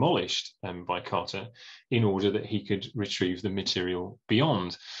be demolished by Carter in order that he could retrieve the material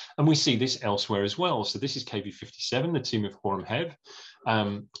beyond. And we see this elsewhere as well. So this is KV57, the tomb of Horemheb.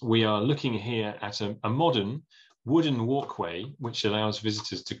 We are looking here at a modern wooden walkway, which allows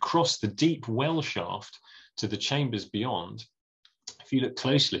visitors to cross the deep well shaft to the chambers beyond. If you look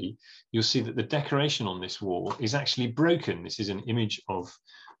closely, you'll see that the decoration on this wall is actually broken. This is an image of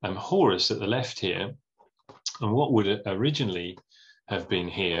Horus at the left here. And what would originally have been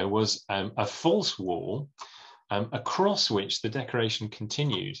here was a false wall across which the decoration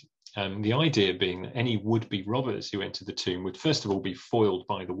continued. The idea being that any would-be robbers who entered the tomb would first of all be foiled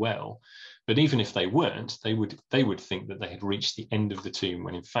by the well, but even if they weren't, they would think that they had reached the end of the tomb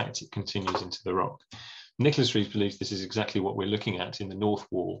when in fact it continues into the rock. Nicholas Reeves believes this is exactly what we're looking at in the north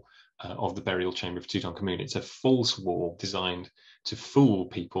wall of the burial chamber of Tutankhamun. It's a false wall designed to fool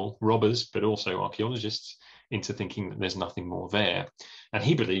people, robbers, but also archaeologists, into thinking that there's nothing more there. And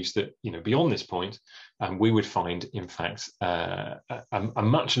he believes that, beyond this point, we would find, in fact, a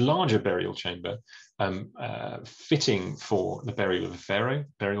much larger burial chamber fitting for the burial of the pharaoh.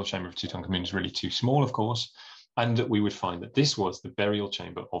 Burial chamber of Tutankhamun is really too small, of course, and that we would find that this was the burial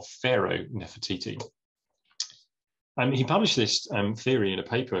chamber of Pharaoh Nefertiti. He published this theory in a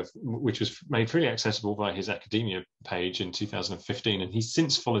paper which was made freely accessible via his academia page in 2015, and he's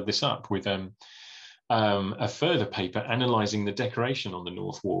since followed this up with a further paper analysing the decoration on the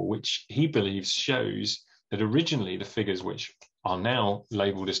north wall, which he believes shows that originally the figures which are now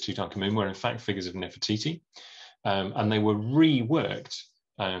labelled as Tutankhamun were in fact figures of Nefertiti, and they were reworked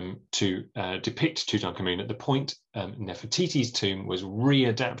to depict Tutankhamun at the point Nefertiti's tomb was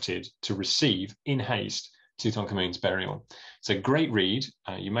readapted to receive in haste Tutankhamun's burial. It's a great read.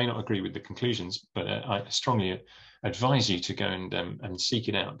 You may not agree with the conclusions, but I strongly advise you to go and seek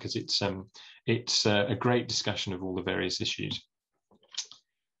it out, because it's a great discussion of all the various issues.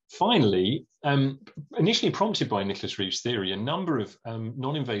 Finally, initially prompted by Nicholas Reeve's theory, a number of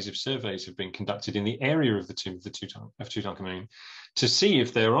non-invasive surveys have been conducted in the area of the tomb of Tutankhamun to see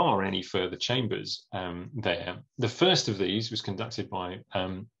if there are any further chambers there. The first of these was conducted by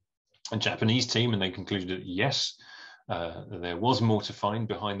a Japanese team, and they concluded that yes, there was more to find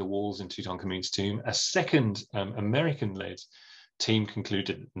behind the walls in Tutankhamun's tomb. A second American-led team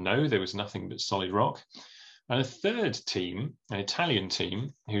concluded no, there was nothing but solid rock. And a third team, an Italian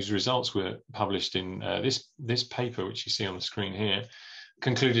team, whose results were published in this paper, which you see on the screen here,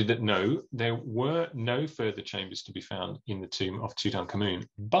 concluded that no, there were no further chambers to be found in the tomb of Tutankhamun,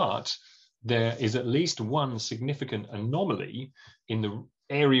 but there is at least one significant anomaly in the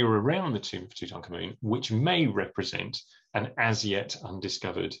area around the tomb of Tutankhamun, which may represent an as yet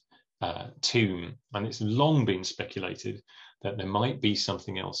undiscovered tomb. And it's long been speculated that there might be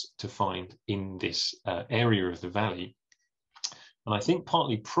something else to find in this area of the valley. And I think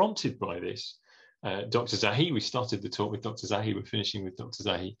partly prompted by this, Dr. Zahi, we started the talk with Dr. Zahi, we're finishing with Dr.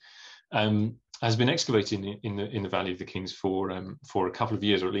 Zahi, has been excavating in the Valley of the Kings for a couple of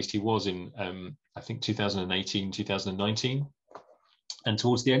years, or at least he was in, I think, 2018, 2019. And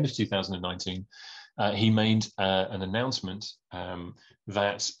towards the end of 2019, he made an announcement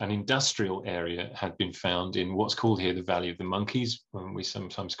that an industrial area had been found in what's called here the Valley of the Monkeys, we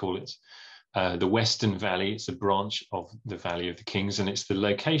sometimes call it the Western Valley. It's a branch of the Valley of the Kings, and it's the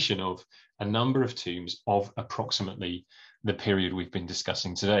location of a number of tombs of approximately the period we've been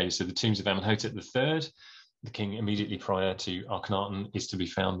discussing today. So the tombs of Amenhotep III, the king immediately prior to Akhenaten, is to be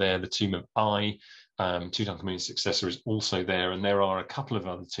found there. The tomb of Ai, Tutankhamun's successor, is also there, and there are a couple of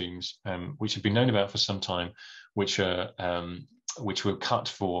other tombs which have been known about for some time, which were cut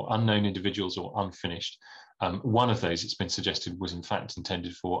for unknown individuals or unfinished. One of those, it's been suggested, was in fact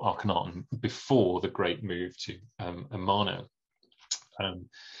intended for Akhenaten before the great move to Amarna.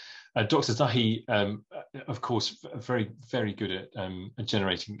 Dr. Zahi, of course, very, very good at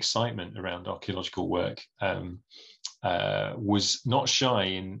generating excitement around archaeological work, was not shy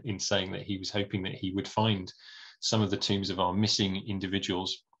in saying that he was hoping that he would find some of the tombs of our missing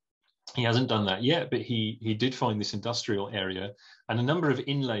individuals. He hasn't done that yet, but he did find this industrial area and a number of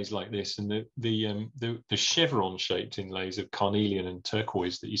inlays like this, and the chevron-shaped inlays of carnelian and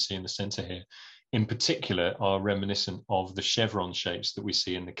turquoise that you see in the center here, in particular, are reminiscent of the chevron shapes that we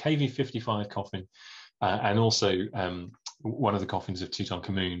see in the KV-55 coffin and also one of the coffins of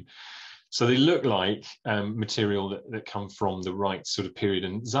Tutankhamun. So they look like material that come from the right sort of period.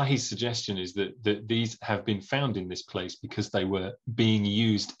 And Zahi's suggestion is that these have been found in this place because they were being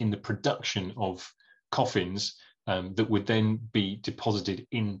used in the production of coffins that would then be deposited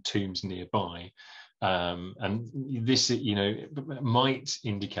in tombs nearby. And this, might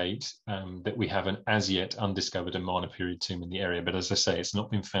indicate that we have an as yet undiscovered Amarna period tomb in the area. But as I say, it's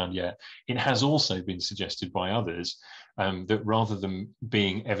not been found yet. It has also been suggested by others that rather than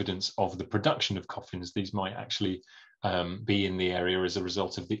being evidence of the production of coffins, these might actually be in the area as a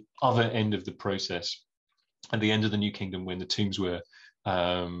result of the other end of the process at the end of the New Kingdom, when the tombs were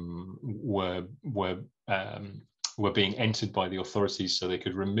being entered by the authorities so they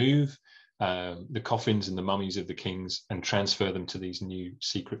could remove the coffins and the mummies of the kings and transfer them to these new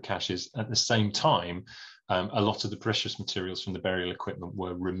secret caches. At the same time, a lot of the precious materials from the burial equipment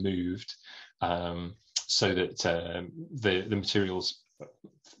were removed so that the materials,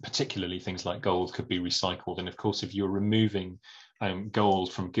 particularly things like gold, could be recycled. And of course, if you're removing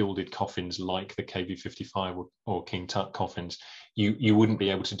gold from gilded coffins like the KV-55 or King Tut coffins, you wouldn't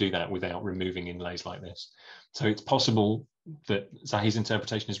be able to do that without removing inlays like this. So it's possible that Zahi's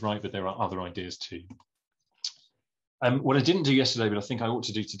interpretation is right, but there are other ideas too. What I didn't do yesterday, but I think I ought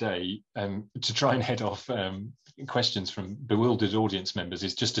to do today, to try and head off questions from bewildered audience members,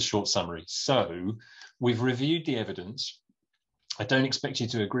 is just a short summary. So we've reviewed the evidence. I don't expect you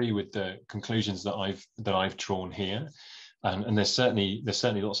to agree with the conclusions that I've drawn here, and there's certainly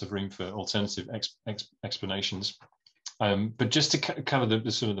lots of room for alternative explanations. But just to cover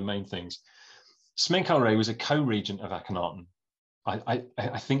the sort of the main things. Smenkhkare was a co-regent of Akhenaten.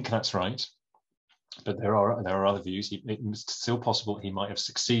 I think that's right, but there are other views. It's still possible he might have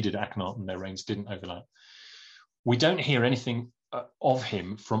succeeded Akhenaten. Their reigns didn't overlap. We don't hear anything of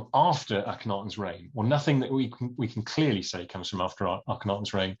him from after Akhenaten's reign, or nothing that we can clearly say comes from after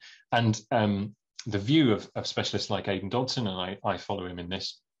Akhenaten's reign. And the view of specialists like Aidan Dodson, and I follow him in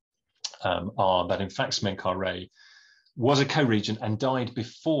this, are that in fact Smenkhkare was a co-regent and died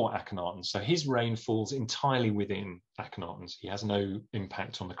before Akhenaten. So his reign falls entirely within Akhenaten's. He has no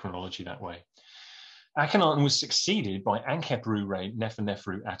impact on the chronology that way. Akhenaten was succeeded by Ankheperu Re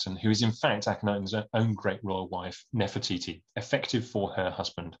Nefertiti, who is in fact Akhenaten's own great royal wife, Nefertiti, effective for her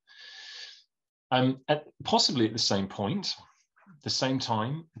husband. Possibly at the same point, the same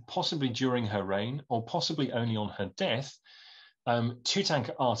time, possibly during her reign, or possibly only on her death,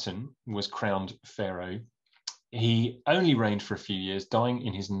 Tutankhaten was crowned pharaoh. He only reigned for a few years, dying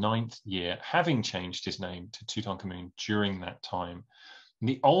in his 9th year, having changed his name to Tutankhamun during that time.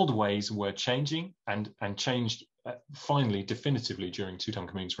 The old ways were changing and changed finally definitively during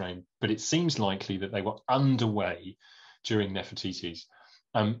Tutankhamun's reign, but it seems likely that they were underway during Nefertiti's.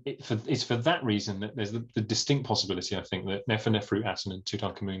 It's for that reason that there's the distinct possibility, I think, that Nefertiti and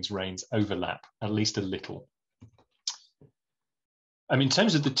Tutankhamun's reigns overlap, at least a little. In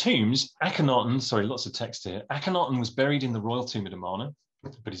terms of the tombs, Akhenaten, sorry, lots of text here. Akhenaten was buried in the royal tomb at Amarna,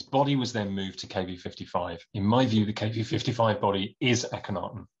 but his body was then moved to KV55. In my view, the KV55 body is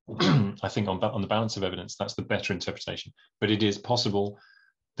Akhenaten. I think on the balance of evidence, that's the better interpretation, but it is possible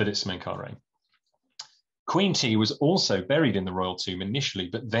that it's Smenkhkare. Queen T was also buried in the royal tomb initially,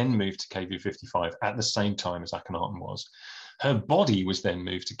 but then moved to KV55 at the same time as Akhenaten was. Her body was then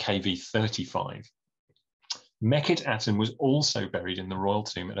moved to KV35. Mekhet-Aten was also buried in the royal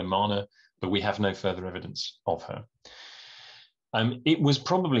tomb at Amarna, but we have no further evidence of her. It was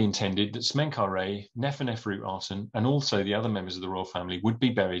probably intended that Smenkhkare, Nefertiti, and also the other members of the royal family would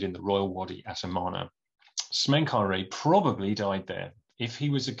be buried in the royal wadi at Amarna. Smenkhkare probably died there. If he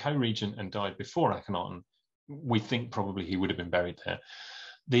was a co-regent and died before Akhenaten, we think probably he would have been buried there.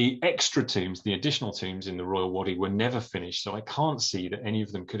 The extra tombs, the additional tombs in the royal wadi were never finished, so I can't see that any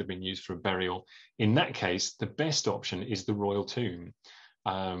of them could have been used for a burial. In that case, the best option is the royal tomb.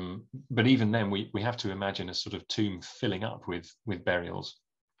 But even then, we have to imagine a sort of tomb filling up with burials.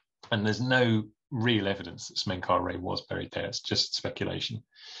 And there's no real evidence that Smenkhkare was buried there. It's just speculation.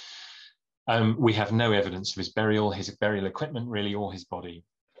 We have no evidence of his burial equipment really, or his body.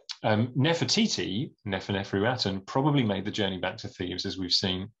 Nefertiti, Nefertiti, probably made the journey back to Thebes, as we've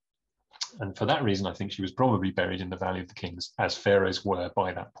seen. And for that reason, I think she was probably buried in the Valley of the Kings, as pharaohs were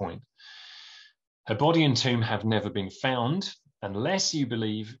by that point. Her body and tomb have never been found, unless you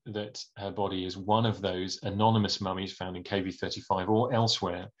believe that her body is one of those anonymous mummies found in KV35 or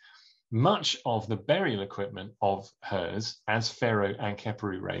elsewhere. Much of the burial equipment of hers as Pharaoh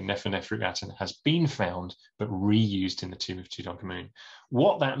Ankheperu Re Nefertiti has been found but reused in the tomb of Tutankhamun.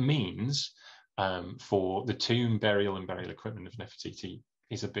 What that means for the tomb, burial and burial equipment of Nefertiti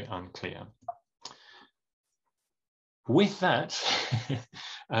is a bit unclear. With that,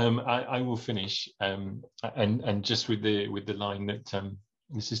 I will finish and just with the line that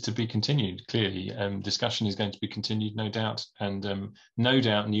this is to be continued. Clearly, discussion is going to be continued, no doubt, and no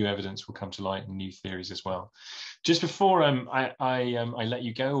doubt new evidence will come to light and new theories as well. Just before I let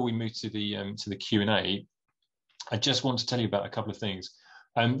you go, or we move to the Q&A, I just want to tell you about a couple of things.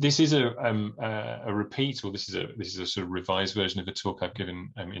 This is a repeat, or this is a sort of revised version of a talk I've given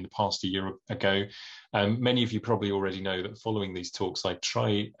in the past a year ago. Many of you probably already know that following these talks, I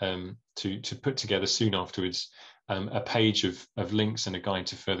try to put together soon afterwards a page of links and a guide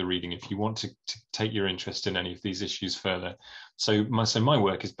to further reading if you want to take your interest in any of these issues further. So my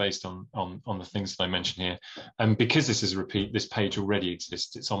work is based on the things that I mentioned here. And because this is a repeat, this page already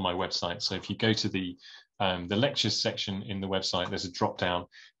exists. It's on my website. So if you go to the lectures section in the website, there's a drop down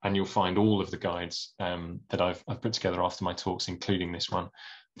and you'll find all of the guides that I've put together after my talks, including this one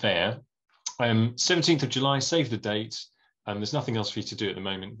there. 17th of July, save the date. There's nothing else for you to do at the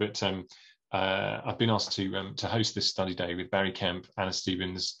moment, but I've been asked to host this study day with Barry Kemp, Anna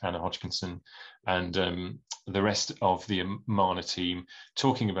Stevens, Anna Hodgkinson, and the rest of the Amarna team,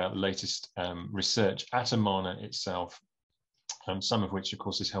 talking about the latest research at Amarna itself, some of which, of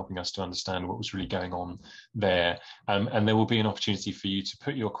course, is helping us to understand what was really going on there. And there will be an opportunity for you to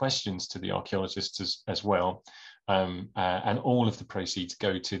put your questions to the archaeologists as well. And all of the proceeds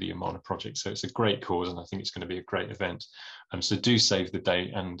go to the Amarna project. So it's a great cause, and I think it's going to be a great event. So do save the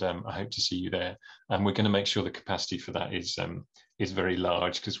date, and I hope to see you there. And we're going to make sure the capacity for that is very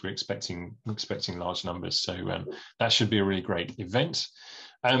large, because we're expecting large numbers. So that should be a really great event.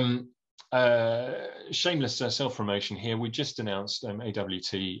 Shameless self-promotion here. We just announced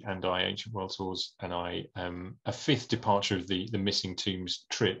AWT and I, Ancient World Tours, and I a 5th departure of the Missing Tombs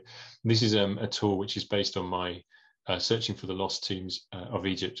trip. This is a tour which is based on my Searching for the Lost Tombs of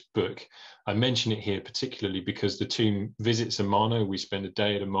Egypt book. I mention it here particularly because the tomb visits Amarna. We spend a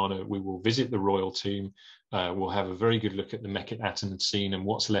day at Amarna. We will visit the royal tomb. We'll have a very good look at the Mekhet-Aten scene and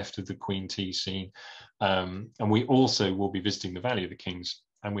what's left of the Queen T scene. And we also will be visiting the Valley of the Kings.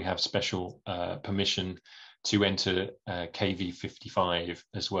 And we have special permission to enter KV55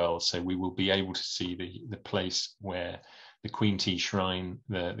 as well. So we will be able to see the place where the Queen Tea Shrine,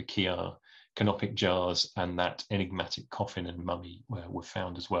 the Kiar, canopic jars, and that enigmatic coffin and mummy were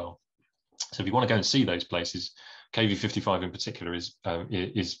found as well. So if you want to go and see those places, KV55 in particular is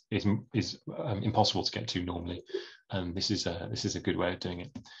impossible to get to normally, and this is a good way of doing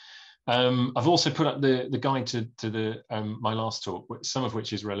it. I've also put up the guide to the my last talk, some of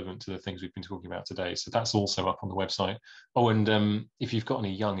which is relevant to the things we've been talking about today. So that's also up on the website. Oh, and if you've got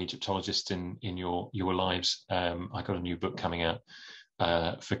any young Egyptologists in your lives, I've got a new book coming out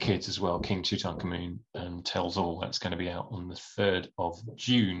for kids as well, King Tutankhamun Tells All. That's going to be out on the 3rd of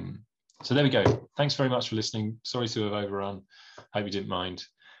June. So there we go. Thanks very much for listening. Sorry to have overrun. Hope you didn't mind.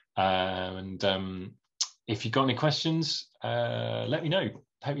 If you've got any questions, let me know.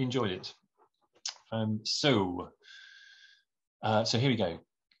 Hope you enjoyed it. So here we go.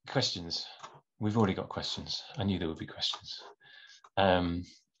 Questions. We've already got questions. I knew there would be questions.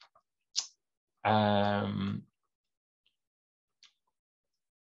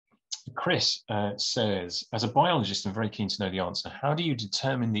 Chris says, as a biologist, I'm very keen to know the answer. How do you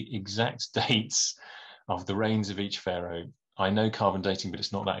determine the exact dates of the reigns of each pharaoh? I know carbon dating, but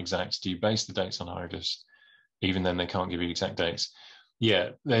it's not that exact. Do you base the dates on hieroglyphs? Even then, they can't give you exact dates.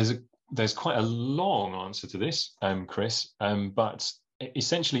 Yeah, there's quite a long answer to this, Chris, but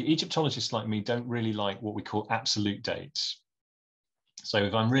essentially Egyptologists like me don't really like what we call absolute dates. So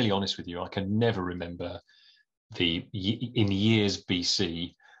if I'm really honest with you, I can never remember in years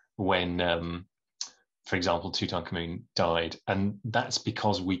BC when, for example, Tutankhamun died, and that's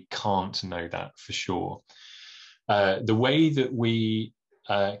because we can't know that for sure. The way that we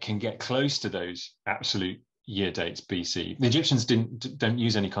can get close to those absolute year dates BC. The Egyptians don't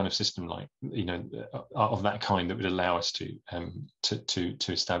use any kind of system like, of that kind that would allow us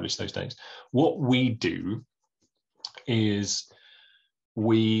to establish those dates. What we do is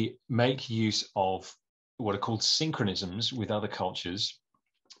we make use of what are called synchronisms with other cultures.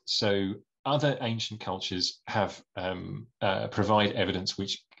 So other ancient cultures have provide evidence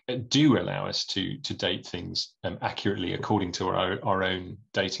which do allow us to date things accurately according to our own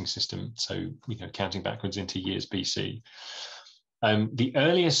dating system. So, counting backwards into years BC. The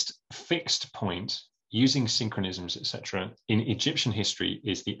earliest fixed point using synchronisms, etc., in Egyptian history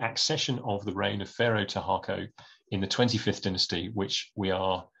is the accession of the reign of Pharaoh Taharqa in the 25th dynasty, which we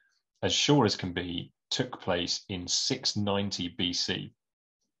are as sure as can be took place in 690 BC.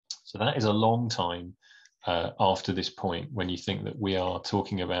 So that is a long time after this point, when you think that we are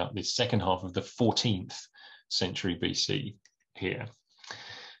talking about the second half of the 14th century BC here.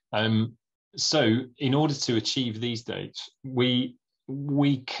 So in order to achieve these dates, we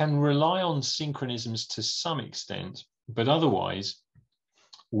can rely on synchronisms to some extent, but otherwise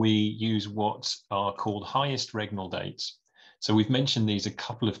we use what are called highest regnal dates. So we've mentioned these a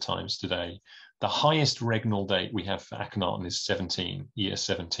couple of times today. The highest regnal date we have for Akhenaten is year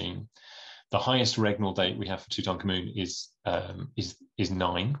 17. The highest regnal date we have for Tutankhamun is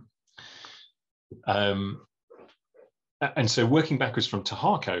 9. And so working backwards from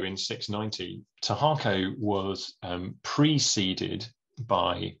Taharqa in 690, Taharqa was preceded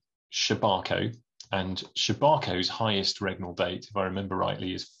by Shabako, and Shabako's highest regnal date, if I remember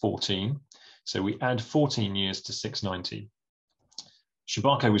rightly, is 14. So we add 14 years to 690.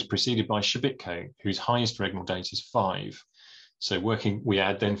 Shabako was preceded by Shabitko, whose highest regnal date is 5. So we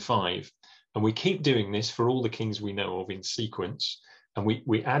add then 5. And we keep doing this for all the kings we know of in sequence, and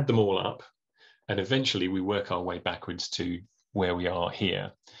we add them all up, and eventually we work our way backwards to where we are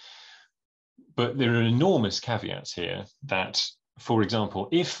here. But there are enormous caveats here that, for example,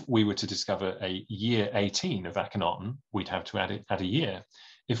 if we were to discover a year 18 of Akhenaten, we'd have to add a year.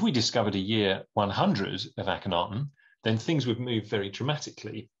 If we discovered a year 100 of Akhenaten, then things would move very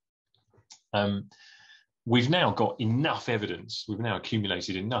dramatically. We've now got enough evidence, we've now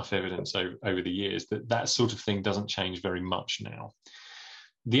accumulated enough evidence over the years that sort of thing doesn't change very much now.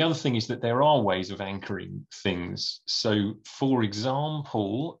 The other thing is that there are ways of anchoring things. So, for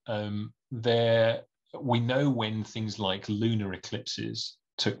example, we know when things like lunar eclipses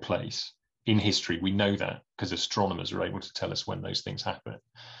took place in history. We know that because astronomers are able to tell us when those things happen.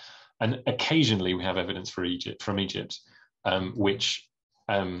 And occasionally we have evidence from Egypt, which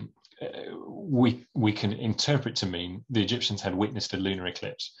we can interpret to mean the Egyptians had witnessed a lunar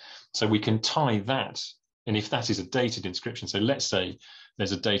eclipse. So we can tie that, and if that is a dated inscription, so let's say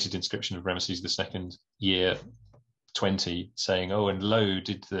there's a dated inscription of Ramesses II, year 20, saying, oh, and lo,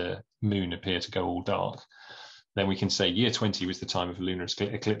 did the moon appear to go all dark, then we can say year 20 was the time of a lunar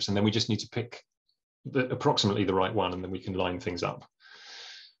eclipse, and then we just need to pick approximately the right one, and then we can line things up.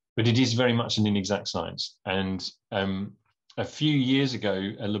 But it is very much an inexact science. And a few years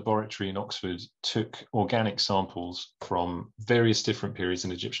ago, a laboratory in Oxford took organic samples from various different periods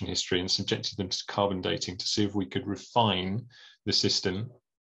in Egyptian history and subjected them to carbon dating to see if we could refine the system.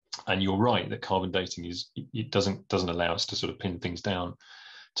 And you're right that carbon dating it doesn't allow us to sort of pin things down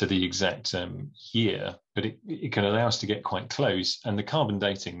to the exact year, but it can allow us to get quite close. And the carbon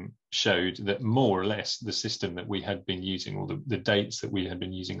dating showed that more or less the system that we had been using, or the dates that we had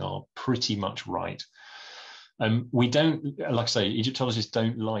been using, are pretty much right. We don't, like I say, Egyptologists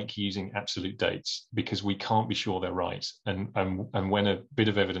don't like using absolute dates because we can't be sure they're right. And when a bit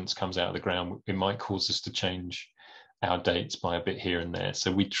of evidence comes out of the ground, it might cause us to change our dates by a bit here and there.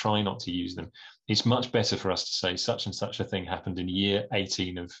 So we try not to use them. It's much better for us to say such and such a thing happened in year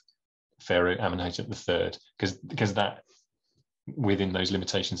 18 of Pharaoh Amenhotep III, because that, within those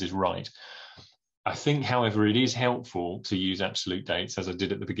limitations, is right. I think, however, it is helpful to use absolute dates, as I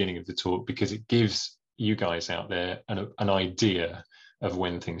did at the beginning of the talk, because it gives you guys out there an idea of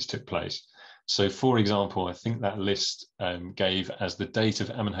when things took place. So, for example, I think that list gave as the date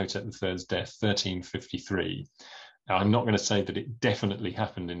of Amenhotep III's death 1353. Now, I'm not going to say that it definitely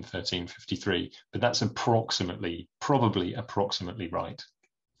happened in 1353, but that's probably approximately right.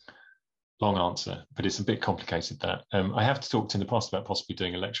 Long answer, but it's a bit complicated, that. I have talked in the past about possibly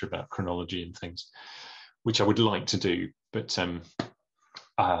doing a lecture about chronology and things, which I would like to do, but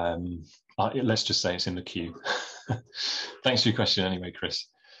let's just say it's in the queue. Thanks for your question anyway, Chris.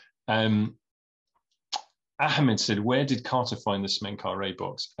 Ahmed said, where did Carter find the Smenkhkare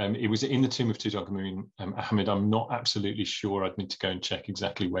box? It was in the tomb of Tutankhamun. Ahmed, I'm not absolutely sure. I'd need to go and check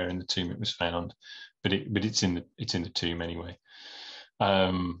exactly where in the tomb it was found, but it's in the tomb anyway.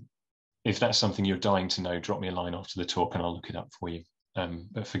 If that's something you're dying to know, drop me a line after the talk and I'll look it up for you.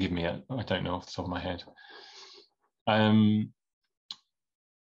 But forgive me, I don't know off the top of my head.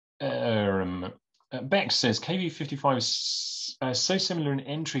 Bex says, KV55 is so similar in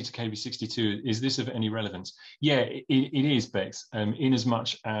entry to KV62. Is this of any relevance? Yeah, it is, Bex, in as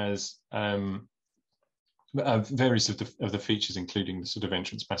much as various of the features, including the sort of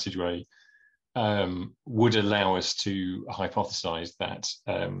entrance passageway, would allow us to hypothesize that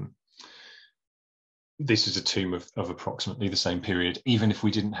this is a tomb of approximately the same period, even if we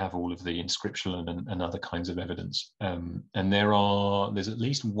didn't have all of the inscriptional and other kinds of evidence. And there's at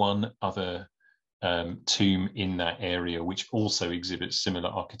least one other tomb in that area which also exhibits similar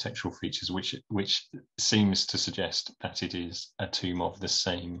architectural features, which seems to suggest that it is a tomb of the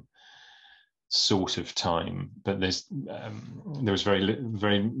same sort of time. But there was very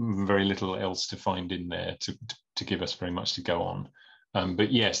little else to find in there to give us very much to go on.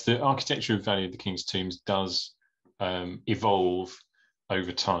 But yes, the architecture of Valley of the King's Tombs does evolve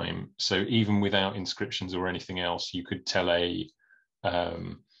over time. So even without inscriptions or anything else, you could tell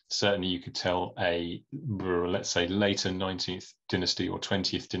certainly you could tell let's say, later 19th dynasty or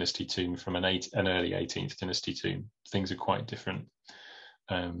 20th dynasty tomb from an early 18th dynasty tomb. Things are quite different.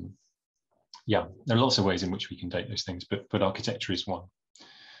 Yeah, there are lots of ways in which we can date those things, but architecture is one.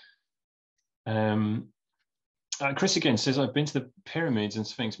 Chris again says, I've been to the pyramids and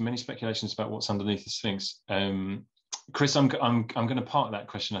Sphinx, many speculations about what's underneath the Sphinx. Chris, I'm going to park that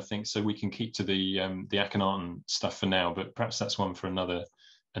question, I think, so we can keep to the Akhenaten stuff for now, but perhaps that's one for another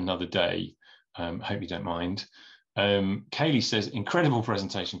day. Hope you don't mind. Kaylee says, incredible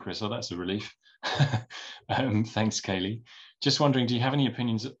presentation, Chris. Oh, that's a relief. Thanks, Kaylee. Just wondering, do you have any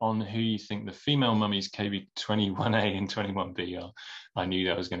opinions on who you think the female mummies KV21A and 21B are? I knew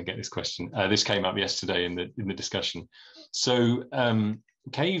that I was going to get this question. This came up yesterday in the discussion. So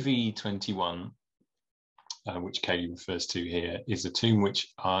KV21, which Kaylee refers to here, is a tomb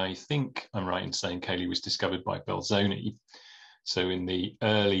which I think I'm right in saying, Kaylee, was discovered by Belzoni. So in the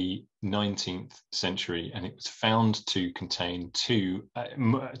early 19th century, and it was found to contain two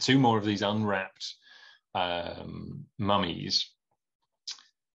more of these unwrapped mummies.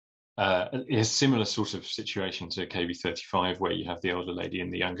 A similar sort of situation to KV35, where you have the older lady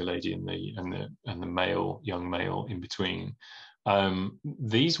and the younger lady and the young male in between.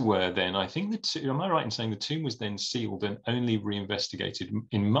 These were then, I think, am I right in saying the tomb was then sealed and only reinvestigated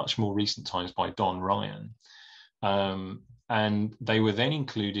in much more recent times by Don Ryan? And they were then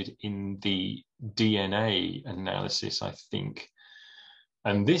included in the DNA analysis, I think.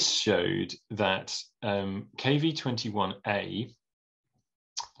 And this showed that KV21A,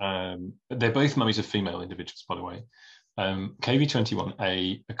 they're both mummies of female individuals, by the way.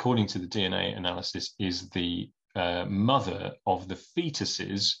 KV21A, according to the DNA analysis, is the mother of the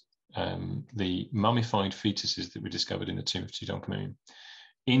fetuses, the mummified fetuses that were discovered in the tomb of Tutankhamun,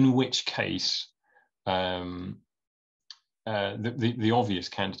 in which case the obvious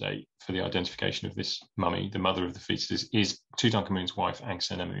candidate for the identification of this mummy, the mother of the fetuses, is Tutankhamun's wife,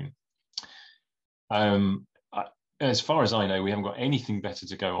 Akhenaten. As far as I know, we haven't got anything better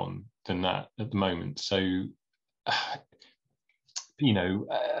to go on than that at the moment. So, you know,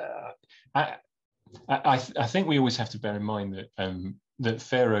 I think we always have to bear in mind that that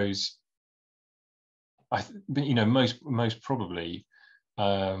pharaohs, you know, most probably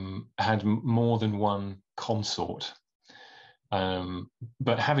had more than one consort.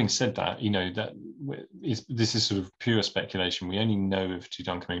 But having said that, you know, this is sort of pure speculation. We only know of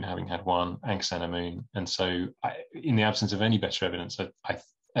Tutankhamun having had one, Ankhesenamun, and so in the absence of any better evidence,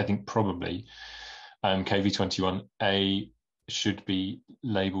 I think probably KV21A should be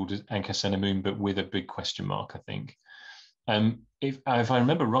labelled as Ankhesenamun, but with a big question mark, I think. If I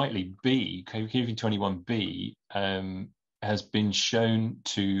remember rightly, KV21B has been shown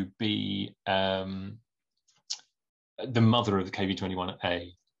to be the mother of the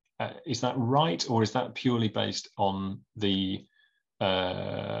KV21A. Is that right, or is that purely based on the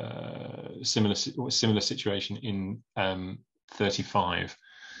similar situation in 35?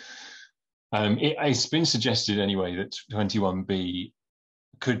 It's been suggested anyway that 21B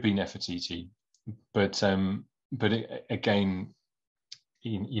could be Nefertiti, but again,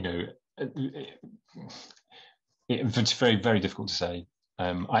 you know, it's very, very difficult to say.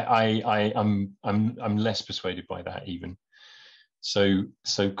 I'm less persuaded by that even. So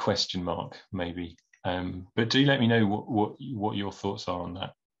question mark maybe. But do let me know what your thoughts are on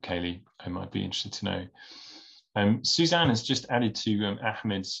that, Kaylee. I might be interested to know. Suzanne has just added to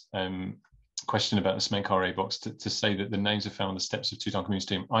Ahmed's question about the Smenkhkare box to say that the names are found on the steps of Tutankhamun's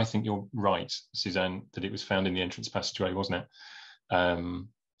tomb. I think you're right, Suzanne, that it was found in the entrance passageway, wasn't it?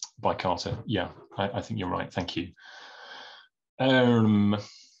 By Carter. Yeah, I think you're right. Thank you. And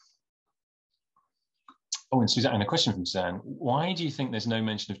Suzanne, and a question from Suzanne. Why do you think there's no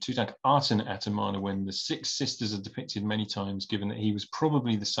mention of Tutankhaten at Amarna when the 6 sisters are depicted many times, given that he was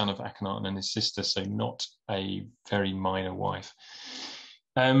probably the son of Akhenaten and his sister, so not a very minor wife?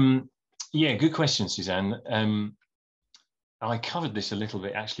 Yeah, good question, Suzanne. I covered this a little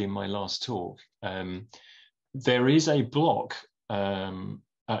bit actually in my last talk. There is a block,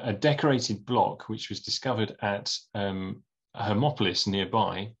 a decorated block, which was discovered at Hermopolis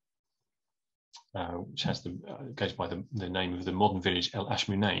nearby, which has goes by the name of the modern village El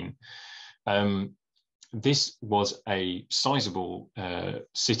Ashmunain. This was a sizable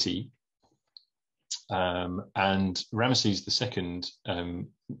city, and Ramesses II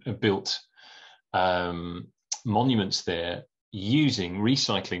built monuments there using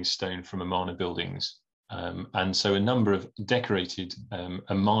recycling stone from Amarna buildings. And so a number of decorated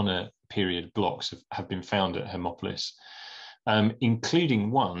Amarna period blocks have been found at Hermopolis,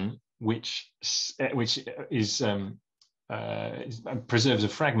 including one which is preserves a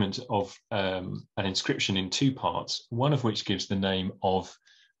fragment of an inscription in 2 parts, one of which gives the name of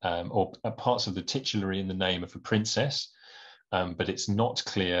or parts of the titulary in the name of a princess, but it's not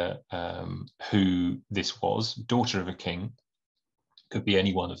clear who this was. Daughter of a king, could be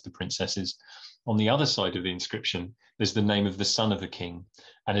any one of the princesses. On the other side of the inscription, there's the name of the son of a king,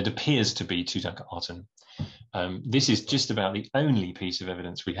 and it appears to be Tutankhaten. This is just about the only piece of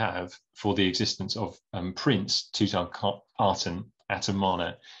evidence we have for the existence of Prince Tutankhaten at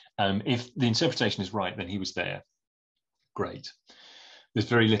Amarna. If the interpretation is right, then he was there. Great. There's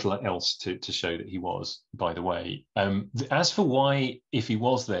very little else to show that he was, by the way. As for why, if he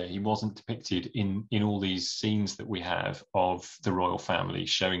was there, he wasn't depicted in all these scenes that we have of the royal family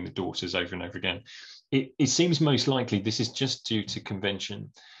showing the daughters over and over again, it seems most likely this is just due to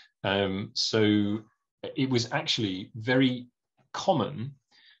convention. So it was actually very common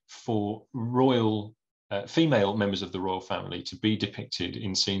for royal female members of the royal family to be depicted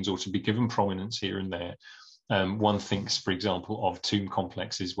in scenes or to be given prominence here and there. One thinks, for example, of tomb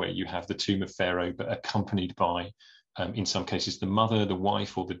complexes where you have the tomb of Pharaoh, but accompanied by, in some cases, the mother, the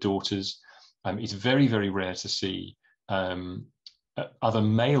wife, or the daughters. It's very, very rare to see other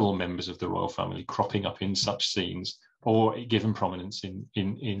male members of the royal family cropping up in such scenes or given prominence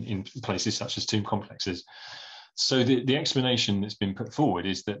in places such as tomb complexes. So the explanation that's been put forward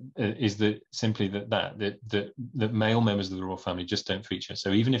is that simply that male members of the royal family just don't feature.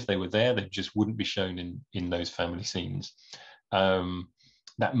 So even if they were there, they just wouldn't be shown in those family scenes.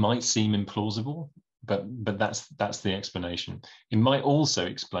 That might seem implausible, but that's the explanation. It might also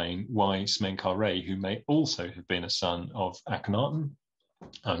explain why Smenkhkare, who may also have been a son of Akhenaten,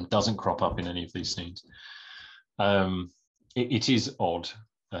 doesn't crop up in any of these scenes. It is odd.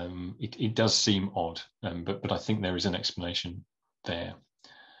 It does seem odd, but I think there is an explanation there.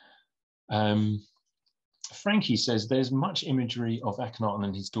 Frankie says there's much imagery of Akhenaten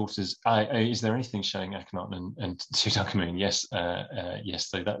and his daughters. Is there anything showing Akhenaten and Tutankhamun? Yes, yes.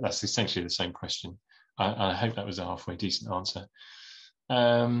 So that's essentially the same question. I hope that was a halfway decent answer.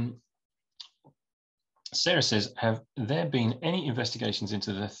 Sarah says, have there been any investigations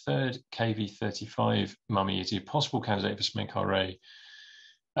into the third KV-35 mummy? Is he a possible candidate for Smenkhkare?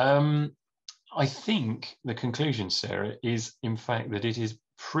 I think the conclusion, Sarah, is in fact that it is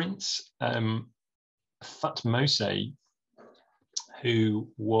Prince Thutmose, who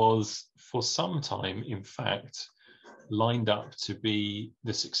was for some time, in fact, lined up to be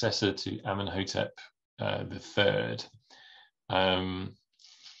the successor to Amenhotep III.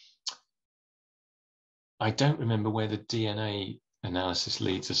 I don't remember where the DNA analysis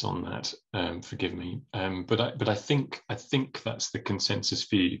leads us on that. Forgive me, but I think that's the consensus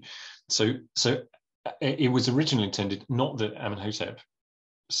view. So it was originally intended not that Amenhotep,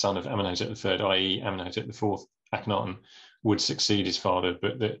 son of Amenhotep III, i.e. Amenhotep IV, Akhenaten, would succeed his father,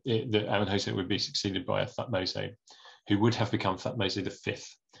 but that Amenhotep would be succeeded by a Thutmose, who would have become Thutmose V.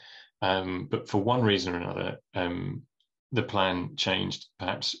 But for one reason or another, the plan changed,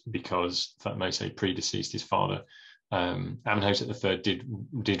 perhaps because Thutmose predeceased his father. Amenhotep III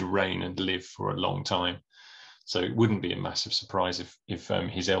did reign and live for a long time, so it wouldn't be a massive surprise if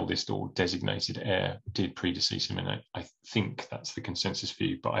his eldest or designated heir did predecease him. And I think that's the consensus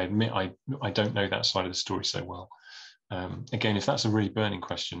view, but I admit I don't know that side of the story so well. Again, if that's a really burning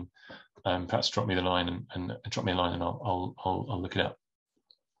question, perhaps drop me a line and I'll look it up.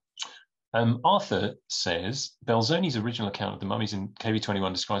 Arthur says, Belzoni's original account of the mummies in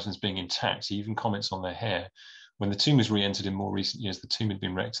KV-21 describes them as being intact. He even comments on their hair. When the tomb was re-entered in more recent years, the tomb had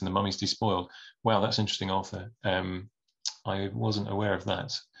been wrecked and the mummies despoiled. Wow, that's interesting, Arthur. I wasn't aware of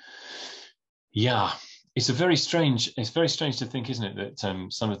that. Yeah, it's very strange to think, isn't it, that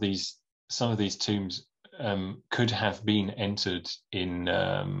some of these tombs could have been entered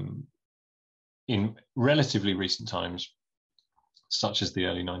in relatively recent times, such as the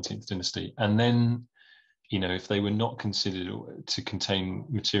early 19th dynasty, and then, you know, if they were not considered to contain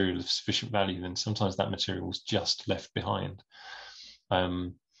material of sufficient value, then sometimes that material was just left behind.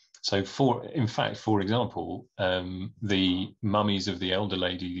 So for example, the mummies of the elder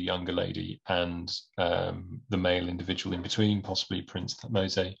lady, the younger lady, and the male individual in between, possibly Prince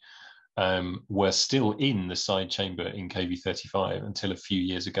Thutmose, were still in the side chamber in KV-35 until a few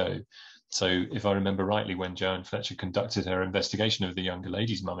years ago. So if I remember rightly, when Joanne Fletcher conducted her investigation of the younger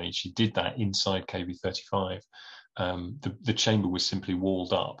lady's mummy, she did that inside KV-35. The chamber was simply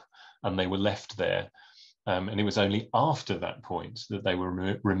walled up and they were left there. And it was only after that point that they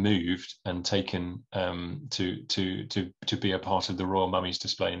were removed and taken to be a part of the royal mummies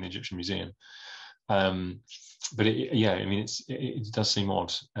display in the Egyptian Museum. But yeah, I mean, it does seem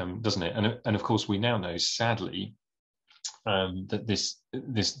odd, doesn't it? And of course, we now know, sadly, that this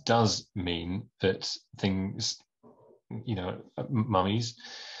does mean that things, you know, mummies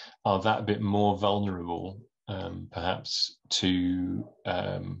are that bit more vulnerable, perhaps, to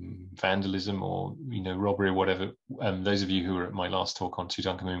vandalism or, you know, robbery or whatever. Those of you who were at my last talk on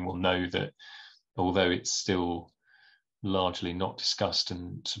Tutankhamun will know that although it's still largely not discussed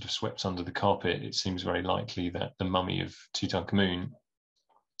and sort of swept under the carpet, it seems very likely that the mummy of Tutankhamun,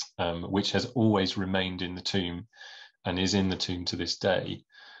 which has always remained in the tomb and is in the tomb to this day,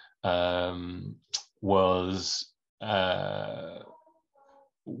 was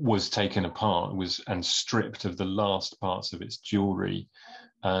taken apart, and stripped of the last parts of its jewelry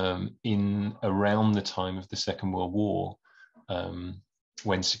in around the time of the Second World War,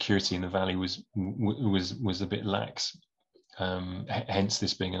 when security in the valley was a bit lax. Hence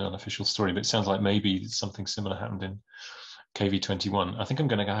this being an unofficial story, but it sounds like maybe something similar happened in KV-21. I think I'm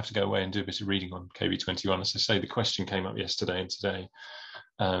going to have to go away and do a bit of reading on KV-21. As I say, the question came up yesterday and today.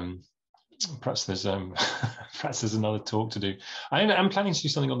 Perhaps there's another talk to do. I'm planning to do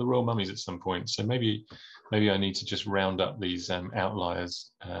something on the royal mummies at some point, so maybe I need to just round up these outliers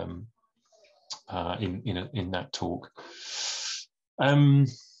in that talk. I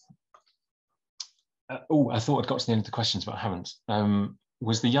thought I'd got to the end of the questions, but I haven't.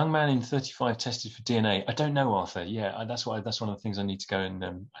 Was the young man in 35 tested for DNA? I don't know, Arthur. Yeah, that's one of the things I need to go and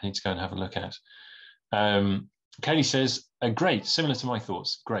have a look at. Kaylee says, great, similar to my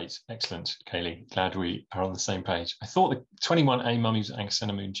thoughts. Great, excellent, Kaylee. Glad we are on the same page. I thought the 21A mummies were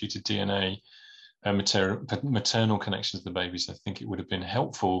Akhenaten due to DNA and maternal connections to the babies. I think it would have been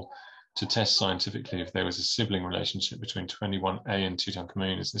helpful to test scientifically if there was a sibling relationship between 21A and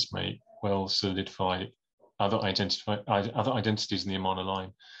Tutankhamun, as this may well solidify other identities in the Amarna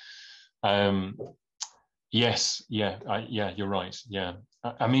line. Yes, yeah, yeah, you're right. Yeah,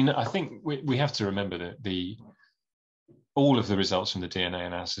 I mean, I think we have to remember that all of the results from the DNA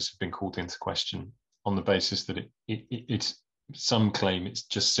analysis have been called into question on the basis that it's some claim it's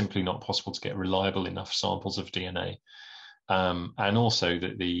just simply not possible to get reliable enough samples of DNA, and also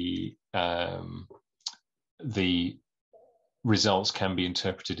that the results can be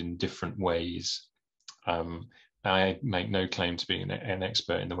interpreted in different ways. I make no claim to being an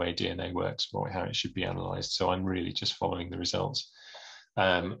expert in the way DNA works or how it should be analysed, so I'm really just following the results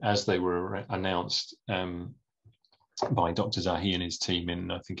as they were announced by Dr. Zahi and his team in,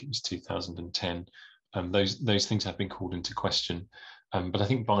 I think it was 2010. Those things have been called into question, but I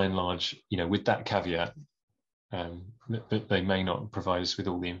think by and large, with that caveat, that they may not provide us with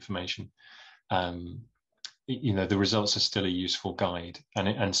all the information. The results are still a useful guide,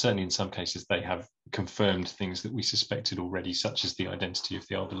 and certainly in some cases they have confirmed things that we suspected already, such as the identity of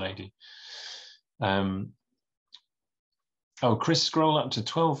the older lady. Oh, Chris, scroll up to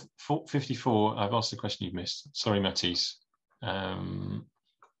 12:54. I've asked the question you've missed. Sorry, Matisse.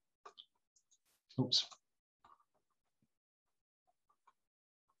 Oops.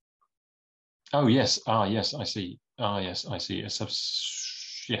 Oh, yes. Yes, I see. Yes, I see.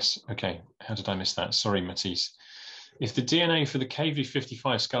 Yes, okay. How did I miss that? Sorry, Matisse. If the DNA for the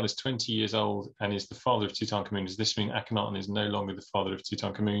KV55 skull is 20 years old and is the father of Tutankhamun, does this mean Akhenaten is no longer the father of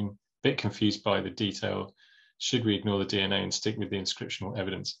Tutankhamun? Bit confused by the detail. Should we ignore the DNA and stick with the inscriptional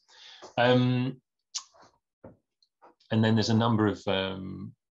evidence? And then there's a number of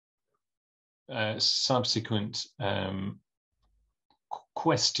subsequent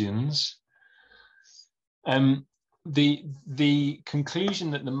questions. The conclusion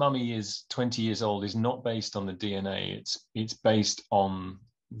that the mummy is 20 years old is not based on the DNA. It's based on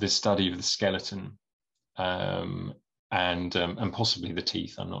the study of the skeleton and possibly the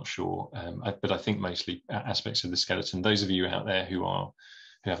teeth. I'm not sure, but I think mostly aspects of the skeleton. Those of you out there who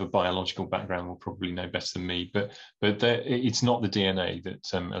have a biological background will probably know better than me. But it's not the DNA that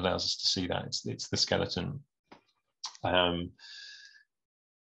allows us to see that. It's the skeleton.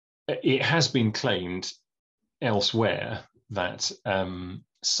 It has been claimed elsewhere that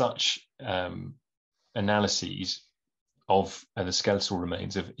such analyses of the skeletal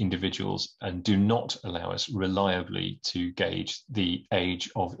remains of individuals and do not allow us reliably to gauge the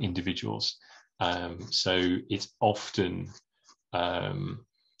age of individuals. So it's often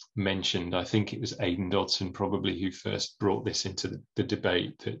mentioned, I think it was Aidan Dodson probably who first brought this into the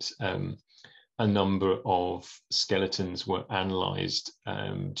debate, that a number of skeletons were analysed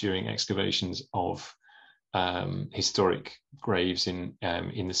during excavations of historic graves in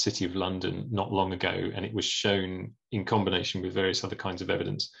the city of London not long ago, and it was shown in combination with various other kinds of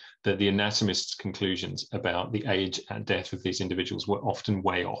evidence that the anatomists' conclusions about the age and death of these individuals were often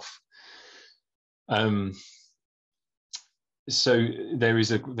way off. So there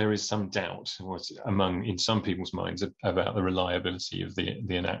is some doubt in some people's minds about the reliability of the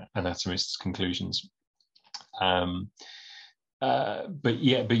anatomists' conclusions. But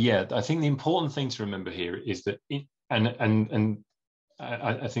yeah, I think the important thing to remember here is that,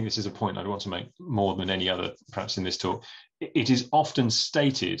 I think this is a point I'd want to make more than any other, perhaps in this talk. It is often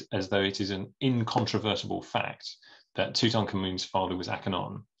stated as though it is an incontrovertible fact that Tutankhamun's father was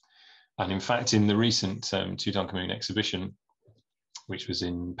Akhenaten. And in fact, in the recent Tutankhamun exhibition, which was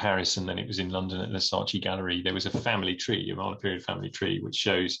in Paris and then it was in London at the Saatchi Gallery, there was a family tree, a Amarna period family tree, which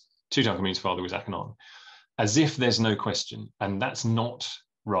shows Tutankhamun's father was Akhenaten, as if there's no question, and that's not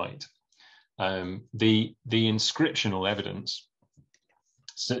right. The inscriptional evidence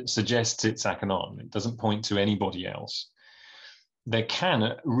suggests it's Akhenaten. It doesn't point to anybody else. There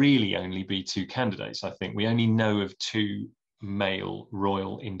can really only be two candidates, I think. We only know of two male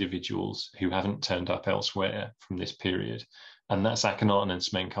royal individuals who haven't turned up elsewhere from this period, and that's Akhenaten and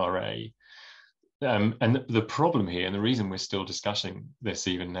Smenkhkare. And the problem here, and the reason we're still discussing this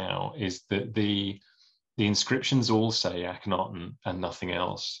even now, is that the inscriptions all say Akhenaten and nothing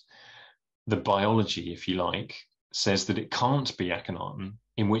else. The biology, if you like, says that it can't be Akhenaten,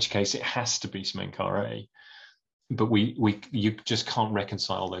 in which case it has to be Smenkhkare. But you just can't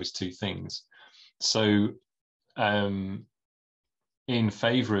reconcile those two things. So in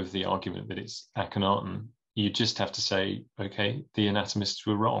favor of the argument that it's Akhenaten, you just have to say, okay, the anatomists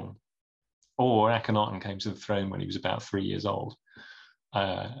were wrong. Or Akhenaten came to the throne when he was about 3 years old.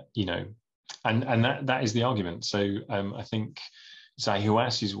 And that is the argument. So I think Zahi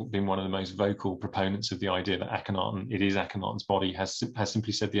has been one of the most vocal proponents of the idea that it is Akhenaten's body, has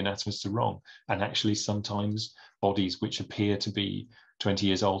simply said the anatomists are wrong. And actually sometimes bodies which appear to be 20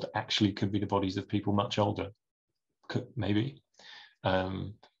 years old actually could be the bodies of people much older, maybe.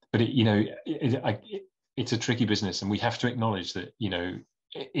 But it's a tricky business, and we have to acknowledge that, you know,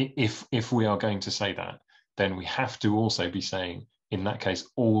 if we are going to say that, then we have to also be saying, in that case,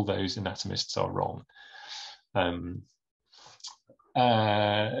 all those anatomists are wrong.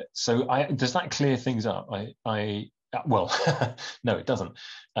 So does that clear things up? Well, no, it doesn't.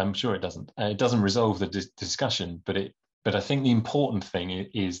 I'm sure it doesn't. It doesn't resolve the discussion, but I think the important thing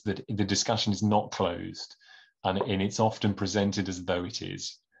is that the discussion is not closed, and it's often presented as though it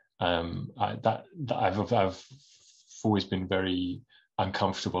is. I've always been very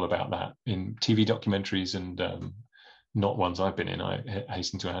uncomfortable about that in TV documentaries, and not ones I've been in, I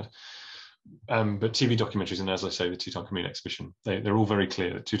hasten to add. But TV documentaries, and as I say, the Tutankhamun exhibition, they're all very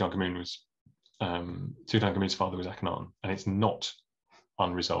clear that Tutankhamun's father was Akhenaten, and it's not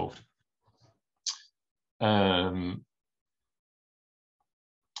unresolved. Kaylee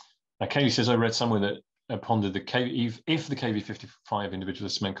says, I read somewhere that pondered if the KV-55 individual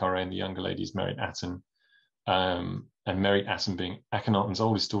is Smenkhkare and the younger lady is Akhenaten, and Akhenaten being Akhenaten's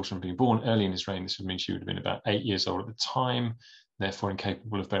oldest daughter and being born early in his reign, this would mean she would have been about 8 years old at the time, therefore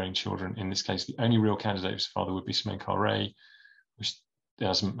incapable of bearing children. In this case, the only real candidate for father would be Smenkhkare, which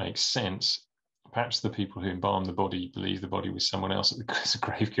doesn't make sense. Perhaps the people who embalmed the body believe the body was someone else at the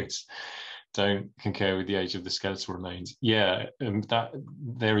grave goods. Don't concur with the age of the skeletal remains. Yeah, that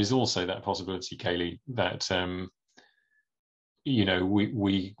there is also that possibility, Kaylee, that you know,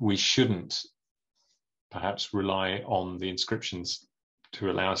 we shouldn't perhaps rely on the inscriptions to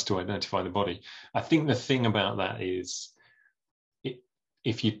allow us to identify the body. I think the thing about that is,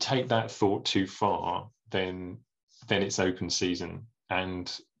 if you take that thought too far, then it's open season.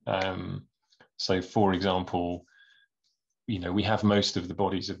 And so, for example, you know, we have most of the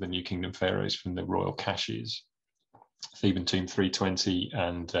bodies of the New Kingdom pharaohs from the royal caches, Theban tomb 320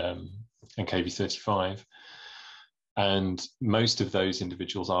 and KV-35. And most of those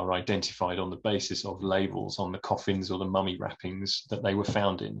individuals are identified on the basis of labels on the coffins or the mummy wrappings that they were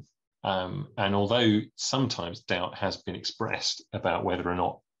found in. And although sometimes doubt has been expressed about whether or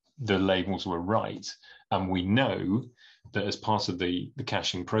not the labels were right, and we know that as part of the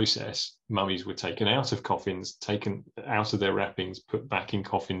caching process, mummies were taken out of coffins, taken out of their wrappings, put back in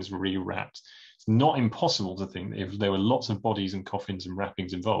coffins, rewrapped. It's not impossible to think that if there were lots of bodies and coffins and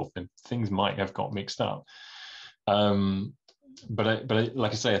wrappings involved, then things might have got mixed up. But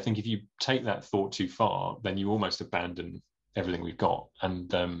like I say, I think if you take that thought too far, then you almost abandon everything we've got.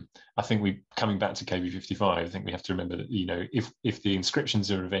 And I think coming back to KV-55, I think we have to remember that, you know, if the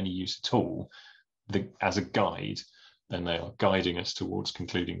inscriptions are of any use at all, as a guide, then they are guiding us towards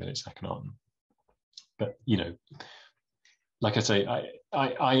concluding that it's Akhenaten. But, you know, like I say,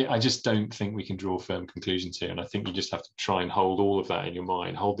 I just don't think we can draw firm conclusions here. And I think you just have to try and hold all of that in your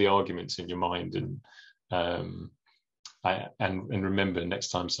mind, hold the arguments in your mind, and remember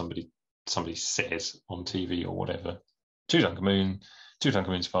next time somebody says on TV or whatever,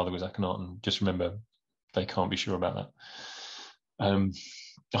 Tutankhamun's father was Akhenaten, just remember they can't be sure about that.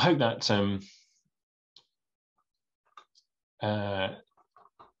 I hope that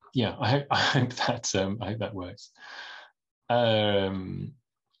yeah, I hope that works.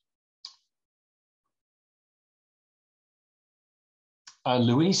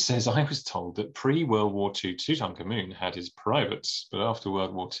 Louise says, I was told that pre-World War II, Tutankhamun had his privates, but after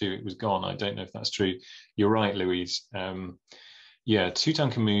World War II, it was gone. I don't know if that's true. You're right, Louise. Yeah,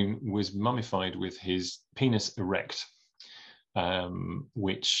 Tutankhamun was mummified with his penis erect,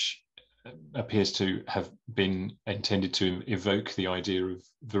 which appears to have been intended to evoke the idea of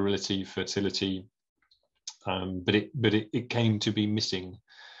virility, fertility, but it came to be missing.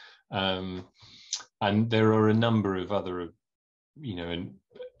 And there are a number of other, you know,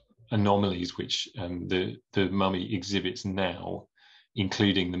 anomalies which the mummy exhibits now,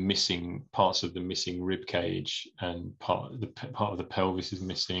 including the missing parts of the missing rib cage, and part of the pelvis is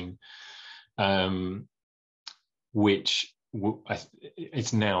missing, which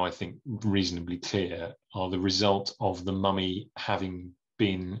it's now, I think, reasonably clear are the result of the mummy having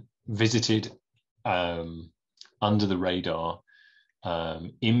been visited under the radar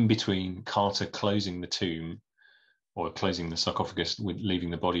in between Carter closing the tomb, or closing the sarcophagus with leaving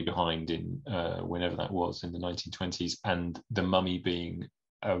the body behind in whenever that was, in the 1920s, and the mummy being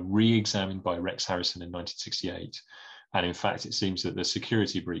re-examined by Rex Harrison in 1968. And in fact, it seems that the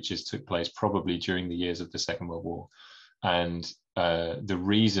security breaches took place probably during the years of the Second World War. And the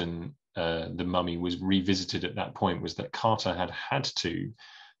reason the mummy was revisited at that point was that Carter had to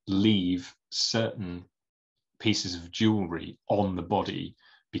leave certain pieces of jewelry on the body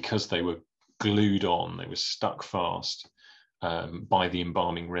because they were glued on, they were stuck fast by the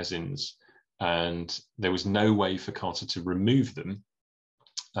embalming resins, and there was no way for Carter to remove them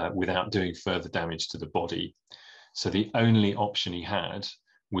without doing further damage to the body. So the only option he had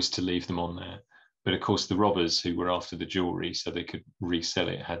was to leave them on there. But of course, the robbers who were after the jewelry so they could resell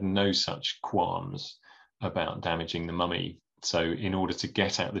it had no such qualms about damaging the mummy. So in order to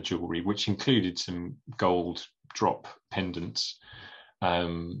get at the jewelry, which included some gold drop pendants,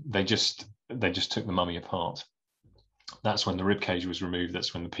 they just took the mummy apart. That's when the ribcage was removed.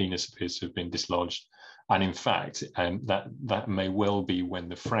 That's when the penis appears to have been dislodged. And in fact, that may well be when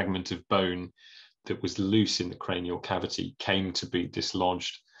the fragment of bone that was loose in the cranial cavity came to be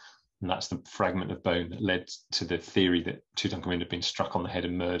dislodged. And that's the fragment of bone that led to the theory that Tutankhamun had been struck on the head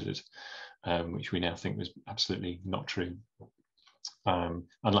and murdered, which we now think was absolutely not true. And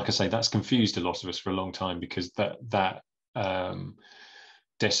like I say, that's confused a lot of us for a long time, because that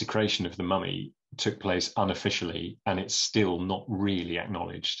desecration of the mummy took place unofficially, and it's still not really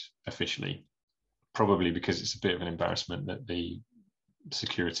acknowledged officially, probably because it's a bit of an embarrassment that the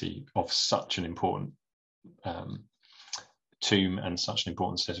security of such an important tomb and such an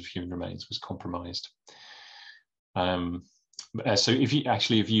important set of human remains was compromised. So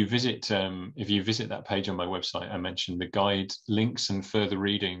if you visit that page on my website, I mentioned the guide links and further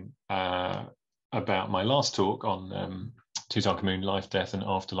reading about my last talk on Tutankhamun, life, death, and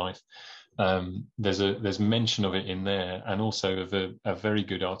afterlife. There's mention of it in there, and also of a very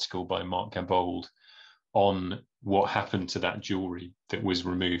good article by Mark Gabold on what happened to that jewelry that was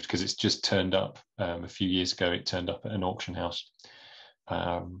removed, because it's just turned up a few years ago. It turned up at an auction house,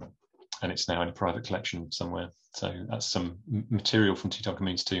 and it's now in a private collection somewhere. So that's some material from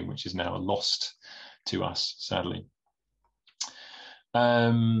Tutankhamun's tomb, which is now lost to us, sadly.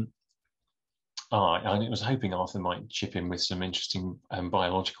 I was hoping Arthur might chip in with some interesting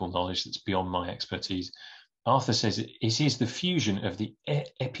biological knowledge that's beyond my expertise. Arthur says it is the fusion of the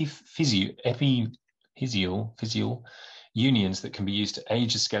epiphysial unions that can be used to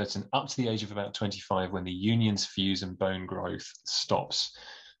age a skeleton up to the age of about 25, when the unions fuse and bone growth stops.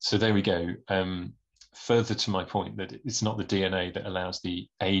 So there we go. Further to my point that it's not the DNA that allows the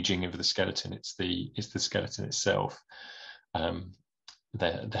aging of the skeleton; it's the skeleton itself.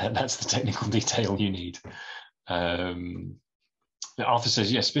 That's the technical detail you need. Arthur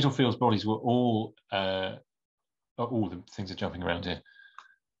says, yes, Spitalfield's bodies were all the things are jumping around here.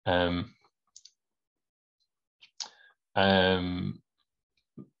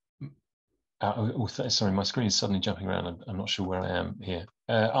 Sorry, my screen is suddenly jumping around. I'm not sure where I am here.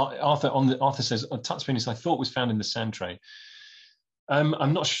 Arthur says, Tut's penis I thought was found in the sand tray.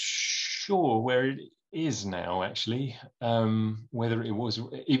 I'm not sure where it is now, actually. Whether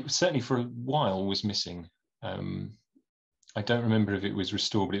it certainly for a while was missing. I don't remember if it was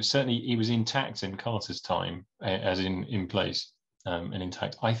restored, but it was intact in Carter's time, as in place and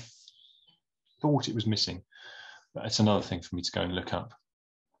intact. I thought it was missing, but it's another thing for me to go and look up.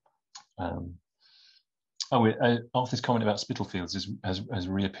 Arthur's comment about Spitalfields has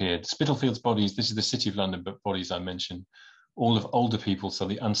reappeared. Spitalfields bodies, this is the City of London, but bodies I mentioned, all of older people, so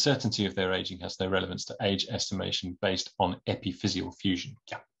the uncertainty of their aging has their relevance to age estimation based on epiphysial fusion.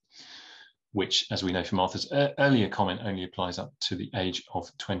 Yeah. Which, as we know from Arthur's earlier comment, only applies up to the age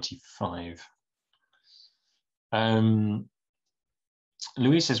of 25.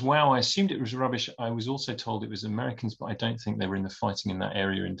 Louise says, wow, I assumed it was rubbish. I was also told it was Americans, but I don't think they were in the fighting in that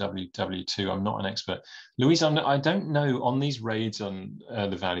area in WW2. I'm not an expert. Louise, I don't know on these raids on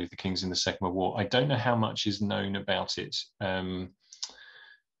the Valley of the Kings in the Second World War. I don't know how much is known about it.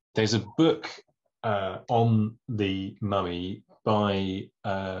 There's a book on the mummy by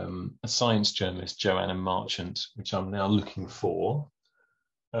a science journalist, Joanna Marchant, which I'm now looking for.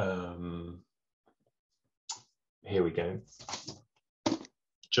 Here we go.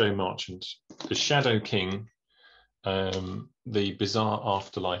 Jo Marchant, The Shadow King, The Bizarre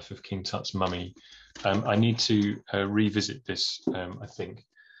Afterlife of King Tut's Mummy. I need to revisit this, I think.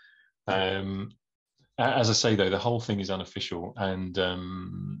 As I say, though, the whole thing is unofficial, and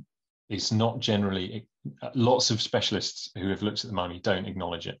it's not generally, lots of specialists who have looked at the mummy don't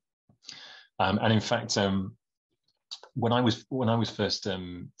acknowledge it. And in fact, when I was first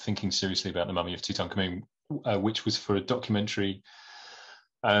thinking seriously about the mummy of Tutankhamun, which was for a documentary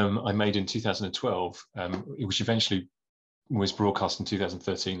I made in 2012, which eventually was broadcast in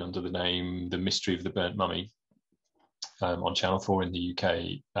 2013 under the name The Mystery of the Burnt Mummy on Channel 4 in the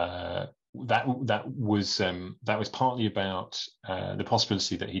UK. That was partly about the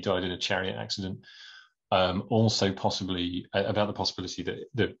possibility that he died in a chariot accident, also possibly about the possibility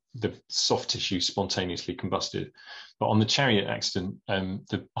that the soft tissue spontaneously combusted. But on the chariot accident,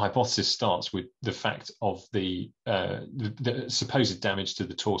 the hypothesis starts with the fact of the supposed damage to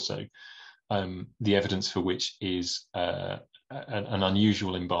the torso, the evidence for which is an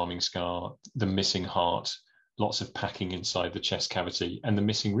unusual embalming scar, the missing heart, lots of packing inside the chest cavity, and the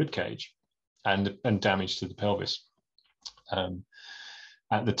missing rib cage, and damage to the pelvis.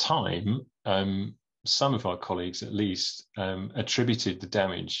 At the time, some of our colleagues, at least, attributed the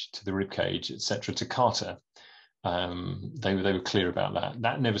damage to the rib cage, etc., to Carter. They were clear about that.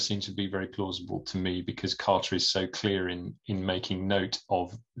 That never seemed to be very plausible to me, because Carter is so clear in making note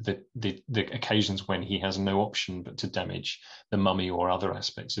of the occasions when he has no option but to damage the mummy or other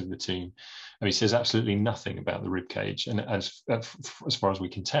aspects of the tomb. And he says absolutely nothing about the rib cage, and as far as we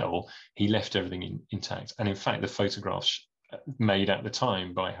can tell, he left everything intact. And in fact, the photographs made at the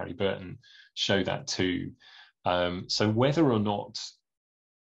time by Harry Burton show that too. So whether or not,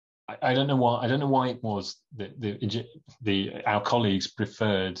 I don't know why it was that our colleagues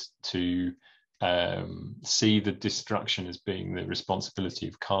preferred to see the destruction as being the responsibility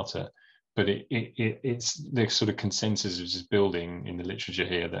of Carter, but it's the sort of consensus is just building in the literature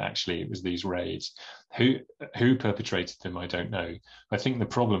here that actually it was these raids. Who perpetrated them, I don't know. I think the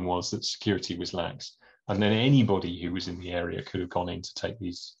problem was that security was lax, and then anybody who was in the area could have gone in to take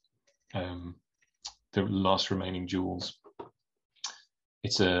these the last remaining jewels.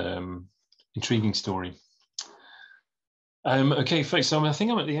 It's an intriguing story. Okay, folks. So I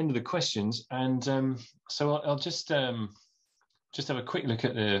think I'm at the end of the questions, and so I'll just have a quick look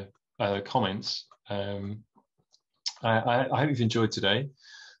at the comments. I hope you've enjoyed today.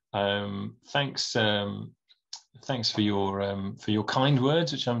 Thanks for your kind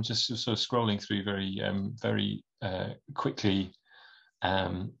words, which I'm just sort of scrolling through very quickly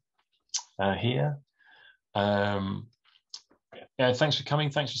here. Thanks for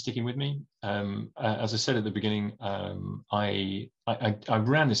coming. Thanks for sticking with me. As I said at the beginning, I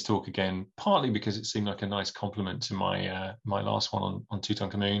ran this talk again partly because it seemed like a nice complement to my my last one on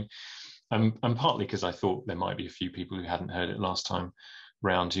Tutankhamun, and partly because I thought there might be a few people who hadn't heard it last time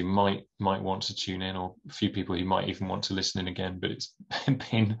round who might want to tune in, or a few people who might even want to listen in again. But it's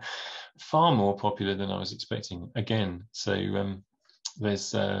been far more popular than I was expecting again. So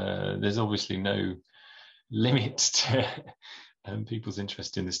there's obviously no limit to people's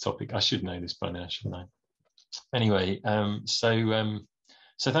interest in this topic. I should know this by now, shouldn't I? Anyway, so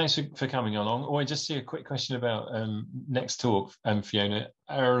thanks for coming along. Oh, I just see a quick question about next talk, Fiona.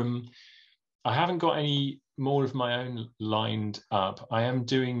 I haven't got any more of my own lined up. I am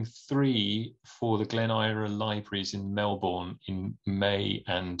doing 3 for the Glen Ira Libraries in Melbourne in May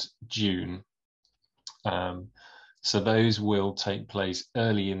and June. So those will take place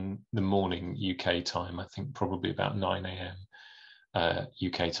early in the morning UK time, I think probably about 9 a.m.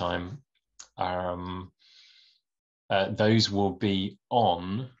 UK time. Those will be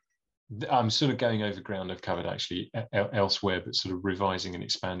on, I'm sort of going over ground I've covered actually elsewhere, but sort of revising and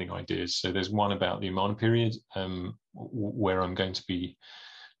expanding ideas. So there's one about the Amarna period, where I'm going to be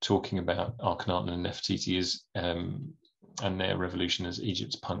talking about Akhenaten and Nefertiti and their revolution as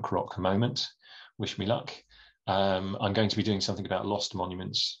Egypt's punk rock moment. Wish me luck. I'm going to be doing something about lost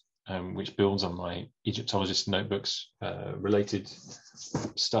monuments, which builds on my Egyptologist notebooks, related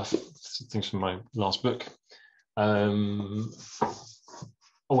stuff, things from my last book.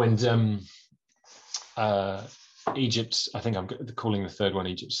 Egypt, I think I'm calling the third one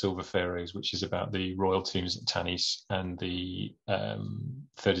Egypt's Silver Pharaohs, which is about the royal tombs at Tanis and the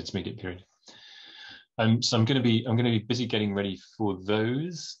Third Intermediate period. So I'm going to be busy getting ready for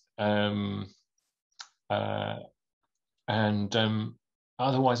those.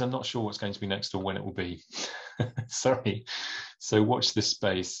 Otherwise, I'm not sure what's going to be next or when it will be. Sorry. So watch this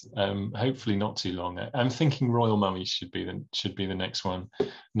space. Hopefully not too long. I'm thinking royal mummies should be the next one,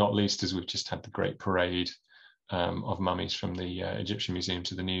 not least as we've just had the great parade of mummies from the Egyptian Museum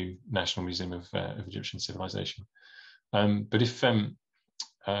to the new National Museum of Egyptian Civilization. But if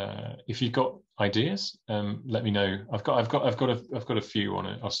you've got ideas, let me know. I've got a few on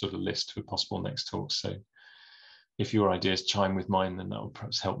a sort of list for possible next talks. So if your ideas chime with mine, then that will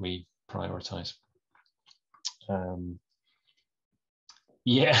perhaps help me prioritize.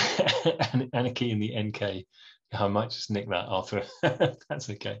 Yeah, Anarchy in the NK. I might just nick that, Arthur.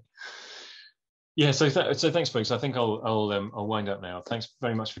 That's okay. Yeah, so thanks, folks. I think I'll wind up now. Thanks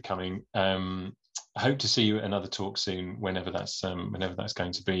very much for coming. I hope to see you at another talk soon, whenever that's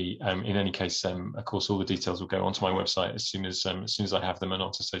going to be. In any case, of course, all the details will go onto my website as soon as I have them and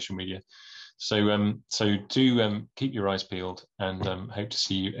onto social media. So do keep your eyes peeled, and hope to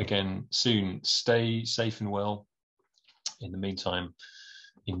see you again soon. Stay safe and well. In the meantime,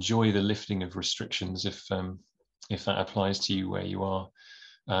 enjoy the lifting of restrictions if that applies to you where you are,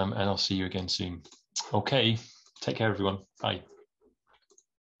 and I'll see you again soon. Okay, take care, everyone. Bye.